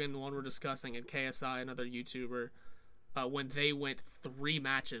Logan, the one we're discussing, and KSI, another YouTuber, when they went 3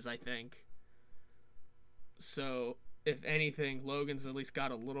 matches, I think. So, if anything, Logan's at least got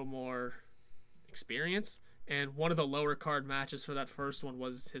a little more experience. And one of the lower card matches for that first one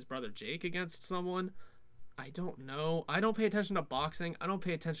was his brother Jake against someone. I don't know. I don't pay attention to boxing. I don't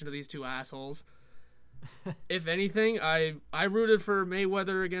pay attention to these two assholes. If anything, I rooted for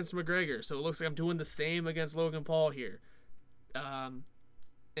Mayweather against McGregor, so it looks like I'm doing the same against Logan Paul here. And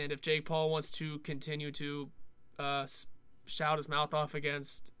if Jake Paul wants to continue to shout his mouth off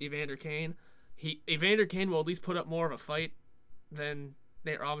against Evander Kane, Evander Kane will at least put up more of a fight than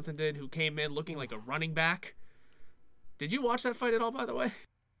Nate Robinson did, who came in looking like a running back. Did you watch that fight at all, by the way?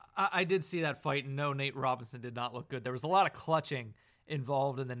 I did see that fight, and no, Nate Robinson did not look good. There was a lot of clutching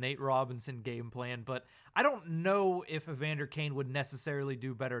involved in the Nate Robinson game plan, but I don't know if Evander Kane would necessarily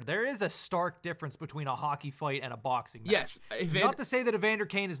do better. There is a stark difference between a hockey fight and a boxing match. Yes. Not to say that Evander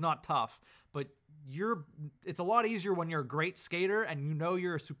Kane is not tough, but it's a lot easier when you're a great skater and you know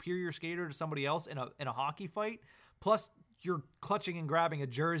you're a superior skater to somebody else in a hockey fight. Plus, you're clutching and grabbing a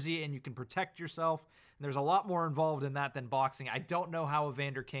jersey and you can protect yourself. And there's a lot more involved in that than boxing. I don't know how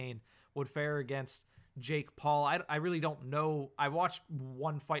Evander Kane would fare against Jake Paul. I really don't know. I watched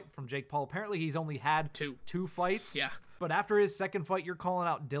one fight from Jake Paul. Apparently, he's only had two fights. Yeah. But after his second fight, you're calling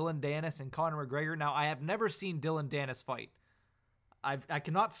out Dylan Dennis and Conor McGregor. Now, I have never seen Dylan Dennis fight. I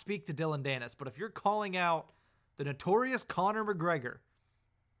cannot speak to Dylan Dennis, but if you're calling out the notorious Conor McGregor,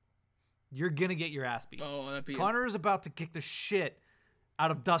 you're going to get your ass beat. Oh, that'd be Conor is about to kick the shit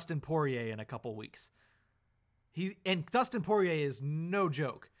out of Dustin Poirier in a couple weeks. And Dustin Poirier is no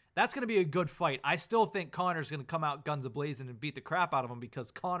joke. That's going to be a good fight. I still think Conor's going to come out guns a-blazing and beat the crap out of him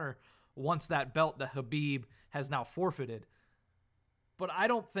because Conor wants that belt that Khabib has now forfeited. But I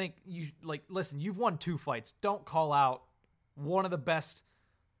don't think listen, you've won 2 fights. Don't call out one of the best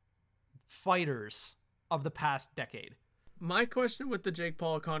fighters of the past decade. My question with the Jake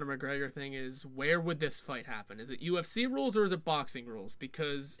Paul Conor McGregor thing is, where would this fight happen? Is it UFC rules or is it boxing rules?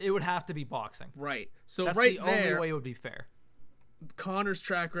 Because it would have to be boxing. Right. So that's right the there, only way it would be fair. Conor's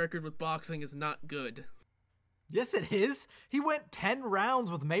track record with boxing is not good. Yes, it is. He went 10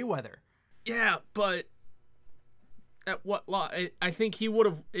 rounds with Mayweather. Yeah, but at what lot? I think he would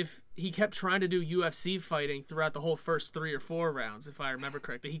have, if he kept trying to do UFC fighting throughout the whole first 3 or 4 rounds, if I remember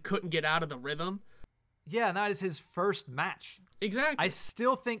correctly. He couldn't get out of the rhythm. Yeah, and that is his first match. Exactly. I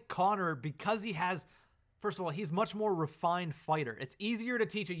still think Conor, because he has, first of all, he's much more refined fighter. It's easier to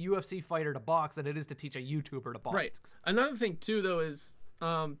teach a UFC fighter to box than it is to teach a YouTuber to box. Right. Another thing too, though, is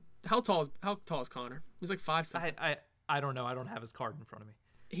how tall is Conor? He's like 5'7". I don't know. I don't have his card in front of me.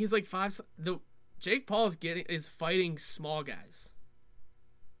 He's like 5. Jake Paul is fighting small guys.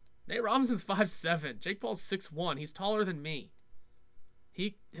 Nate Robinson's 5'7". Jake Paul's 6'1". He's taller than me.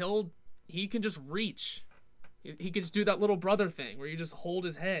 He can just reach. He can just do that little brother thing where you just hold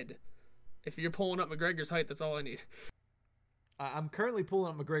his head. If you're pulling up McGregor's height, that's all I need. I'm currently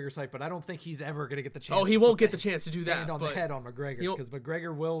pulling up McGregor's height, but I don't think he's ever going to get the chance. Oh, he won't get the chance to do that. On the head on McGregor, because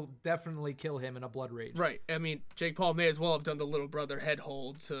McGregor will definitely kill him in a blood rage. Right. I mean, Jake Paul may as well have done the little brother head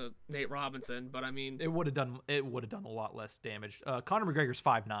hold to Nate Robinson, but I mean, it would have done a lot less damage. Conor McGregor's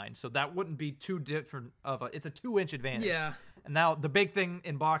 5'9", so that wouldn't be too different of it's a 2-inch advantage. Yeah. And now the big thing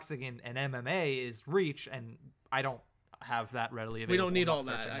in boxing and MMA is reach, and I don't have that readily available. We don't need all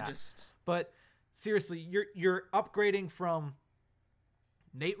that. But seriously, you're upgrading from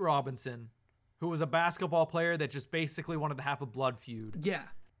Nate Robinson, who was a basketball player that just basically wanted to have a blood feud. Yeah.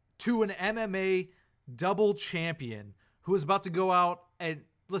 To an MMA double champion who is about to go out and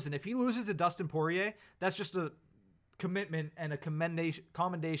listen, if he loses to Dustin Poirier, that's just a commitment and a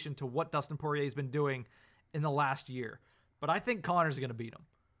commendation to what Dustin Poirier has been doing in the last year. But I think Conor's going to beat him.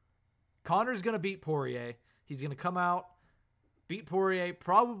 Conor's going to beat Poirier. He's going to come out, beat Poirier,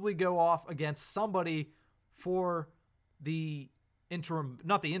 probably go off against somebody for the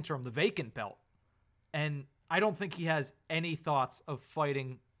the vacant belt. And I don't think he has any thoughts of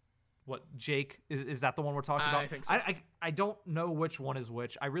fighting Jake. Is that the one we're talking about? I think so. I don't know which one is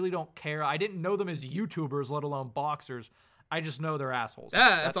which. I really don't care. I didn't know them as YouTubers, let alone boxers. I just know they're assholes.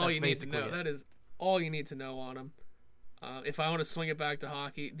 That's all you need to know. That is all you need to know on them. If I want to swing it back to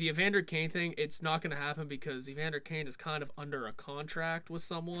hockey, the Evander Kane thing, it's not going to happen because Evander Kane is kind of under a contract with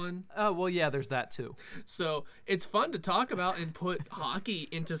someone. Oh, well, yeah, there's that too. So it's fun to talk about and put hockey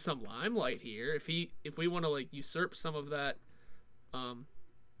into some limelight here. If we want to usurp some of that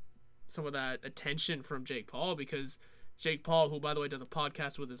attention from Jake Paul, because Jake Paul, who by the way does a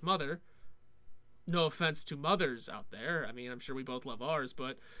podcast with his mother, no offense to mothers out there. I mean, I'm sure we both love ours,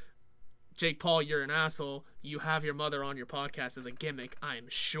 but Jake Paul, you're an asshole. You have your mother on your podcast as a gimmick. I'm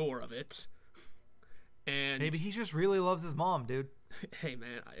sure of it. And maybe he just really loves his mom, dude. Hey,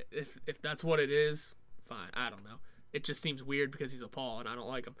 man, if that's what it is, fine. I don't know. It just seems weird because he's a Paul, and I don't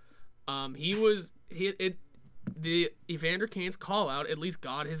like him. The Evander Kane's call out at least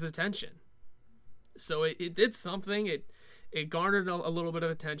got his attention. So it did something. It garnered a little bit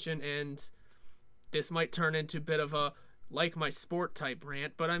of attention, and this might turn into a bit of a like my sport type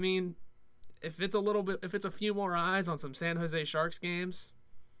rant. But I mean, if it's a few more eyes on some San Jose Sharks games,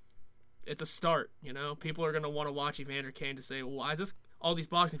 it's a start. People are gonna want to watch Evander Kane to say, well, why is this? All these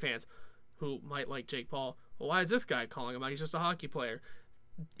boxing fans who might like Jake Paul, well, why is this guy calling him out? He's just a hockey player.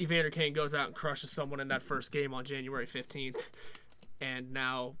 Evander Kane goes out and crushes someone in that first game on January 15th, and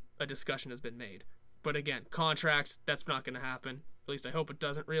now a discussion has been made. But again, contracts, that's not going to happen. At least I hope it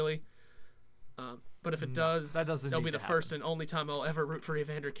doesn't really. But if it does, that'll be the first and only time I'll ever root for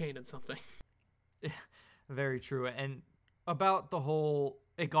Evander Kane in something. Very true. And about the whole,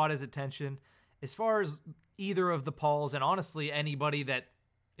 it got his attention. As far as either of the Pauls, and honestly anybody that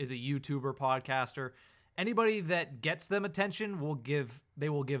is a YouTuber, podcaster, anybody that gets them attention will give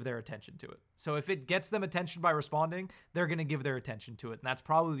their attention to it. So if it gets them attention by responding, they're going to give their attention to it. And that's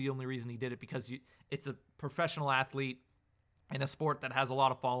probably the only reason he did it, because it's a professional athlete in a sport that has a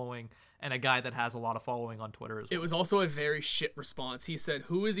lot of following, and a guy that has a lot of following on Twitter as well. It was also a very shit response. He said,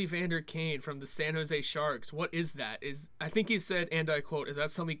 "Who is Evander Kane from the San Jose Sharks? What is that?" I think he said, and I quote, "Is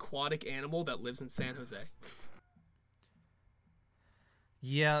that some aquatic animal that lives in San Jose?"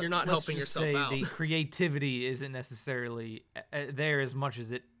 Yeah, you're not helping yourself out. The creativity isn't necessarily there as much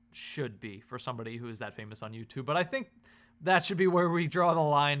as it should be for somebody who is that famous on YouTube. But I think that should be where we draw the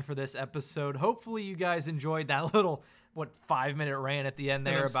line for this episode. Hopefully you guys enjoyed that little 5-minute rant at the end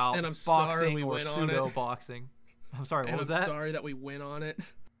there about boxing or pseudo boxing. I'm sorry, what was that? I'm sorry that we went on it.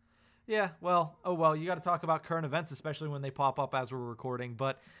 Yeah, well, you got to talk about current events, especially when they pop up as we're recording.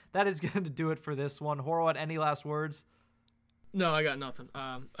 But that is going to do it for this one. Horwat, any last words? No, I got nothing.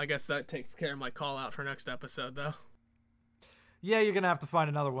 I guess that takes care of my call out for next episode, though. Yeah, you're going to have to find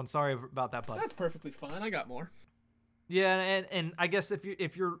another one. Sorry about that, bud. That's perfectly fine. I got more. Yeah, and I guess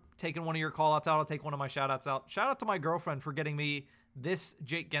if you're taking one of your call outs out, I'll take one of my shout outs out. Shout out to my girlfriend for getting me this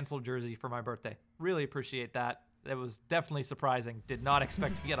Jake Gensel jersey for my birthday. Really appreciate that. It was definitely surprising. Did not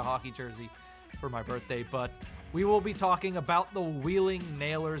expect to get a hockey jersey for my birthday, but we will be talking about the Wheeling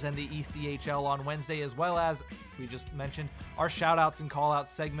Nailers and the ECHL on Wednesday, as well as, we just mentioned, our shout-outs and call-out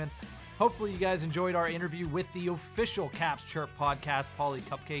segments. Hopefully you guys enjoyed our interview with the official Caps Chirp podcast, Paulie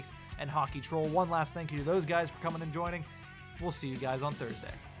Cupcakes and Hockey Troll. One last thank you to those guys for coming and joining. We'll see you guys on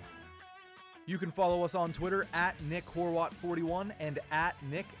Thursday. You can follow us on Twitter at NickHorwat41 and at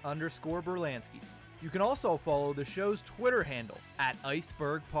Nick_Berlansky. You can also follow the show's Twitter handle at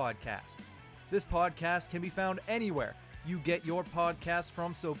Iceberg Podcast. This podcast can be found anywhere you get your podcasts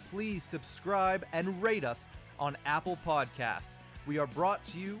from, so please subscribe and rate us on Apple Podcasts. We are brought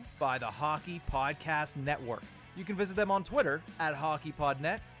to you by the Hockey Podcast Network. You can visit them on Twitter at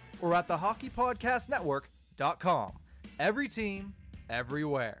HockeyPodNet or at thehockeypodcastnetwork.com. Every team,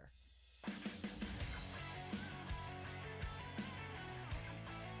 everywhere.